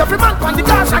the bullet every man from the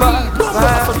Gaza need.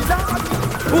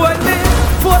 Hold me,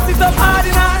 force it up hard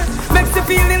in her. Makes you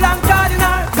feel the long card in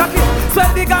her. Cock it,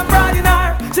 swell big and broad in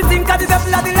her. She think of the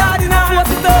devil of the Lord in her.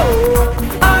 Force it up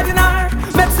hard in her.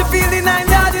 Makes you feel the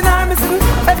 9 yard in her. Missing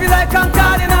every like and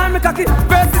card in her. Me cock it,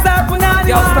 verses are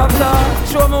punani. Yo, stop now,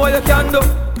 show me what you can do.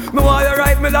 Me want you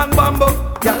ride me long bamboo.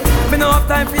 Yeah, me no have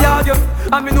time for you.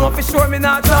 And me know for sure me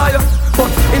not try you.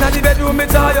 But inna the bedroom me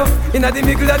try you. Inna the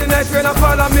middle of the night when I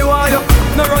fall and me want you.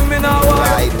 No run me now want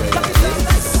you.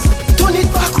 Turn it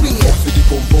back way, for the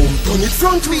pum pum. Turn it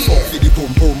front way, for the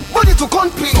pum pum. Body to gun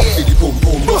play, for the pum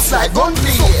pum. Bust like gun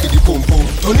play, for the pum pum.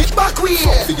 Turn it back way,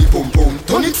 for the pum pum.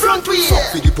 Turn it front way,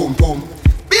 for the pum pum.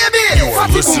 Baby,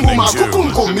 fatty pum pum, kukum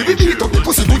kum. Me beat up the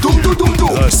pussy, do dum.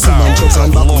 Man chucks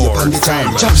and back way upon the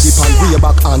time. Chop the pan way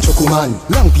back and chokuman.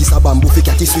 Long piece of bamboo fi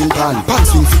catty swing pan. Pan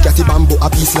swing fi catty bamboo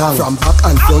a piece long. From back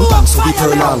and front and so we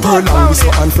turn on. Pearl long we so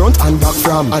and front and back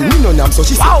from. And me no nam so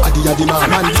she say adi adi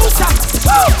man.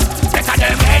 Better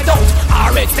them head out,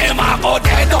 or it's them a go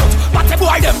dead out. But the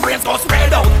boy them brains go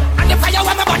spread out. And the fire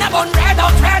when me burn a bun red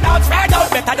out.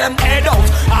 Better them head out,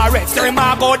 or it's them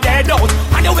a go dead out.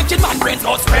 And the wicked man brains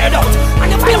go spread out.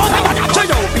 And the fire when me burn a bun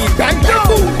red out. Bang bang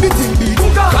boom, the thing beat.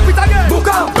 Clap it again,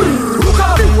 buka,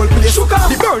 the whole place shuka.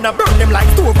 The burner burn them like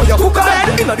store for your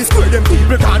hookah. Inna the square them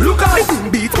people can't look at. The thing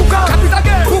beat, buka, clap it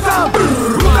again, buka,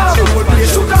 the whole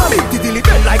place shuka. Make the dilly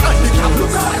bend like handicap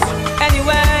looka.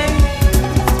 Anyway,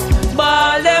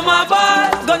 ball them a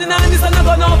ball. Gun in hand, this and a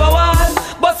gun over wall.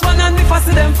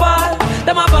 see them fall.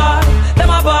 Them a ball, them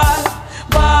a ball.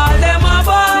 Ball, them a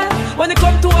ball. When it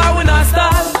come to war, we not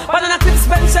stall. Banana clip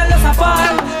special, that's a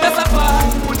fall, that's a fall.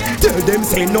 Tell them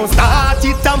say no start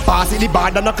it and pass it, the bar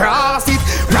and no cross it,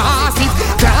 cross it,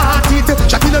 cross it.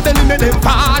 Shot in the belly, make them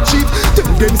patch it. Tell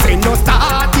them say no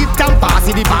start it and pass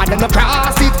it, the bar and no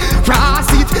cross it, cross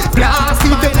it, cross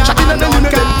it. Shot in the belly,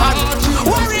 make them patch it.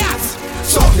 Warriors,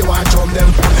 so you want drum them,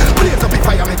 blaze up the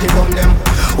fire, make it run them.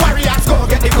 Warriors, go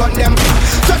get the gun them,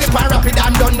 turn it by rapid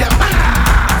and done them.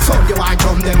 So you want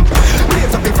drum them, blaze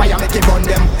up the fire, make it burn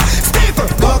them. Steve,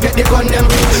 go get the gun them,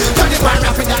 turn it by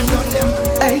rapid and done them.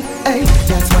 Hey, hey,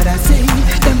 that's what I say.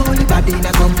 Them only body in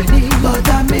a company, but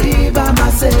I'm me by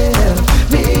myself,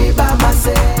 me by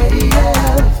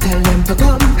myself. Tell them to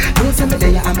come, don't send me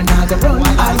there, I'm not gonna run.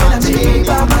 I'm gonna me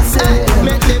by myself.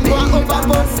 Make them walk over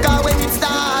Moscow when it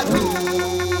start. We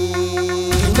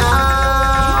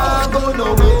nah go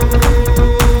nowhere.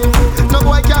 No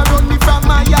boy can run me from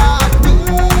my yard. We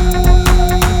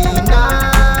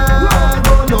nah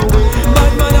go nowhere.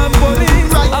 Bad man and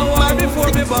police, I want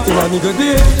before me back. One nigga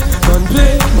day, gun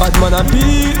play. Bad man a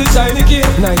beat the shiny kid.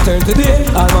 Night turn to day,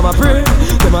 all mama pray.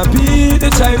 Them a beat the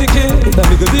shiny kid. That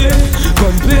nigga day,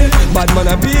 gun play. Bad man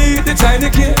a beat the shiny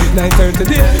kid. Night turn to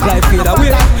day, life fade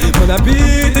away. Man a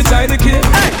beat the shiny kid.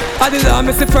 Hey, I did not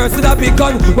miss the first with a big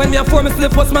gun. When me a four, me see the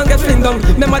first man get fling down.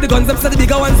 Remember the guns, them say the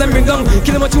bigger ones them bring down.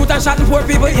 Kill them a shoot and shot and poor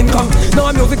people income. Now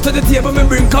I'm music to the table, me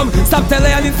bring come. Stop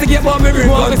telling I instigate, but me bring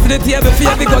gun. Me see the table, for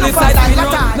every gun inside me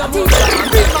run.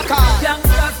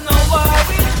 Youngsters know what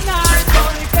we not.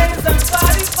 Only case and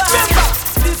body fight.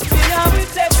 This thing how we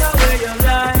take away your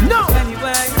life. No.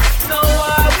 Anyway, know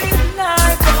what we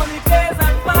not. Only case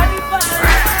and body fight.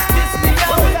 This thing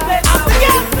how we take away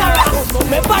your life.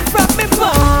 Me back from me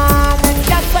born.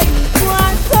 That's why you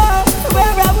want so.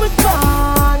 Where I was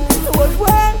born. The whole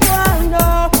world want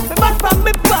know. Me back from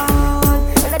me born.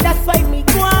 And that's why me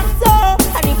want so.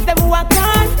 And if them walk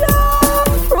on down,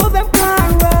 prove them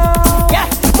can roll. Yeah,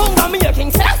 Munga me a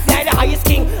king, so that's the highest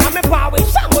king. I'm a power with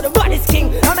Shango, the baddest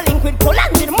king. I'm a link with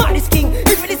Polanyi, the maddest king.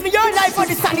 If it is me your life or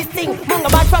the sunniest thing. Munga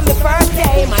bad from the first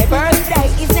day. My birthday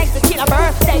is next to killer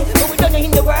birthday. But we done it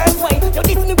in the worst way. Don't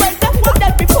diss me well, that's what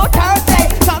that before Thursday.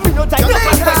 Come me no time, no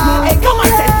contest. Hey, come on,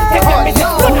 set. Take your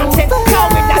message, no nonsense. Now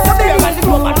me that's the beer and the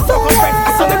globe and the circumference.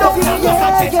 I saw me love you, no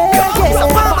contest. It's a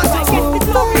farmer, I guess it's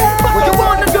love. What you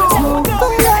wanna do?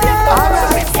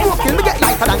 Alright, smoking, me get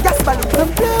lighter than gas balloon. I'm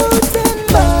floating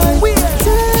by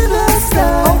to the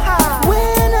sky.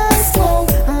 When I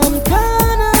smoke, I'm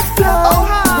gonna float.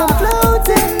 I'm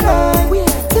floating by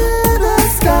to the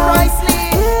sky.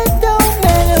 It don't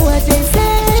matter what they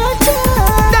say or do.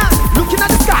 Looking at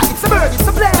the sky, it's a bird, it's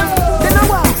a plane. Then I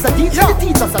want it's a teacher, the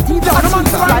teacher, it's a teacher.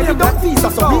 Life it don't teach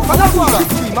us, so we for the teacher. The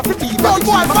team of the people, the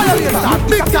boy follow me.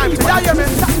 Big time to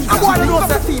diamond. I wanna know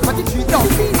the team of the treat. No,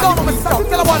 no, no,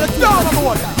 tell I wanna down on the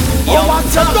water. You want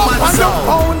to go on the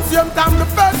phone, same time the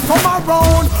feds come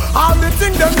around. All the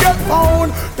things them get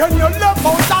found. Then you left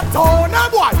out that town.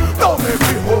 And boy, don't make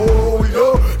me hold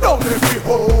you. Don't make me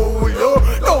hold you.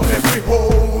 Don't make me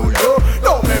hold you.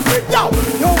 Don't make me down.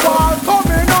 You want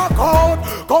come in a coat.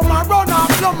 Come and run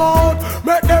off your mouth.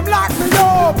 Make them lock me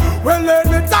up. Well,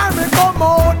 anytime it come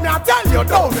out, me I tell you,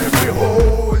 don't make me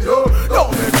hold you.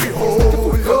 Don't make me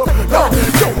hold you. Don't make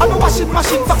me hold you. I'm a washing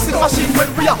machine, vaccine machine. When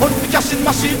we are on the cashing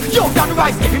machine, yo, down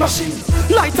rise every machine.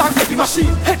 Light on every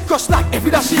machine, head crush like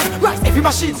every machine. Rise every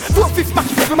machine, 4-5 back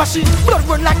every machine. Blood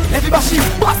run like every machine,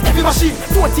 blast every machine.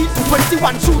 14 to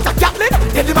 21 shoot a Gatling,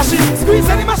 every machine. Squeeze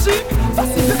any machine, that's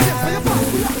it, the tip for your back.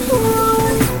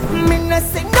 Me no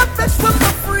sing no fresh from the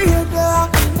freedom.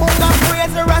 Munga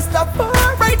praise the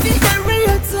Rastafari, right the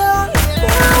creator.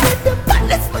 Yeah, with the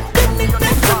balance, but them in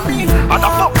next to me. And the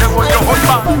fuck them when you hold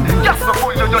back. Just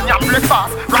before you done your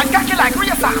breakfast. Right cocky like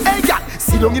racer. Hey, gal.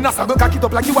 Sit down in a saddle, cock it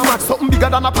up like you a match. Something bigger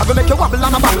than a paddle, make you wobble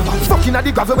and a bubble. Fucking at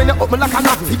the gravel when you open like a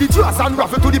knot. See the jaws and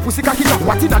gravel to the pussy cocky up.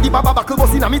 What in a the baba buckle,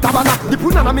 bust in a me tabana. The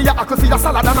punana me a apple for your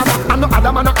salad and a back. And no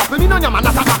other man a apple, me no yama,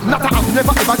 not a back. Not a back,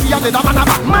 never ever see a dead man a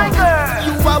back. My girl,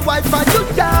 you a wife and you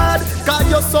dad. Cause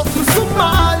you're something so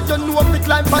mal. You know me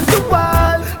climb on the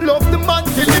wall. Love the man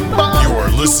till him bad. You are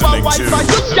listening to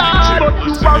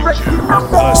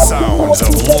the sounds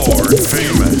of Lord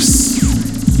Famous.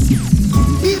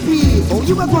 Baby, oh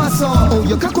you a go so. Oh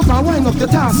you cock up and wind up your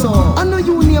torso. I know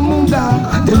you name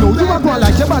Munga. They know you a go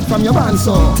like your bad from your band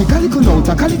so. Take a little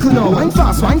now. Wine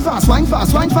fast, wine fast, wine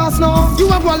fast, wine fast now. You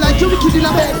a go like you wicked in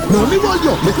a bed. No me roll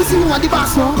you, make me see you at the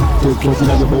boss now. Take off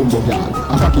inna your bumbo girl.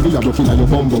 I cock it inna your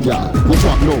bumbo girl. We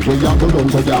drop low, we a go down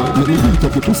go girl. Make me beat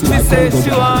up your pussy like Congo girl. She say she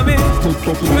want me,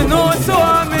 me know she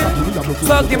want me.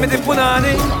 So give me the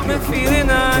punani, me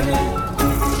feeling on it.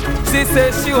 She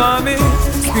says she want me.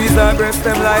 Squeeze her breast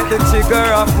them like the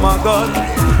trigger of my gun.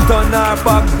 Turn her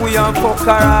back, we and fuck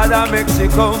her hard and make she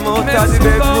come out of the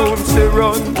bedroom, she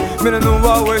run. Me no know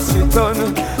what way she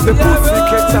done. The pussy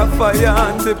catch a fire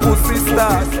and the pussy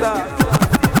start.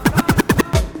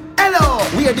 Hello,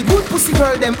 we are the good pussy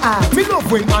girl them are. Me love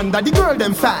when under the girl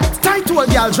them fat. Tight to a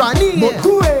girl draw near. But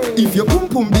go away if your pum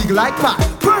pum big like that.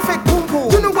 Perfect pum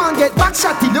pum. You no want get back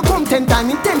shot till you come 10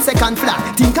 times in 10 seconds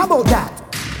flat. Think about that.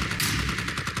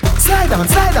 Slide on,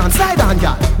 slide on, slide on,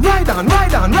 girl. Ride on,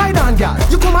 ride on, ride on, girl.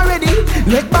 You come already?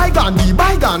 Let bygone be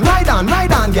bygone. Ride on,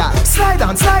 girl. Slide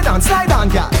on, slide on, slide on,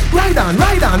 girl. Ride on,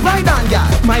 ride on, ride on,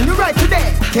 girl. Mind you right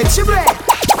today. Catch your breath.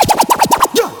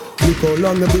 Look how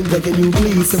long I've been begging you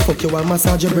please. So fuck you and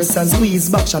massage your breasts and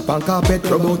squeeze. Back shot on carpet,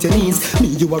 rub out your knees. Me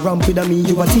you a ramp with a me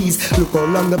you a tease. Look how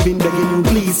long I've been begging you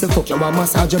please. So fuck you and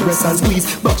massage your breasts and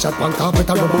squeeze. Back shot on carpet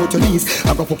and rub out your knees.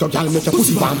 I go fuck your girl, make your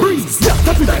pussy warm breeze. Yeah,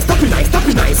 tap it nice, tap it nice, tap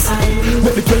it nice.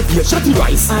 Make the 12 year shotty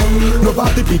rise. Love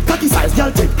out the big cocky size,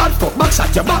 girl take hard fuck. Back shot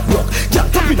your back rock. Yeah,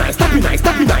 tap it nice, tap it nice,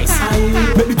 tap it nice.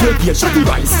 Make the 12 year shotty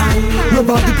rise. Love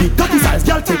out the big cocky size,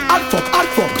 girl take hard fuck, hard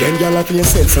fuck. Then girl I feel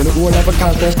sense on the whole of a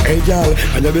car up. Hey girl,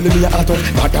 and you really be a hot up.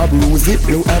 Back a bruise it,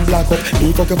 blue and black up.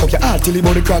 Me fuck your heart till the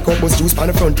body crack up. Bust juice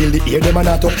pan the front till the ear them a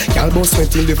knot up. Girl bust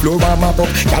sweat till the floor warm up.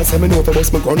 Girl say me know for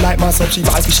bust me gun like mass up. She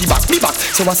vibes me, she backs me back.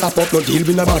 So I sap up, no deal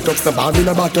with no buttocks. No bar with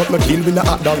no butt up, no deal with no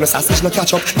hot dog. No sausage, no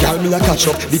catch up. Girl me a catch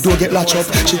up, the door get latch up.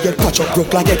 She get patch up,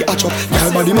 broke like egg hatch up.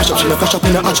 Girl body mash up, she no cash up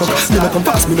in a hatch up. Me no come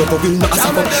fast, me no go will no ass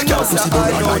up. Girl pussy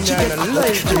bone like she get hot up.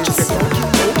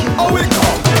 Oh we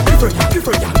come, different,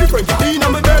 different, different. Inna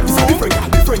me bedroom, different,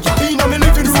 different. Inna me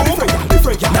living room,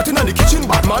 different. Nothing in the kitchen,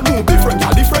 but man move different,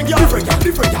 different, different,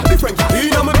 different, different.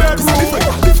 Inna me bedroom,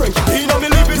 different. Inna me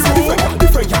living room,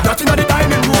 different. Nothing in the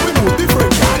dining room, we move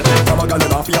different. Come on, girl,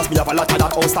 enough. Yes, me have a lot of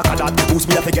that, all stack of that. Who's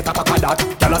me have to get a pack of that?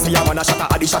 Girl, I say a man a shot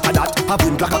a shot of that. Have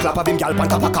him clap a clap, have him girl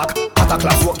pant up a cock. At a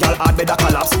class, walk girl hard bed a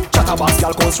collapse. Chat a bass,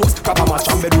 girl come strokes. Crap a match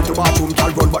from bedroom to bathroom,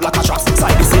 girl run but like a shots.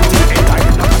 Side the same thing, ain't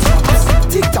time like a shots.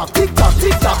 Tick tock, tick tock,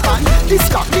 tick tock, man. This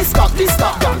cock, this cock, this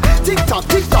cock, girl. Tick tock,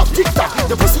 tick tock, tick tock.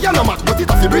 The pussy a no mat, but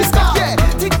it a fi brisk cock. Yeah,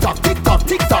 tick tock, tick tock,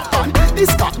 tick tock, man.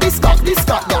 This cock, this cock, this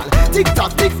cock, girl. Tick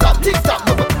tock, tick tock, tick tock.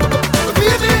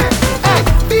 Baby, hey,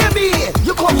 baby,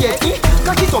 you come here, eh?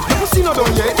 Cock it up, your pussy no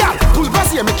done yet. Girl, pull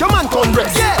brass here, make your man come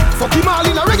rest. Yeah, fuck him all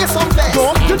in a reggae someplace.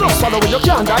 Don't, you just swallow when you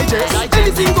can't digest.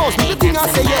 Anything goes, me the thing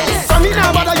I say yes. So me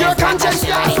now bother your conscience,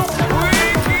 yeah.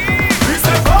 We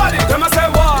say party, them a say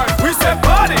war. We say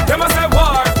party, them a say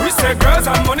war. We say girls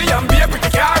and money and be a pretty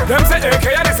car. Them say AK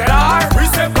and they say R. We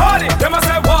say party, them a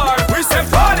say war. We say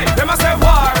party, them a say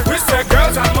war. We say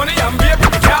girls and money and be a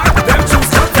pretty car. Them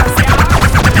choose not to say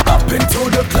up into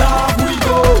the club we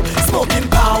go, smoking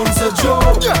pounds of joe.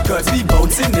 Girls be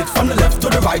bouncing it from the left to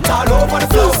the right all over the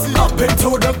floor. Up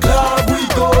into the club we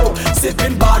go,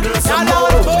 sipping bottles of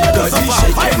more. Girls be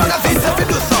shaking my face if you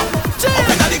do so. Up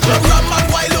in the club, ram and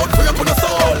wild out for your put the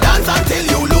soul. Dance until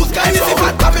you lose control. This is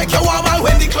what can make you warm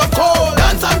when the club cold.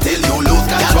 Dance until you lose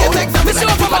control. Mr.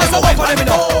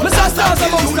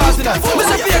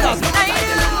 Vegas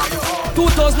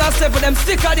 2007, them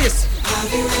sick of this.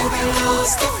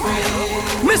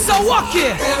 Mr.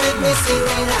 Wacky,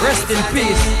 rest in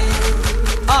peace.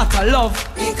 Art of love.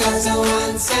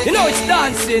 You know it's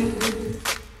dancing.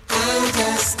 I'm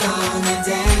just gonna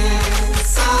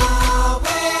dance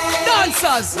away.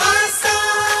 Dancers. My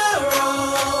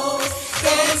sorrow,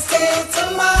 dance till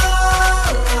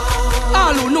tomorrow.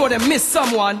 All who know them miss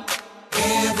someone.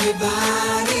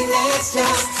 Everybody, let's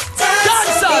just dance.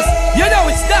 Dancers, you know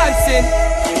it's dancing.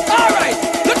 Alright,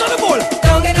 look on the bull.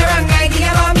 Don't get the wrong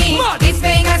idea about me. This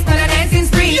Vegas not a dancing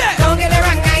spree. Yeah. Don't get the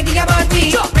wrong idea about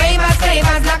me. Ravers,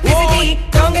 flavors, electricity.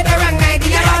 Don't get the wrong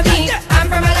idea about me. I'm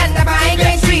from a land of high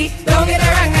grade street. Don't get the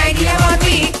wrong idea about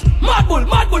me. Mad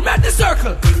bull, mad the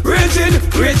circle. Raging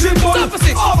bull.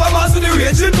 Over mass with the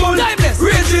raging bull. Timeless.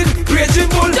 Raging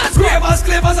bull. That's Ravers,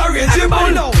 clavers are raging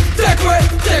bull. Take away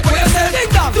yourself.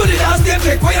 Do the dance game,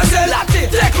 take away yourself.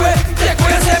 Take away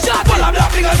yourself. Shot full of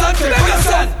black fingers and take away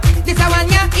yourself. This a one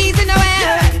ya easy no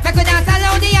well. Make we dance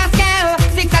alone the scale.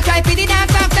 Six a try for the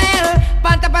dance and fell.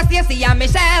 Pant up a Stacey and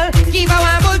Michelle. Give a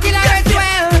one bull till I rest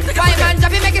well. Five man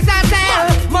drop it make it start sell.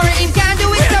 More him can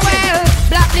do it so well.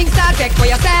 Black link start take for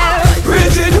yourself.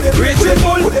 Raging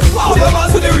bull. All the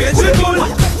mass with the raging bull.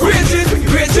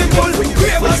 Raging bull.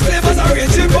 Ravers, clavers are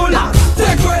raging bull.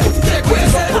 Take away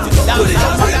yourself. Do the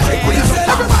dance game, take away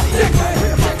yourself.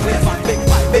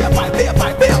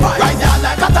 Right now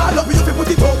like a tall up, you fi put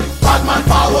it up. Bad man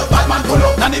forward, bad man pull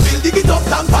up. Nanny Bill dig it up,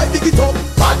 Dan Pipe dig it up.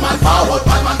 Bad man forward,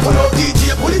 bad man pull up.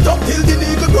 DJ pull it up till the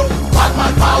needle broke. Bad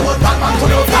man forward, bad man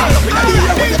pull up. Tall up in the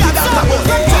air when you did that.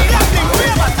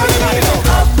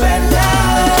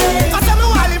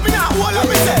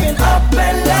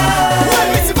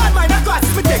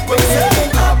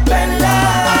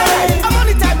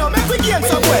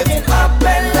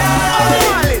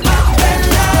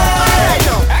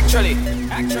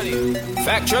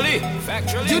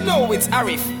 it's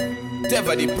Arif.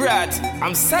 Dever the brat.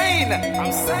 I'm saying.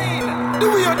 The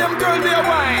way of them girl they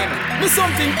wine. Me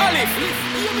something Alif.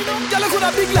 Y'all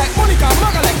coulda big like Monica,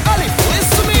 Maga like Alif.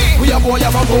 Listen to me. We a boy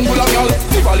have a Zongula girl.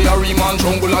 Tivoli a Riemann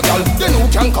Zongula girl. Then who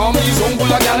can call me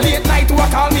Zongula girl? Late night who a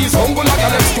call me Zongula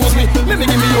girl? Excuse me. Let me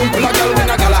give me Zongula girl. When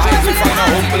a girl a hide me find a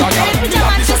Zongula girl. Me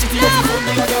have this city of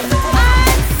Zongula girl.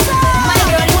 My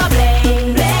girl you a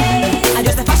blame. I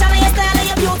just the fashion and your style and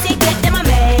your beauty get them a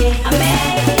made.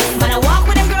 Man I walk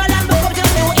with them girl and look up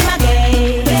just do him a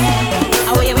gay.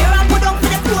 I wear you wear and put on for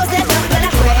the clothes that just gonna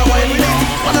play.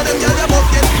 One of them girls you both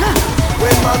get.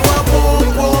 When man want boom,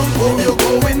 boom, boom, you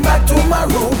going back to my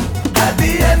room. At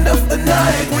the end of the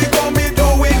night, we gon' be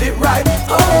doing it right.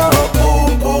 Oh,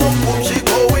 boom, boom, boom, she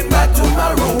going back to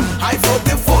my room. I fuck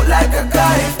the foot like a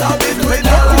guy. Stop it with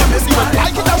her on this man.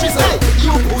 Like it how she say,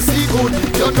 you pussy good,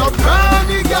 you're not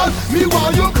cranny girl. Me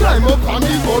want you climb up on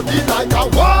me body like a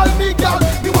wall, me girl.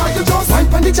 Me want you just wine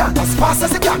pon the jam as fast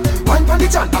as you can. Wine pon the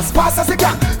jam as fast as you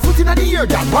can. Foot inna the ear,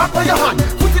 girl, walk by your hand.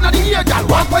 Foot inna the ear, girl,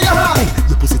 walk by your hand.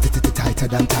 Your pussy tighter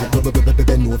than tight,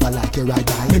 bend over like you ride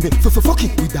by. Me fuck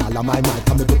it with all of my might,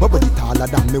 and me bubble it taller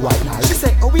than me white light. She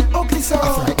say, oh it ugly so. I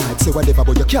fright night, say whatever,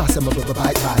 but you can't say me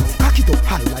bite. Cock it up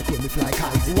high like when me fly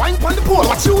kite. Wine pon the pole,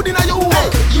 what you inna your way?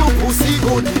 You pussy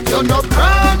good, you're not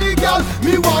cranny girl.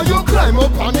 Me want you climb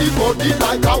up on the body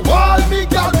like a wall, me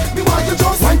girl. Me want you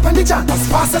just wine pon the jam as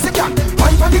fast as you can.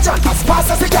 Wine pon the jam as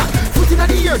fast as you can. Foot inna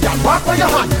the ear, girl, walk by your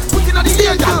hand. Foot inna the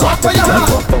ear, girl, walk by your hand.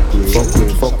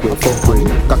 Fuck with.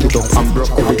 Cock it up and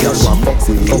broke every girl want fuck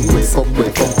with.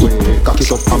 Cock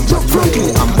it up and broke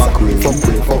and back with.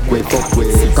 Fuck with.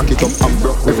 Cock it up and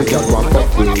broke every girl want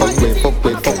fuck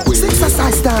with.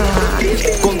 Exercise time.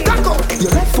 Go cock up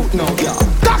your left foot now, yeah.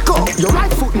 Cock up your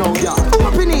right foot now, yeah.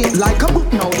 Open it like a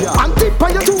book now, yeah. And tip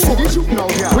on your two foot now,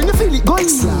 yeah. When you feel it going,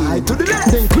 slide to the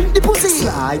left. Then grip the pussy,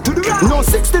 slide to the right. No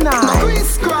 69, no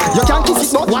crisscross. You can't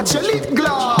kiss it, but watch your lip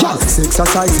gloss. Girl,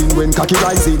 exercising when cocky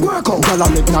rising. Work out, girl, I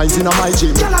make nice in my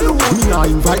gym. Me nah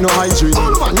invite no hygiene.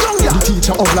 The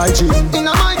teacher obliging. In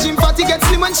my gym, party get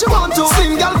slim when she want to.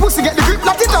 Slim girl pussy get the grip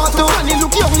like it ought to. And he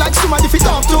look young like somebody fit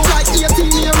off to. Like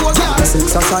 18-year-old girl.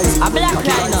 Exercising. A black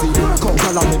guy now.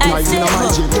 I say I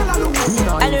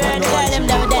don't run girl them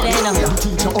down there now. The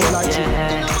teacher obliging.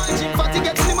 In my gym, party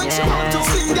get slim when she want to.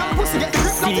 Slim girl pussy get the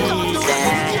grip like it ought to.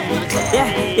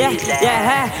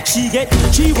 Yeah,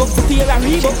 she work for fear and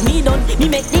Reebok. Me done, me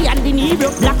make the and the knee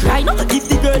broke. Black Rhino, give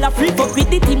the girl a free fuck with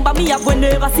the timber. Me have when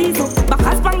never see so. Back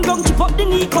as bang down, chip up the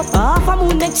knee cup. Half a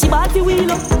moon neck, she bought the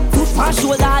wheel up. Foot past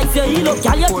shoulder, if you heal up.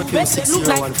 Girl, your best look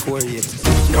like.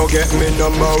 No get me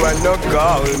number when no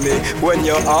call me. When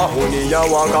you're a honey, you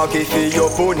want cocky for your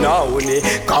put now honey.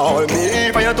 Call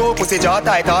me. For your two pussy jaw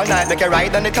tight all night. Make you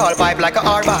ride on the tall pipe like a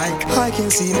hard bike. I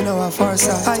can see me now a far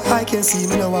side. I can see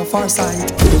me now a far side.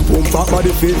 Boom fat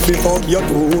body feel up. Your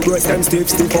two breasts them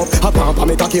stiff up. A pump on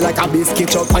me cocky like a biscuit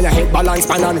chop. On your head balance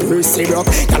pan and wrist syrup.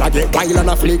 Girl I get wild and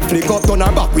a flick up. Turn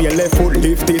her back with your left foot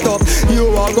lift it up.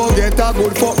 You a go get a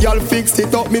good fuck. Y'all fix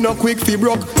it up. Me no quick fi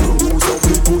broke. Bruise up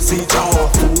the pussy jaw.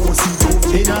 Pussy do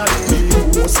inna belly.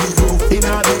 Pussy do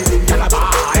inna belly. Gyal a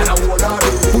buy and a hold her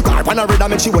belly. Put her on a red and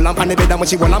make she hold on the bed. And when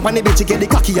she hold on the bed, she get the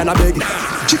cocky and a beg.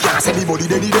 She can't say the body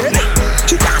dead.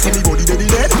 She can't say the body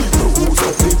dead. Bruise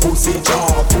up the pussy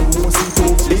jaw. Pussy do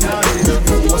inna belly.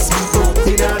 Pussy do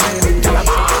inna belly. Gyal a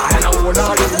buy and a hold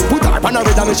her belly. Put her on a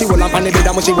red and make she hold on the bed.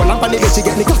 And when she hold on the bed, she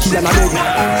get the cocky and a beg.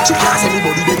 She can't say the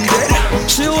body dead.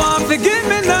 She want to give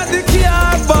me not the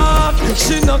car back.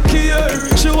 She no care.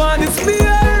 She want it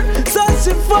spear. So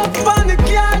she fuck on the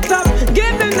car top.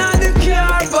 Give me not the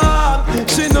car back.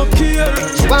 She no care.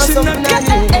 She no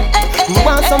care.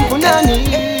 Want some punani?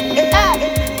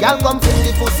 Y'all come from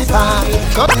the pussy pie.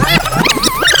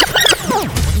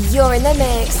 You're in the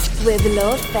mix with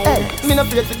Lord Famous. Me no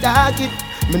afraid to dark it.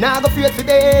 Me nah go afraid to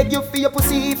beg you for your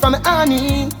pussy from me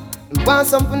honey. Want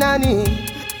some punani?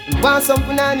 Want some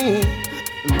punani?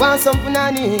 Want some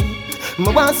punani?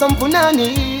 Me want some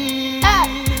punani.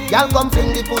 Y'all come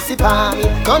fling the pussy pa me.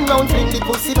 Come round fling the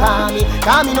pussy pa me.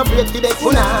 Cause me no afraid to beg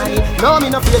punani. No, me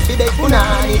no afraid to beg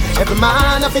punani. Every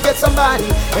man a fi get somebody.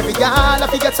 Every girl a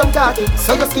fi get some cocky.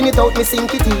 So you skin it out, me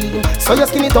sink it in. So you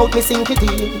skin it out, me sink it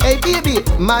in. Hey baby,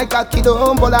 my cocky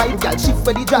don't like. Y'all shift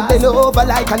for the drive. Then over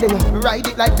like and then ride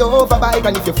it like Dover bike.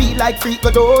 And if you feel like freak,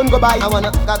 go down, go by. I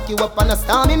wanna cock you up on a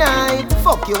stormy night.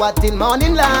 Fuck you out till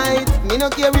morning light. Me no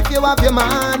care if you have your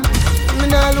man. Me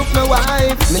nah look my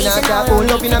wife. Me nah talk all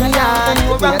up inna me yard.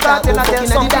 Me nah talk all fuck inna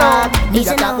the dark. Me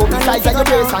nah talk all the size of your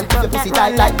breast and your pussy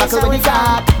tight like back of the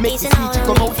car. Make the speech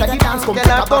come out of the dance. Come take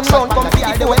a back shot, come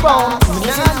feel the way bounce. Me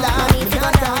nah lie, me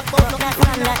nah talk all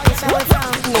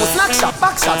up. no snack shot,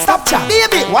 back shot, stop chat.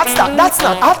 Baby, what's that? That's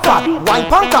not hot pot. Wine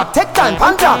pancake, take time,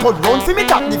 panta. Put round for me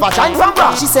top, the vagina from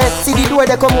bra. She said, see the door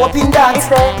they come open dance.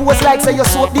 Pose like say you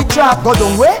soap the drop. Go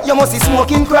down way, you must be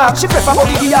smoking crack. She prefer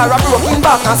hug the or a broken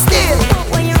back and still.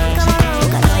 When you rock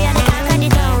around, I know you're the cock of the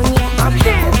town, yeah. I'm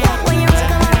still. When you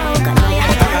rock around, I know you're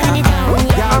the cock of the town,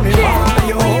 yeah. I'm still.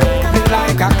 You be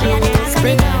like a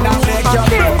clothespin. Now make your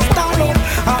breath stand up.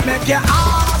 I make your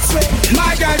ass sweat.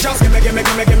 My girl just gimme.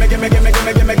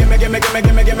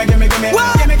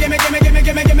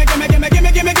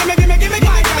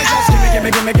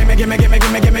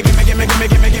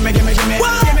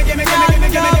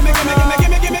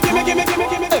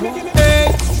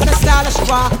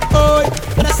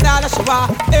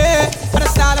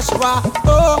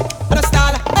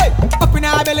 Up in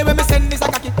her belly when me send this a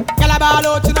cocky. Girl a ball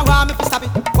out, she no want me fi stop it.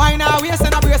 Why now waist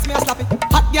and a brace me a slap it.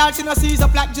 Hot girl she no seize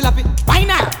up like jalopy. Why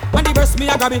now? When the burst me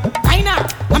a grab it. Why now?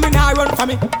 I mean I run for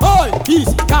me. Hold,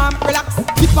 easy, calm, relax.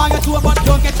 Keep on your toe but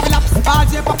don't get relapse.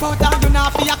 Balls you pop out and you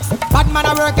not fi axe. Bad man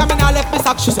a work and me nah left me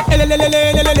sack. She say le.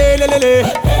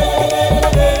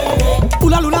 Ooh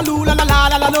la la la la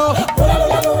la la lo.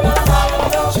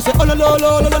 She say oh la la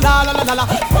la la la la la.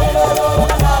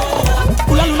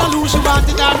 Ooh la la la, she want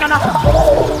it and na.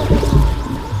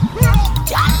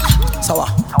 Sour.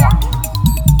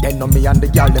 Then no me and the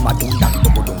girl them a do that.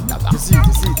 You see.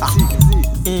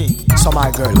 So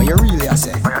my girl, what you really a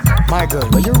say? My girl,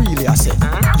 what you really a say?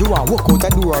 You want walk out the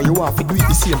door or you want to do it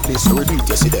the same place so we do it,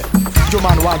 you see there? Your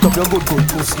man want up your good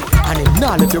pussy and him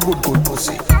nah let your good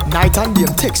pussy. Night and day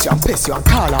text you and pest you and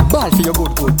call and ball for your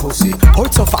good pussy. How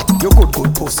it's so fat, your good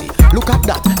pussy. Look at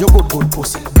that, your good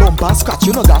pussy. Bump and scratch,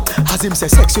 you know that. As him say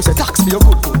sex, you say tax for your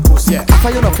good pussy. Yeah. After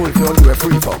you not full for you a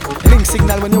free fuck. Link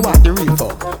signal when you want the real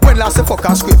fuck. When last the fuck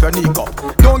and scrape your knee up.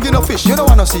 Don't give no fish, you don't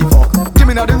wanna see fuck. Give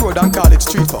me now the road and call it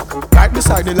street fuck. Right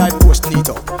beside the light post neat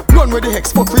up. Run with the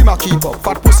hex, fuck cream and keep up.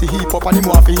 Fat pussy heap up and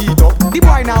him want to heat up. The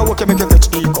boy now work you make you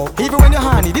fetch eat up. Even when you're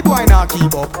honey, the boy now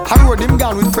keep up. I road him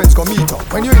down with friends come meet up.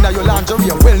 When you in your lingerie,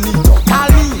 well neat up. Call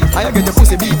me, I get the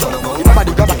pussy beat up.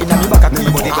 Nobody grab it in me back a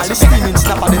creep up. All the steaming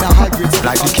snapper in a high grade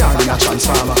like the car in a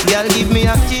transformer. Girl give me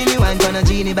a genie wine pan a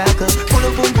genie back. Pull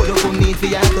up, need for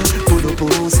yackle. Pull up,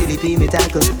 silly pee me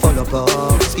tackle. Pull up,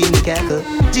 skin me cackle.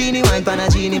 Genie wine pan a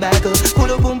genie back.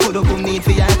 Pull up, need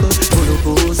for yackle. Pull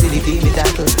up, silly pee me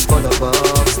tackle. Pull up,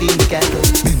 skin me cackle.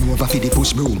 Bend over for the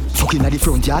push broom. Fucking at the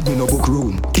front yard, you no book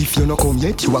room. If you no come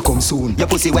yet, you a come soon. Your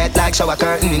pussy wet like shower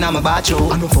curtain in my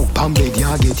bathroom. I no fuck palm bed,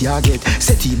 ya get.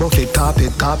 Settee buffet,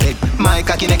 carpet. My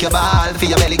cocky make your ball for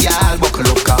your belly, girl. Buckle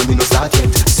up, calm, me no start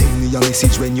yet. Send me a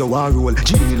message when you want roll.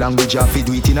 Genie language, you fi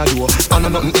do it in a door. I know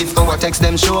nothing if our text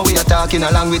them show. We are talking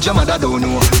a language your mother don't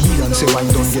know. He and say wine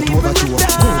don't get over to.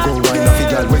 Go wine off a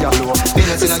girl where you low.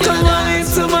 Come on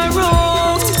into my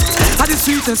room at the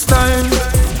sweetest time.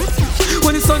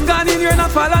 When the sun gone in here and I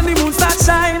fall and the moon start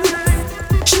shine.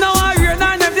 She know I hear and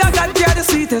I never got care the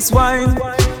sweetest wine.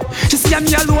 She see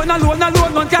me alone,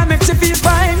 none can make she feel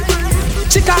fine.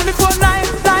 She call me for life.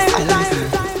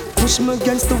 Push me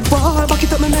against the wall, back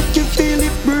it up, me make you feel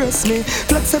it, brace me.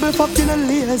 Flexible, fucking and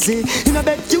lazy. In a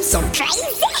bed, you so crazy.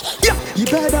 Yeah, you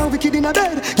bad and wicked in a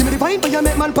bed. Give me the wine, but you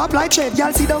make man pop like shit.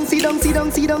 Y'all sit down. Oh, you're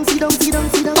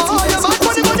back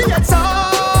for the money, yes, sir.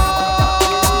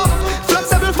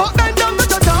 Flexible, fuck them down to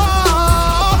the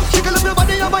top. Jiggle up your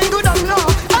body, your mind good and low.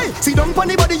 Hey, sit down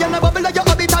funny body and a bubble like your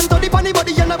habit. And to the funny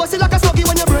body and a bust it like a sluggy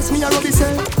when you brace me, I rub it,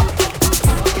 say.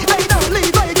 Hey, don't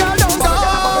leave, hey, girl, don't go.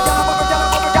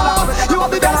 You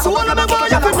have the best one of me, boy,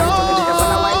 you know.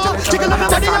 Jiggle up your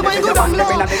body, your mind good and low.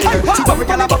 Hey,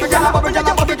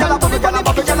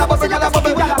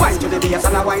 bubble, wine to the bass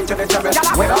and a wine to the treble.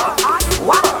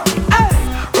 Hey,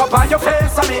 rub on your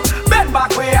face on me. Bend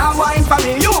back way and wine for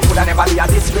me. You coulda never be a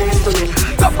disgrace to me.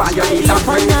 Rub on your knees and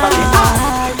pray for me.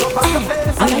 Rub on your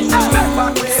face on me. Bend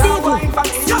back way and wine for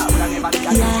me. You coulda never be a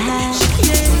disgrace to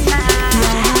me.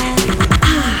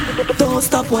 Don't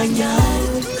stop one y'all,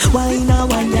 wine a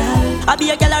one y'all. I be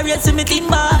a gal a race with me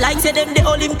timber, like say them the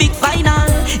Olympic final.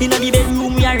 Inna the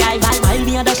bedroom we a rival, while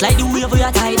me a dash like the wave we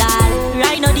a tidal.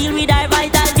 Right now deal with our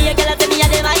vital, be a gal a tell me a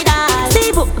dem idol.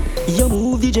 Step up, you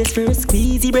move the dress first,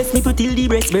 squeeze the breast, me put till the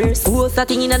breast burst. Who's that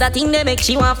thing inna that thing they make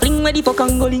she want fling where the fuck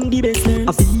and go link the best nurse.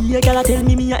 I be a gal a tell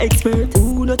me a expert,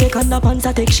 who no take on the pants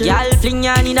a texture. Y'all fling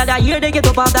yan inna that year they get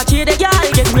up off that chair, the gal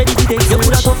get ready to take. You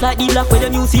woulda tough like the block where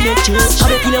them you see next church. I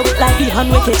bet you know like the hand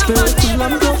we catch bird. Team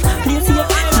I'm tough, play safe,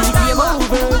 see the game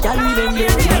over. Y'all remember,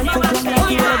 man fuck them like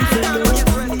you are defender.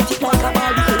 Tick like a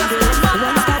ball defender. One stop,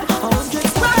 100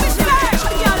 steps.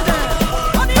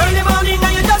 Early morning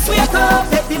now you just wake up.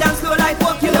 Take the dance slow like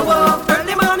walk you the walk.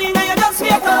 Early morning now you just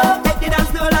wake up. Take the dance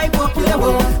slow like walk you the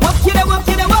walk.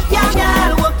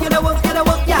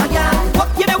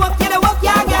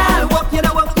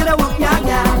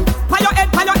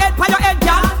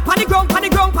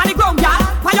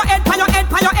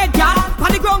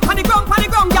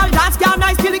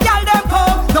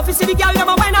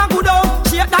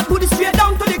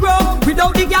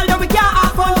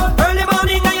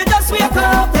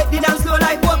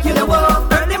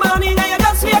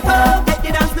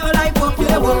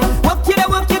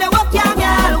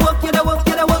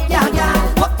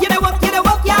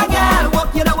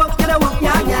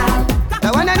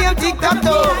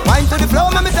 tic-tac-toe. Wine to the flow,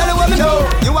 let me tell you what me know.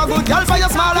 You a good girl for your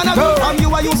smile and a go. From you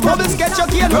I use bubble sketch your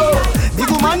cane roll. Big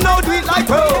woman now do it like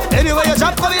pro. Anyway you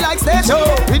drop coming like stage show.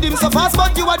 Rhythm so fast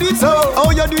but you a do it so.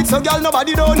 Oh you do it so girl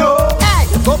nobody don't know. Hey,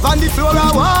 go on the floor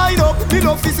and wind up. Me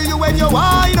love to see you when you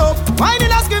wind up. Wine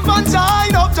in a skin and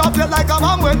shine up. Drop it like a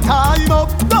man when time up.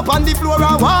 Up on the floor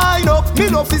and wind up. Me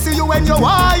love to see you when you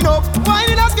wind up. Wine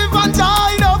in a skin and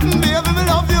shine up. Baby me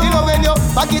love you. You know when you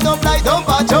back it up like dump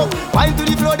a choke. Wine to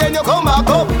the floor then you come back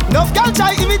up. Enough girl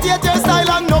try imitate your style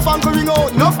and enough anchoring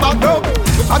out. Enough back up.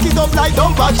 Back it up like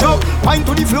dump a choke. Wine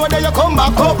to the floor then you come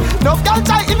back up. Enough girl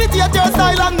try imitate your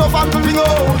style and enough anchoring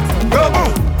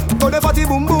out. Go the fatty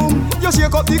boom boom. You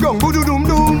shake up the gong boo doom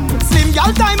doom. Slim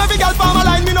girl time every girl farm a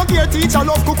line. Me no care teacher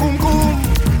love kukum kum.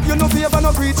 You no favor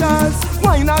no creatures.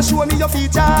 Why not show me your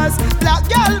features? Black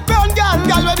girl, brown girl,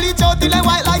 girl we bleach out till they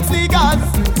white like sneakers.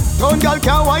 Brown girl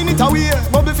can't whine it away.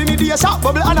 Bubble for me day shot,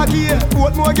 bubble and a key.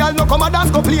 Both more girl no come a dance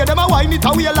go play. Them a whine it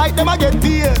away like them a get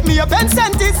paid. Me a pen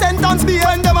sentence be.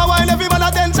 When them a whine every man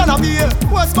attention a be.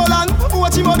 Westmoreland,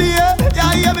 watch him a be. Yeah,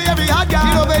 hear me every hard girl.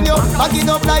 You know when you back it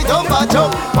up like dump a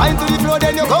choke. Wine to the floor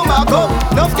then you come back up.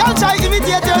 Enough girl try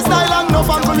imitate your style and no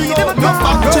fun to me. Enough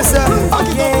back up. Back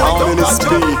it up like dump a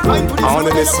choke. On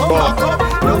this spot,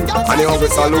 and the only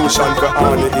solution for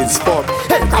all it is spot.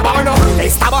 Hey Cabarno, hey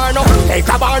Stabarno, hey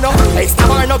Cabarno, hey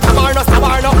Stabarno, Cabarno,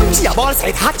 Stabarno. She a ball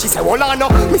said hot, she say hold on no.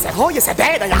 Me say oh you say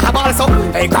bad and you have also.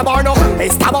 Hey Cabarno, hey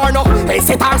Stabarno, hey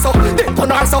Setarso, then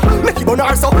Tonarso, make you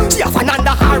bonarso. She a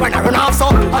Fernanda hard when I run off so.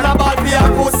 And a ball be a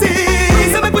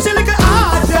pussy, so me push a little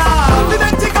harder. The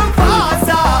next take come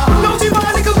faster, now she want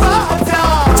a little faster.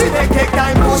 She take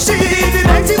time push it, the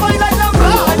next she want like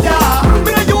Lambada.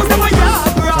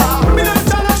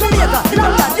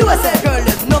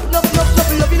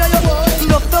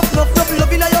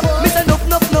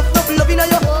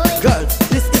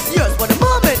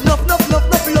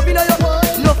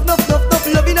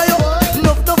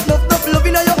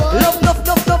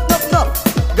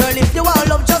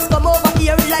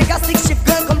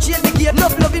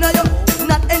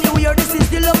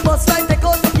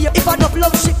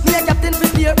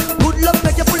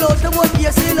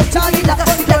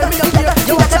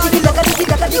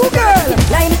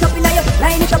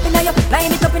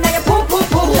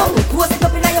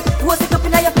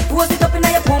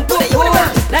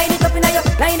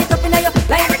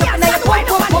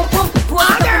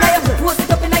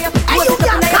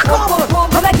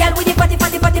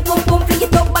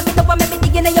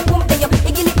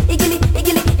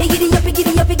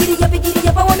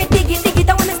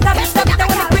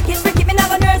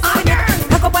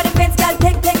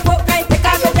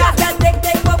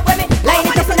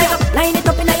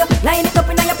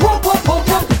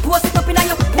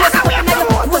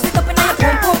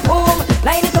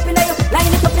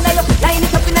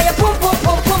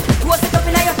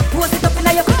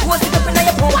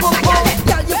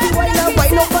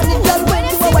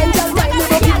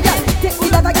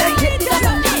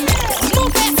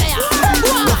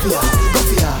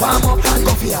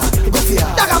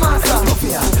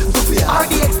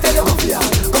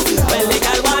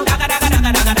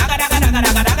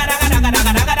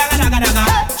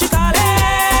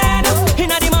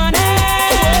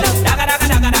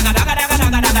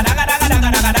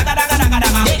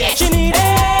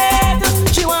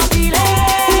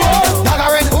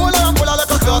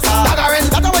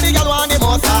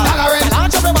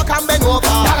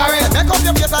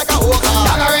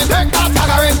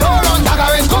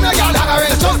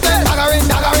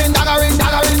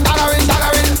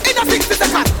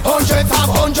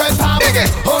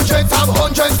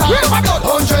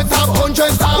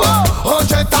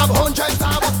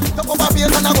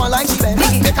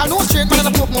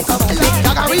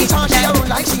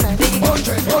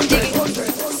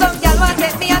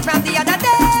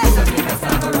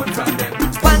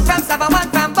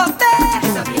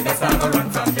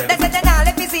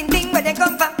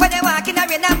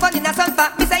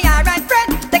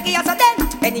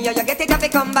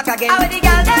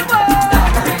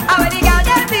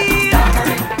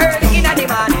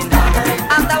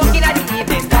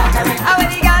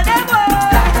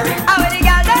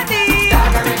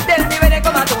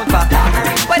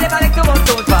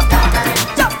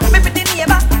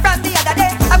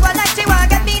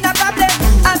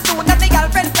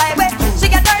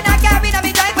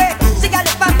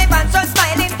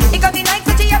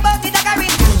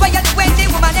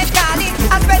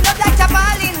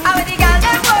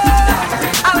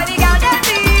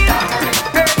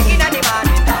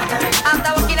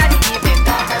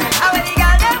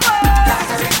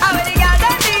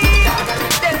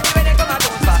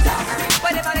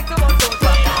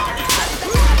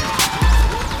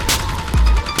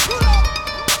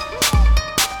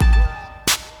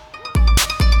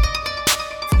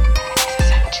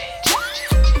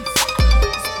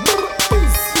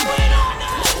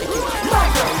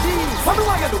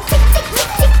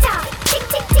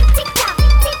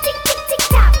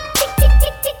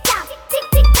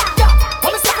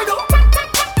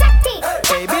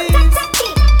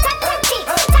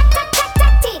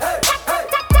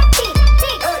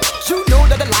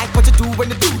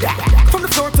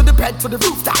 head to the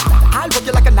rooftop. I'll work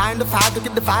you like a 9 to 5 to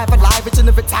keep the vibe alive each and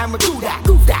every time we do that.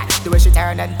 Groove that. The way she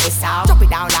turn and twist out. Drop it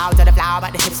down loud to the floor,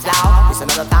 but the hips loud. It's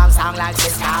another time song like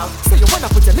this now. So you wanna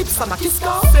put your lips on my kiss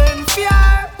go?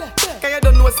 Cynthia, can you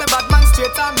don't know say bad man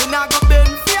straight and me nah go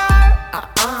bend fear.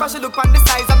 Cause she look on the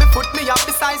size and me put me up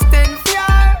the size 10 fear.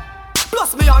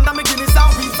 Plus me under me Guinness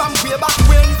and weed from way back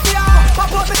when fear.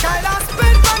 Pop out the kind and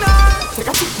spin for her. Take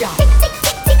a tick, yeah. Tick, tick,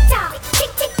 tick, tick, tock.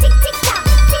 Tick, tick, tick, tick, tock.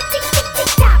 Tick, tick, tick,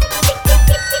 tick, tock. Tick, tick,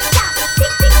 tick, tick, tock.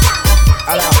 Tick, tick, tock.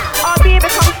 Oh baby,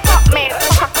 come stop me.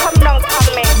 Come down on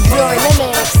me. You're in the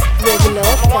mix with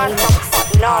Love Famous.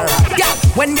 Yeah,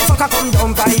 when the fucker come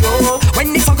down for you, when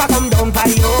the fucker come down for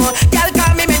you, y'all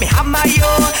call me, make me hammer you.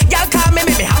 Y'all call me,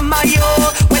 make me hammer you.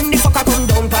 When the fucker come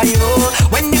down for you,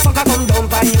 when the fucker come down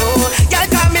for you, y'all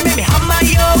call me, make me hammer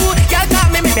you. Y'all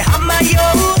call me, make me hammer you.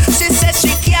 She said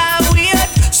she can't wait.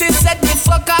 She said the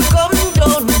fucker come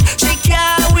down. She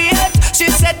can't wait. She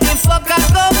said the fucker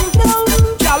come down.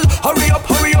 Y'all hurry up,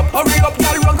 hurry up, hurry up.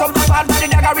 Y'all run come to bad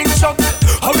body dagger ring shock.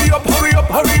 Hurry up, hurry up,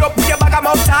 hurry up. Put your bag of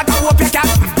mouth talk. I hope you can.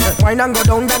 Why not go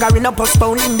down, dagger in a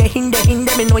postpone. In the,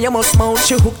 me know you must moan.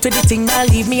 She hooked to the thing, now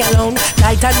leave me alone.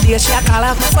 Night and day, she a call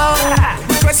off my phone.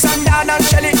 Request some down and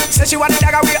Shelly. Say she want the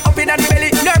dagger way up in the belly.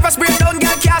 Nervous breakdown,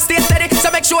 girl can't stay steady. So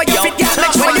make sure you fit, girl,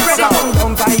 make sure you ready. Come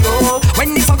down for you.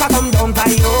 When the fucker come down for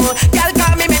you, girl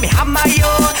call me, make me hammer you.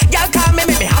 Girl call me,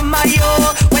 make me hammer you.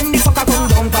 When the fucker come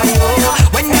down for you,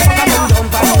 when the fucker come down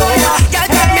for you, girl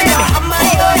call me, make me hammer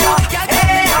you.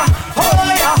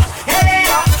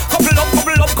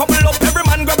 Couple up, every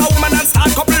man grab a woman and start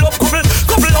couple up, couple up,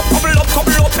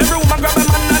 every woman grab a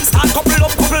man and start couple up,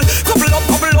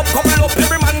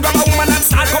 every man grab a woman and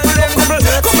start couple up.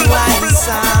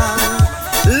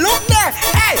 Look there,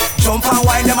 hey, jump and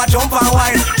wine, them a jump and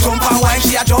wine,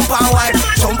 she a jump and wine,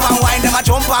 them a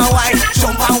jump and wine, them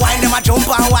a jump and wine, them a jump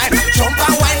and wine,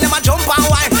 them a jump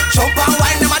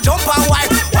and wine,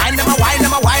 wine them a wine,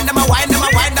 them a wine, them a wine, them a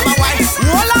wine, them a wine.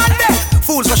 Hold on there,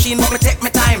 fools machine, but me take me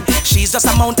time. She's just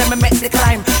a mountain, me make the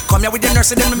climb. Come here with the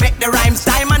nurse and then me make the rhymes.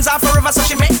 Diamonds are forever, so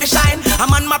she make the shine.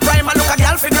 I'm on my prime, I look a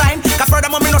girl for grind. Cause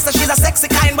furthermore, me know say she's a sexy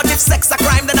kind. But if sex a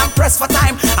crime, then I'm pressed for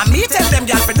time. And me tell them,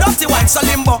 girl, for dirty wine. So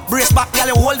limbo, brace back, girl,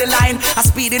 you hold the line. A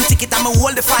speeding ticket, and me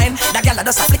hold the fine. That girl, I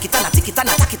just a flick it and a tick it and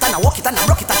a tack it and a walk it and a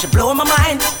rock it and she blow my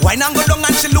mind. Wine and go down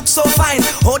and she look so fine.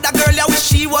 Oh, that girl, I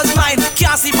wish she was mine.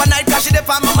 Can't sleep at night cause she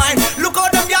dip on my mind. Look how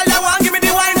them girl, you want give me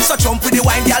the wine. So jump with the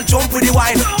wine, girl, jump with the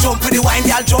wine. Jump with the wine,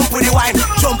 girl, jump with the wine.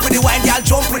 Jump with the wine, girl,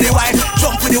 jump with the wine.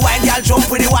 Jump with the wine, girl, jump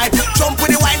with the wine. Jump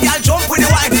with the wine, girl, jump with the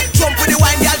wine. Jump with the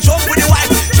wine, girl, jump with the wine.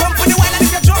 Jump with the wine, and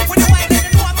if you jump with the wine, then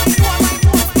you know I'm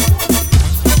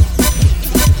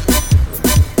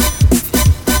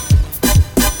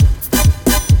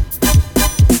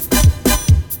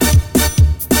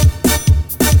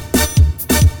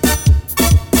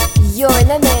You're in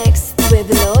the mix with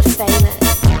Lord Famous.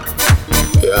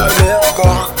 Yeah, there you go.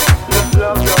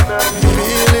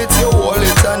 Feel it, you hold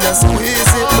it and you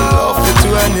squeeze it. Me love it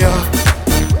when you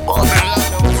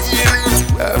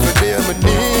every day me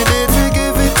need it. We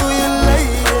give it to you,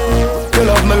 lady. You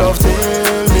love me, love,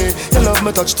 tell me. You love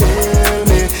me, touch, tell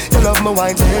me. You love me,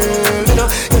 wine, tell me.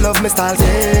 You love me, style,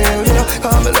 tell me.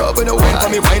 Call me love when you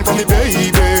wine for me,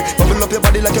 baby. Bubble up your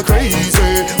body like you're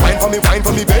crazy. Wine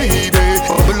for me, baby.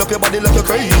 Bubble up your body like you're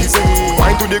crazy.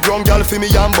 Wine to the ground, girl, for me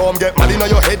and bum. Get mad in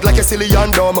your head like a silly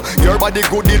and dumb. Your body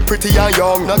good, it pretty and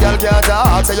young. No girl can't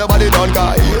talk, say your body done.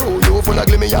 Cause you full of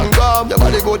glimmy and gum. Your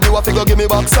body good, you a figure, give me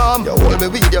back some. You hold me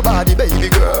with your body, baby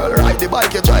girl. Ride the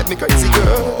bike, you drive me crazy,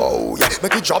 girl. Oh yeah,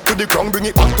 make it drop to the ground, bring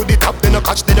it back to the top. Then you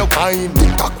catch, then you climb.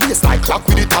 Tick tock, waist like clock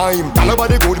with the time. Girl, your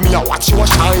body good, me a watch you a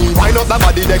shine. Wind up that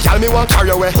body, they call me one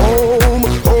carry away. Home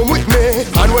with me.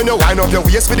 And when you wind up your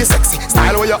waist with the sexy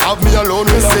style where you have me alone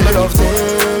with you love me, love,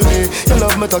 tell me. You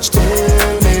love me, touch,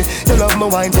 tell me. You love me,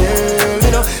 wine, tell me.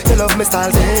 You love me,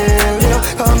 style, tell me.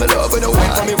 Call me love when you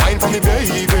wine for me,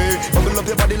 baby. Bubble up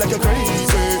your body like you're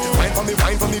crazy. Wine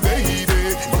for me, baby.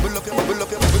 Bubble up your, bubble up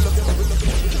your, bubble up your, bubble up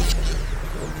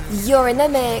your. You're in the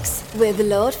mix with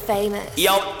Lord Famous.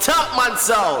 Yo, Top Man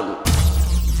Sound.